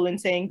Google and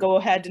saying, go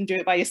ahead and do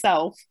it by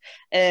yourself.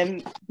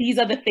 These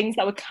are the things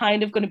that we're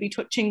kind of going to be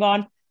touching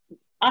on.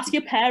 Ask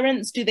your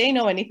parents, do they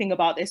know anything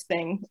about this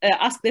thing?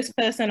 Ask this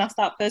person, ask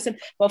that person.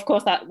 But of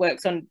course that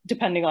works on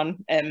depending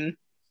on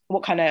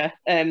what kind of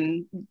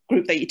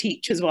group that you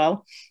teach as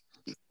well.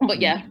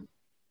 But yeah.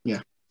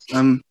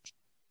 In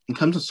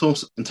terms of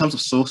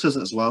sources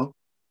as well,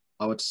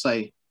 I would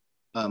say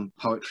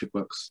poetry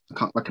books. I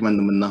can't recommend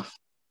them enough,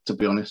 to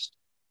be honest.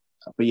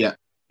 But yeah,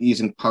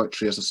 using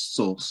poetry as a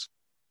source,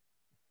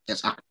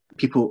 it's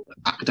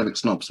academic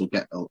snobs will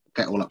get all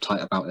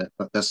uptight about it.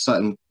 But there's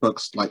certain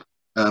books like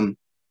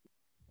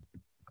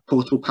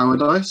Portal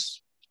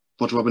Paradise,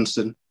 Roger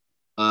Robinson.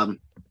 I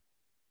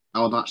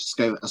would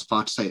actually go as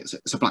far to say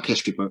it's a Black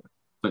history book,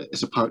 but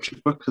it's a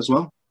poetry book as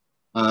well.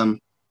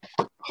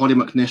 Holly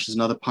McNish is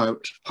another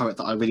poet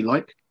that I really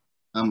like.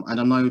 And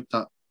I know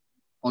that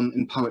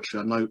in poetry,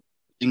 I know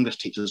English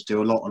teachers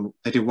do a lot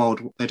they do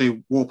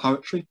war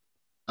poetry.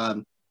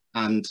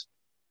 And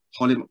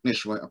Holly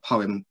McNish wrote a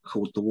poem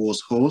called The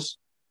War's Whores,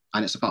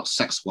 and it's about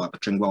sex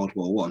work during World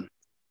War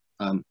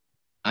I.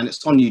 And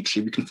it's on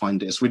YouTube, you can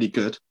find it, it's really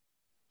good.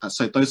 And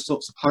so those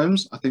sorts of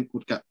poems, I think,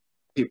 would get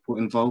people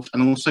involved,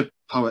 and also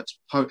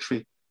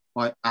poetry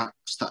by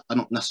acts that are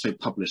not necessarily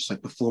published, so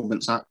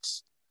performance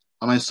acts.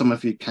 I know some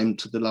of you came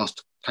to the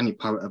last Can You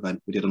Poet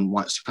event we did on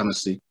white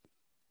supremacy,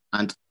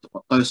 and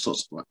those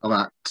sorts of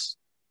acts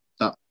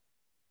that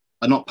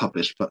are not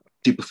published but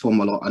do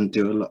perform a lot and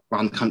do a lot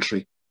around the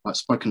country, like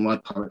spoken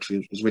word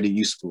poetry is really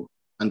useful,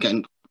 and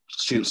getting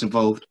students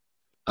involved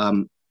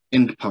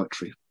in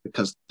poetry,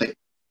 because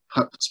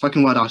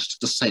spoken word artists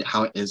just say it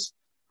how it is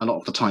a lot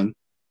of the time,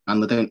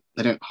 and they don't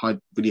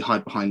really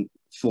hide behind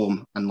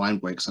form and line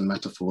breaks and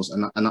metaphors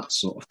and that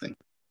sort of thing.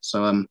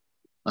 So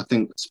I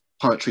think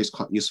poetry is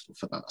quite useful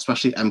for that,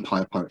 especially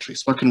empire poetry.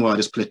 Spoken word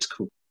is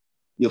political.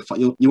 You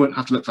won't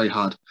have to look very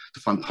hard to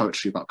find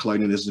poetry about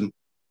colonialism.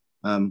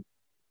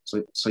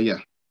 So yeah.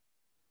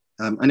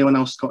 Anyone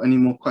else got any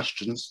more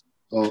questions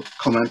or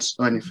comments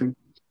or anything?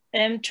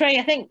 Trey,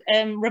 I think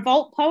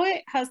Revolt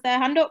Poet has their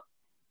hand up.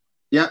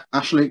 Yeah,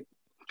 Ashley,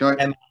 go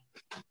ahead.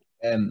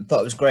 Thought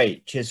it was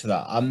great. Cheers for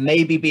that. I'm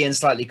maybe being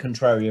slightly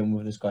contrarian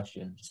with this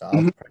question, so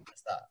I'll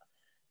practice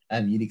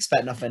that. You'd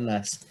expect nothing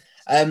less.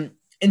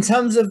 In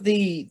terms of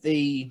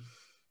the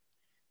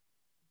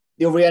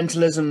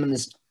Orientalism and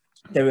the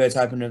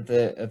stereotyping of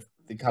the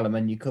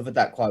Kalaman, you covered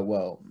that quite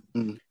well.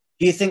 Do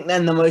you think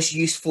then the most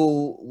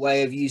useful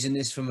way of using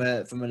this from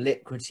a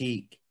lit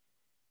critique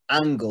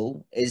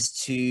angle is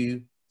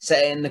to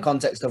set it in the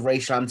context of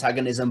racial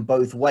antagonism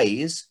both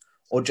ways,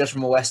 or just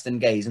from a Western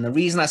gaze? And the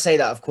reason I say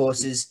that, of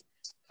course, is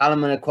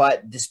Kalaman are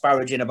quite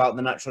disparaging about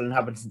the natural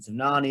inhabitants of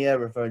Narnia,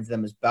 referring to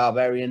them as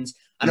barbarians.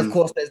 And of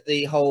course, there's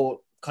the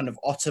whole kind of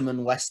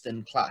Ottoman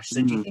Western clash.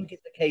 So do you think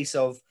it's a case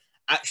of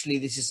actually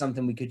this is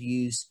something we could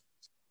use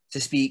to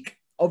speak,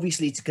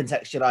 obviously to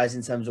contextualize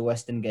in terms of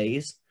Western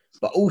gaze,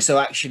 but also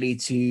actually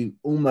to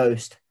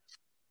almost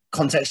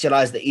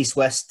contextualize the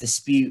East-West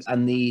dispute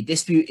and the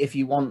dispute, if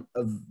you want,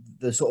 of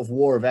the sort of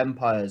war of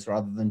empires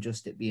rather than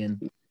just it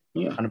being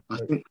kind of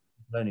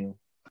colonial?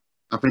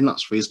 I think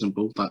that's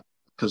reasonable, that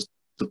because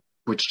the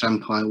British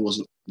Empire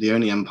wasn't the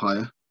only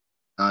empire,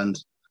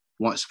 and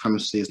white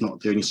supremacy is not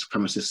the only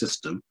supremacist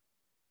system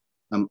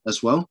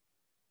as well.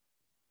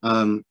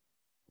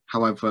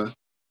 However,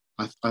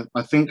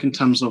 I think in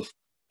terms of,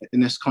 in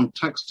this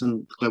context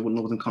and the global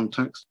northern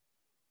context,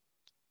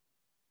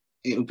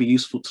 it would be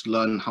useful to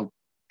learn how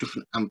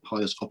different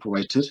empires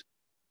operated,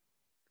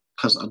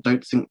 because I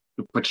don't think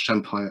the British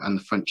Empire and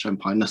the French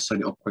Empire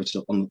necessarily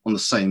operated on the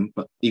same,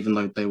 but even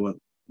though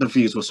the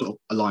views were sort of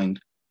aligned.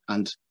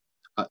 And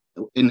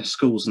in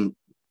schools and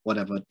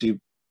whatever, do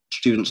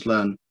students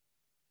learn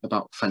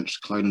about French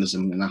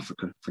colonialism in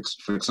Africa,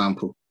 for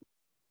example?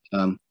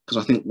 Because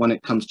I think when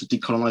it comes to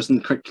decolonizing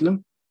the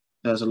curriculum,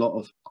 there's a lot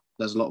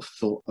of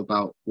thought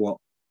about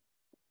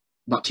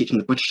teaching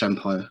the British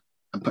Empire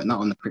and putting that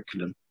on the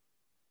curriculum.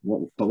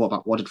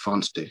 What did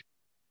France do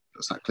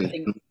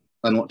exactly?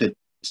 And what did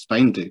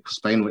Spain do? Because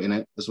Spain were in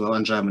it as well,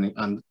 and Germany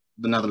and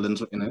the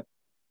Netherlands were in it.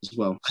 as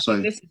well.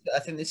 So I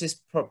think this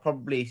is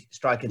probably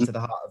striking to the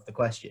heart of the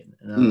question,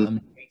 and I'm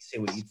intrigued to see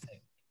what you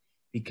think,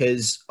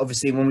 because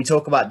obviously when we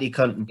talk about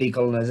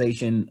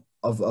decolonization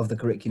of the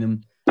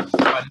curriculum,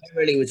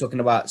 primarily we're talking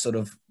about sort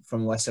of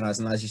from Westernized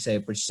and, as you say, a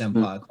British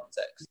Empire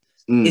context.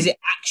 Is it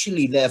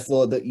actually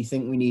therefore that you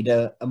think we need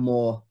a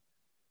more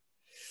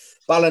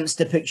balanced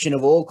depiction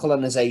of all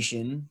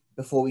colonization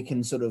before we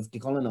can sort of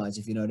decolonize,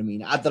 if you know what I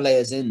mean? Add the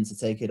layers in to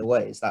take it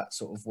away. Is that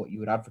sort of what you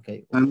would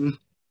advocate? I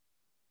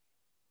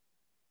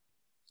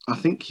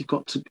think you've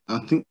got to.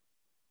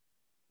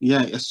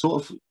 Yeah, it's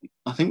sort of.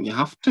 I think you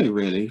have to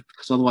really,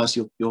 because otherwise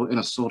you're in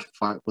a sword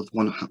fight with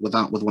one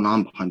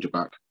arm behind your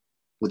back,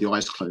 with your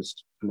eyes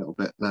closed a little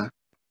bit there.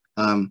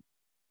 And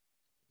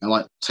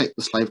like take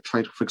the slave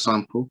trade for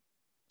example.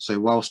 So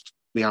whilst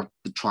we have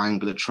the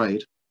triangular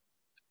trade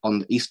on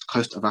the east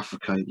coast of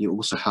Africa, you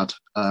also had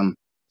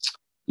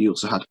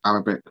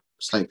Arabic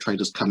slave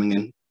traders coming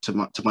in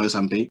to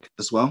Mozambique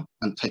as well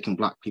and taking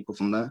black people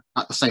from there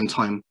at the same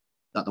time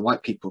that the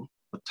white people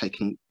were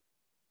taking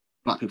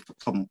black people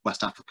from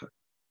West Africa.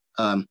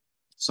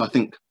 So I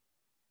think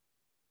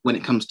when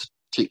it comes to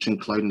teaching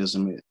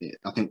colonialism,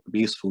 I think it would be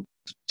useful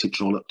to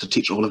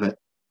teach all of it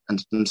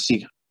and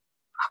see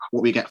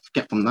what we get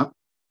from that.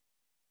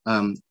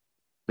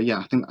 But yeah,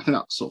 I think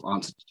that sort of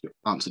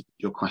answered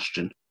your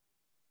question.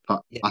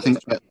 But yeah, I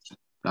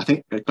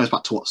think it goes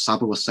back to what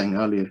Saba was saying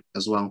earlier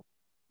as well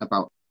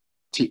about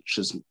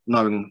teachers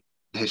knowing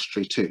the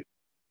history too,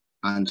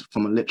 and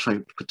from a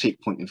literary critique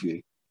point of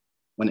view,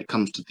 when it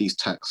comes to these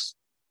texts,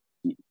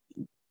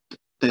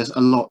 there's a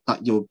lot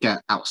that you'll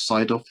get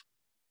outside of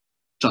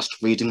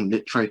just reading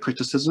literary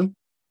criticism.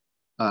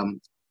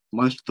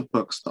 Most of the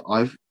books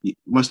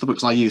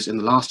I used in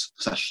the last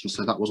session,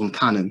 so that was on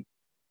canon,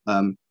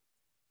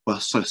 were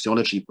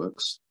sociology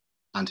books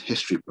and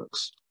history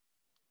books.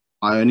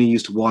 I only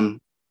used one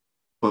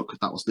book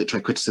that was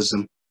literary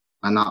criticism,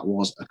 and that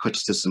was a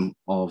criticism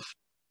of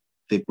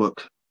the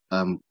book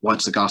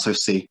White Sargasso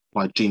Sea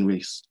by Jean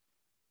Rhys.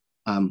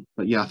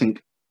 But yeah, I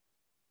think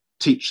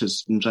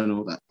teachers in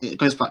general, that it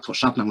goes back to what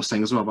Shabnam was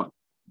saying as well about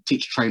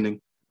teacher training,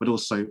 but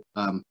also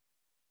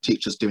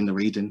teachers doing the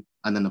reading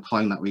and then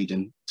applying that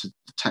reading to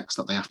the text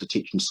that they have to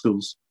teach in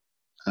schools.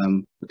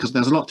 Because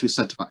there's a lot to be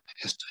said about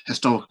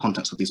historical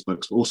context of these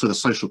books, but also the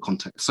social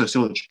context,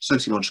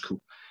 sociological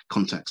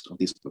context of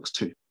these books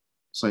too.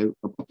 So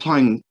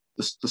applying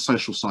the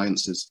social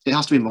sciences, it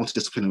has to be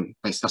multidisciplinary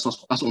based. That's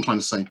what I'm trying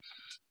to say.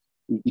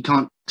 You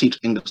can't teach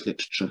English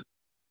literature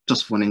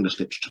just from an English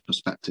literature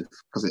perspective,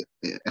 because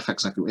it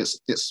affects everyone.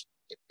 It's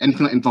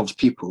anything that involves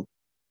people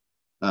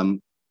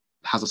can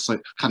have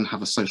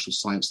a social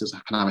sciences,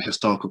 can have a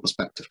historical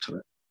perspective to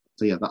it.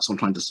 So yeah, that's what I'm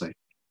trying to say.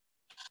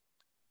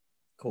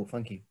 Cool,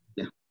 thank you.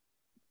 Yeah.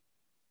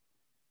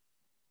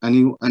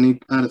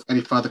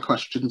 Any further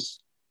questions?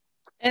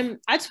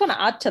 I just want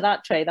to add to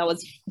that, Trey. That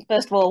was,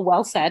 first of all,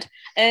 well said.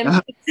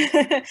 I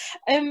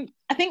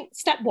think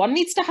step one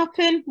needs to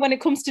happen when it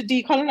comes to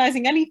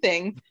decolonizing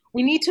anything.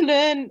 We need to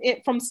learn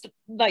it from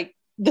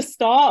the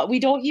start. We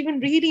don't even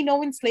really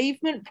know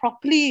enslavement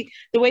properly,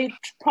 the way it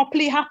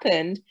properly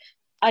happened.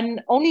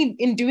 And only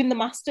in doing the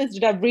masters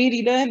did I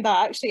really learn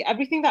that actually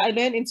everything that I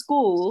learned in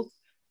school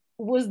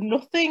was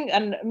nothing.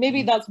 And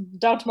maybe that's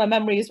down to my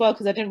memory as well,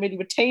 because I didn't really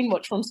retain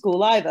much from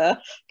school either.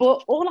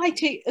 But all I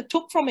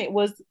took from it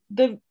was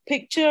the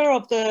picture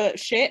of the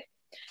ship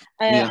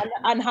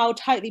and how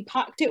tightly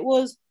packed it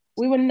was.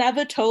 We were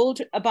never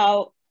told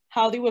about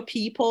how they were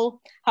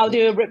people, how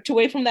they were ripped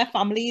away from their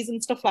families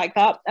and stuff like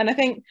that. And I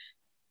think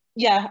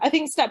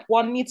step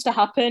one needs to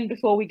happen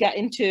before we get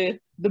into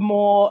the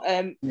more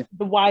the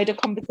wider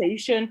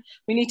conversation.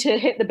 We need to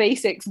hit the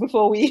basics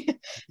before we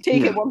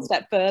take it one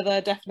step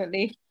further,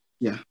 definitely.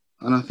 Yeah,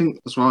 and I think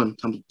as well in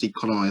terms of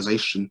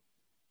decolonization,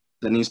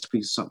 there needs to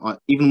be some,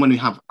 even when we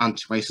have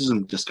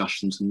anti-racism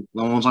discussions and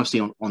the ones I've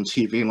seen on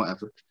TV and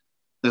whatever,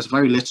 there's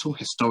very little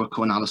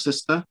historical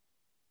analysis there.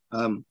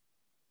 And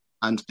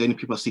the only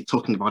people I see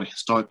talking about it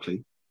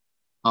historically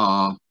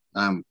are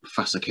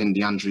Professor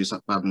Kindi Andrews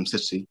at Birmingham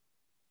City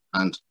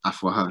and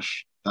Afua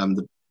Hirsch,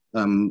 the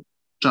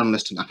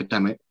journalist and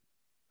academic,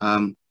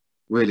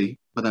 really.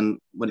 But then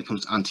when it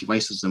comes to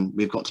anti-racism,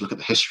 we've got to look at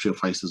the history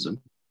of racism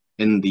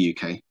in the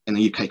UK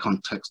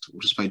context,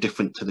 which is very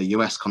different to the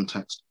US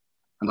context.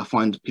 And I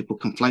find people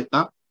conflate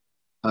that.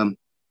 And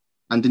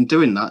in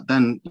doing that,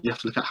 then you have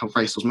to look at how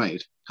race was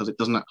made, because it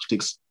doesn't actually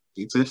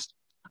exist.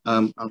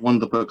 And one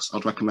of the books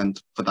I'd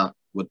recommend for that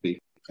would be,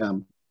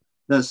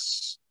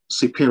 there's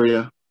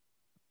Superior,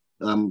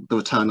 The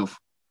Return of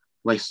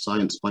Race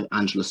Science by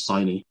Angela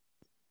Saini.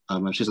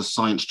 And she's a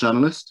science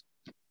journalist.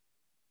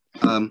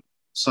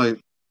 So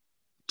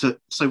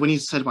when you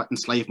said about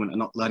enslavement and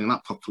not learning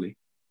that properly,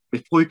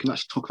 before you can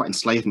actually talk about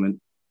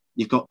enslavement,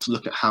 you've got to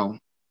look at how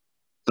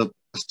the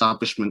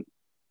establishment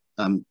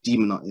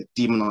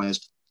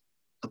demonized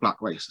the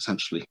black race,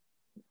 essentially.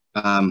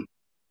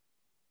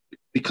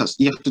 Because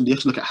you have to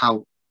look at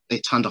how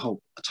they turned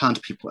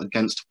people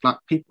against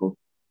black people,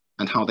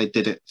 and how they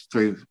did it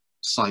through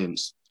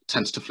science,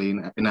 tentatively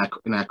in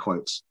air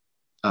quotes.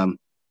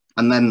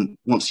 And then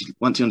once you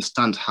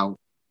understand how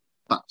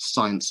that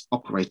science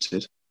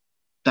operated,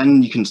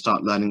 then you can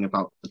start learning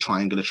about the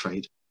triangular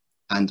trade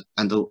and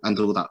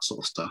all that sort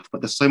of stuff.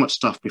 But there's so much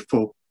stuff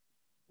before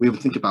we even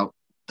think about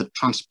the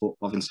transport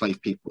of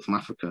enslaved people from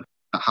Africa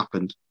that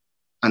happened.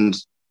 And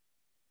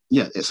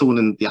yeah, it's all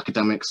in the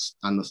academics,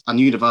 and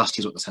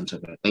universities are at the centre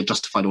of it. They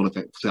justified all of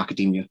it through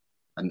academia,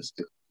 and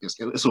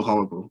it's all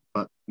horrible.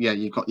 But yeah,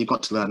 you've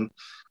got to learn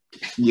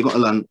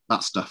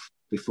that stuff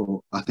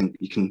before I think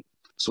you can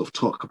sort of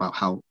talk about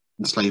how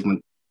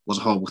enslavement was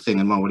a horrible thing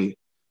and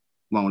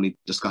morally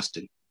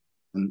disgusting.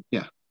 And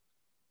yeah,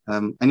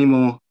 any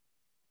more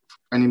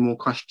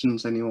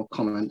questions? Any more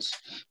comments?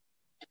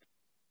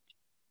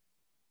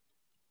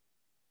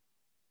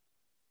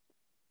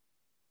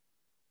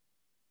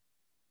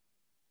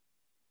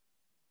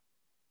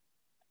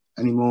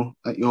 Any more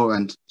at your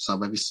end?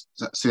 So have you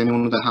seen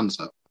anyone with their hands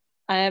up?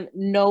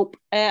 Nope.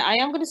 I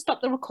am going to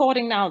stop the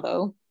recording now,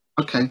 though.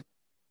 Okay.